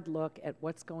 hard look at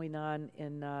what's going on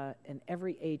in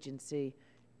every agency,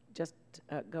 just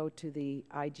go to the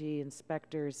IG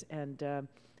inspectors and the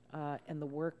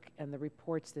work and the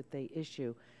reports that they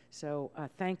issue. So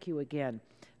thank you again.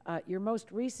 Your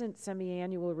most recent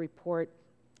semi-annual report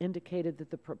indicated that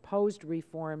the proposed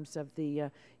reforms of the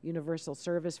Universal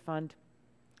Service Fund,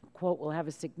 quote, will have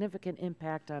a significant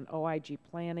impact on OIG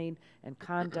planning and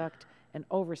conduct and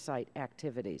oversight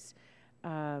activities.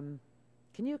 Can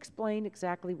you explain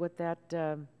exactly what that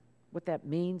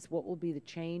means? What will be the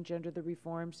change under the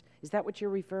reforms? Is that what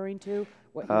you're referring to?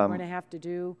 What you're going to have to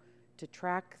do to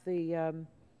track the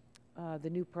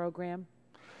new program?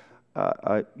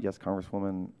 Yes,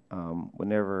 Congresswoman.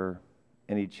 Whenever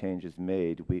any change is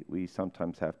made, we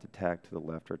sometimes have to tack to the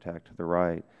left or tack to the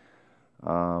right.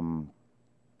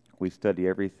 We study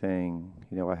everything.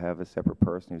 You know, I have a separate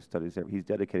person who studies it. He's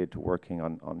dedicated to working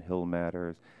on Hill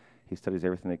matters. He studies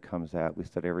everything that comes out. We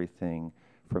study everything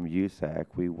from USAC.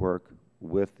 We work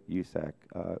with USAC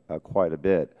quite a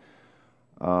bit.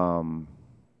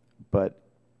 But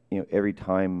you know, every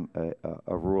time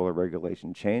a rule or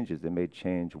regulation changes, it may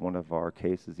change one of our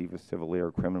cases either civilly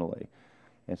or criminally.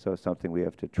 And so it's something we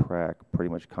have to track pretty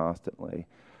much constantly.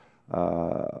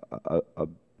 A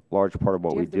large part of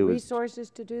what we do is... Do you have the resources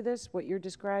to do this, what you're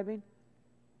describing?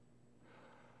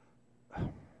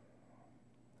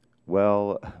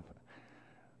 Well,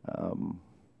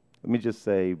 let me just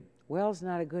say... Well's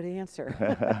not a good answer.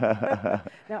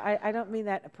 No, I don't mean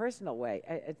that in a personal way.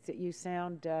 You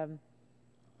sound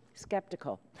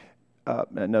skeptical.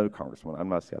 No, Congresswoman, I'm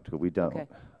not skeptical. We don't. Okay.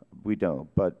 We don't.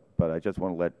 But I just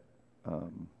want to let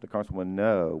the Congresswoman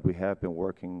know we have been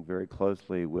working very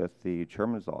closely with the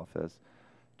Chairman's office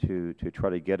to try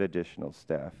to get additional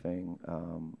staffing.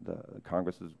 The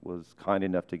Congress was kind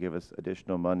enough to give us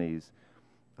additional monies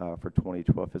for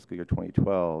 2012, fiscal year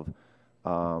 2012.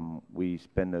 We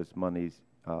spend those monies,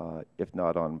 if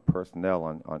not on personnel,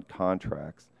 on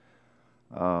contracts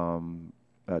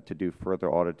to do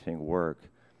further auditing work.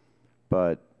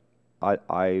 But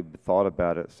I thought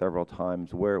about it several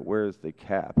times. Where's the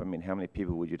cap? I mean, how many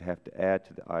people would you have to add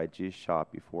to the IG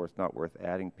shop before it's not worth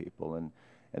adding people? And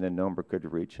the number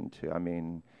could reach into, I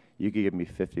mean, you could give me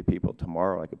 50 people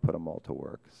tomorrow, I could put them all to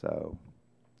work. So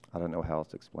I don't know how else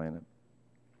to explain it.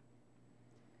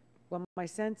 Well, my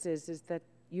sense is that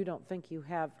you don't think you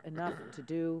have enough to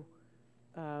do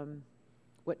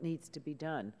what needs to be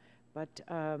done. But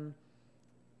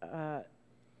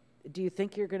do you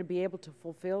think you're going to be able to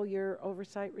fulfill your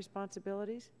oversight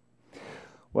responsibilities?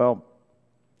 Well,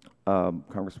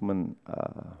 Congresswoman,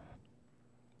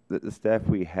 the staff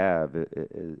we have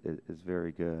is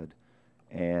very good.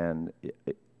 And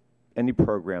any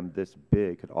program this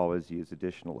big could always use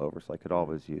additional oversight, could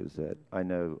always use it. I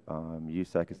know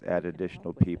USAC has added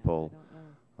additional people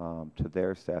to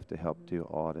their staff to help do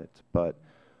audits, but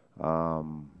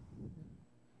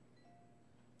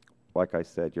like I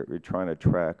said, you're trying to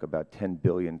track about $10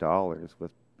 billion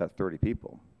with about 30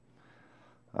 people.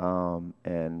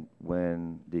 And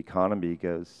when the economy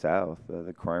goes south,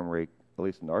 the crime rate, at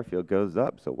least in our field, goes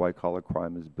up. So white-collar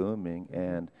crime is booming.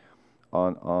 And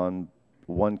on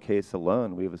one case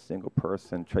alone, we have a single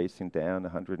person tracing down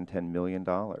 $110 million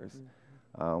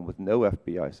with no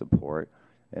FBI support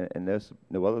and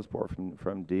no other support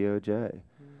from DOJ.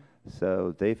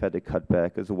 So they've had to cut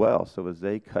back as well. So as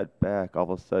they cut back,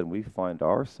 all of a sudden we find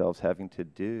ourselves having to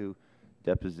do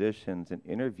depositions and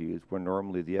interviews where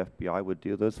normally the FBI would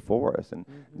do those for us. And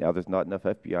now there's not enough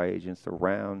FBI agents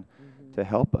around to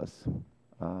help us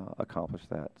accomplish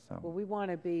that. So. Well, we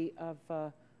want to be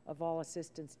of all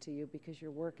assistance to you because your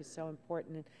work is so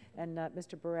important. And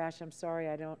Mr. Barash, I'm sorry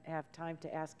I don't have time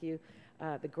to ask you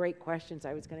the great questions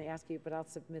I was going to ask you, but I'll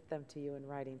submit them to you in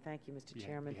writing. Thank you, Mr.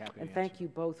 Chairman. And thank you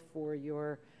both for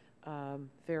your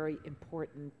very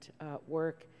important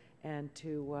work, and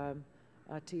to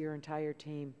your entire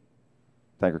team.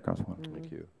 Thank you, Councilwoman.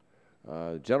 Thank you.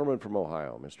 Gentleman from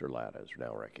Ohio, Mr. Latta, is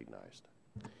now recognized.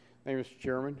 Thank you, Mr.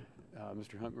 Chairman.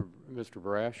 Mr. Hunt, Mr.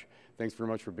 Barash, thanks very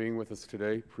much for being with us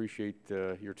today. Appreciate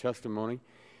your testimony.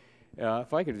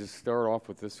 If I could just start off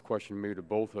with this question maybe to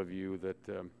both of you, that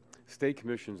state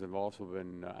commissions have also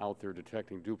been out there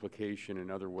detecting duplication and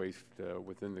other waste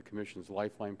within the commission's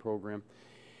Lifeline program.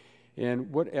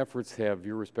 And what efforts have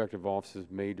your respective offices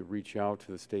made to reach out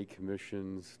to the state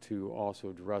commissions to also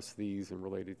address these and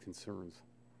related concerns?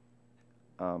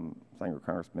 Thank you,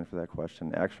 Congressman, for that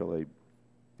question. Actually,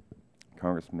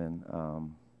 Congressman,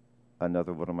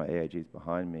 another one of my AIGs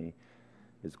behind me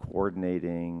is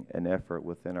coordinating an effort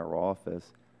within our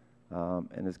office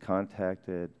and has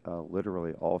contacted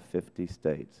literally all 50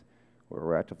 states.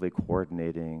 We're actively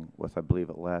coordinating with, I believe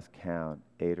at last count,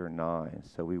 8 or 9.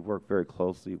 So we work very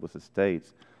closely with the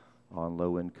states on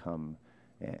low income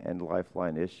and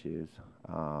lifeline issues.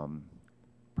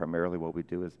 Primarily what we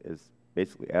do is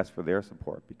basically ask for their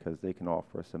support because they can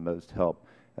offer us the most help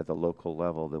at the local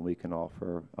level than we can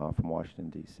offer from Washington,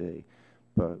 D.C.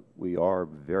 But we are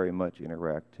very much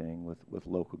interacting with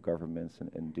local governments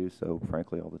and do so,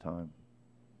 frankly, all the time.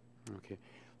 Okay.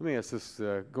 Let me ask this,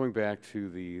 going back to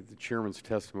the chairman's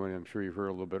testimony, I'm sure you heard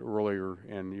a little bit earlier,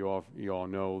 and you all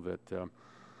know that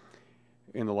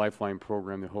in the Lifeline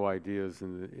program, the whole idea is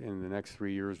in the next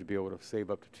 3 years to be able to save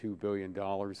up to $2 billion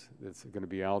that's going to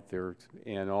be out there,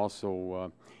 and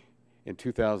also in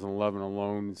 2011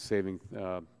 alone, saving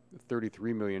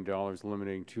 $33 million,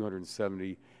 eliminating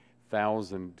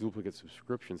 270,000 duplicate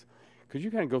subscriptions. Could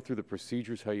you kind of go through the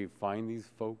procedures, how you find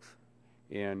these folks,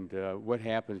 and what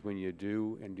happens when you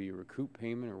do, and do you recoup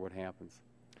payment, or what happens?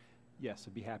 Yes,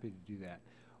 I'd be happy to do that.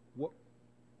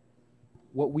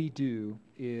 What we do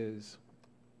is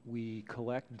we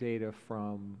collect data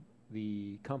from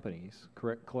the companies,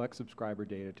 collect subscriber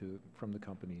data from the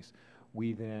companies.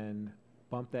 We then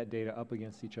bump that data up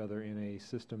against each other in a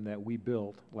system that we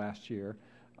built last year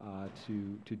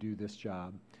to do this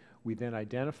job. We then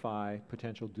identify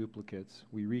potential duplicates.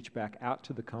 We reach back out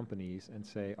to the companies and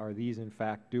say, are these in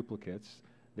fact duplicates?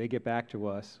 They get back to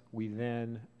us. We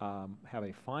then have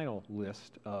a final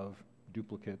list of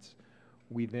duplicates.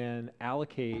 We then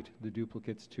allocate the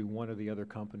duplicates to one of the other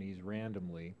companies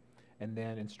randomly, and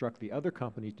then instruct the other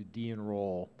company to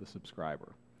de-enroll the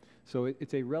subscriber. So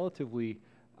it's a relatively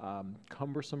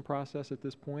cumbersome process at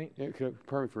this point. Yeah,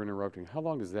 pardon me for interrupting. How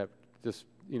long does that, just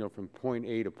from point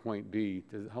A to point B,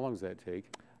 how long does that take?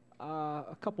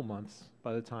 A couple months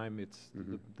by the time it's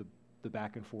the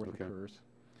back and forth occurs.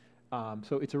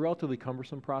 So it's a relatively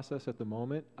cumbersome process at the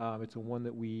moment. It's one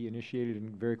that we initiated in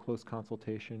very close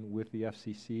consultation with the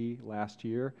FCC last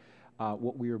year.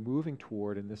 What we are moving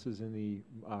toward, and this is in the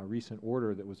recent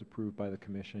order that was approved by the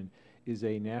Commission, is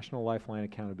a National Lifeline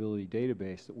Accountability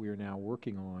Database that we are now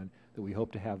working on, that we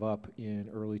hope to have up in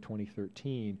early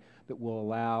 2013, that will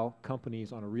allow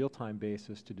companies on a real-time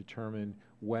basis to determine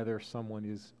whether someone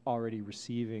is already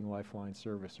receiving Lifeline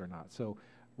service or not. So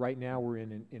right now we're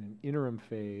in an interim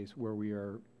phase where we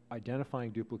are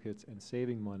identifying duplicates and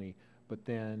saving money, but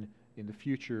then in the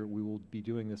future we will be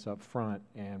doing this up front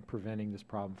and preventing this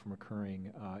problem from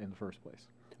occurring in the first place.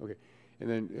 Okay. And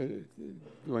then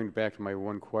going back to my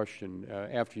one question,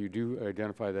 after you do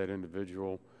identify that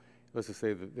individual, let's just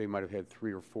say that they might have had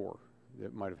 3 or 4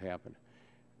 that might have happened.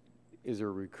 Is there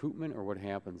recoupment, or what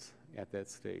happens at that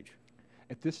stage?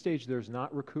 At this stage, there's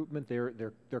not recoupment.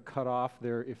 They're cut off.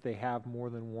 If they have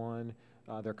more than one,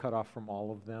 they're cut off from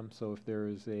all of them. So if there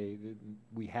is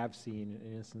we have seen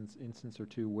an instance or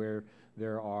two where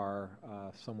there are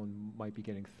someone might be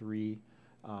getting 3,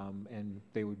 and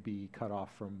they would be cut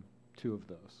off from 2 of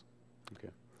those. Okay.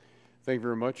 Thank you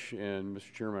very much, and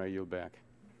Mr. Chairman, I yield back.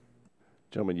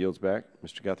 Gentleman yields back.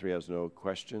 Mr. Guthrie has no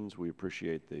questions. We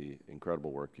appreciate the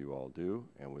incredible work you all do,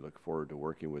 and we look forward to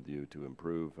working with you to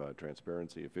improve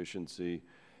transparency, efficiency,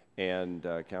 and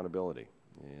accountability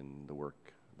in the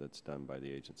work that's done by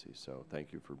the agency. So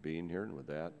thank you for being here, and with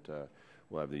that,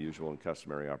 we'll have the usual and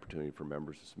customary opportunity for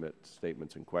members to submit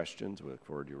statements and questions. We look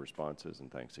forward to your responses,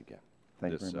 and thanks again.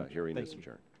 Thank you very much. This hearing is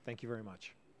adjourned. Thank you very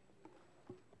much.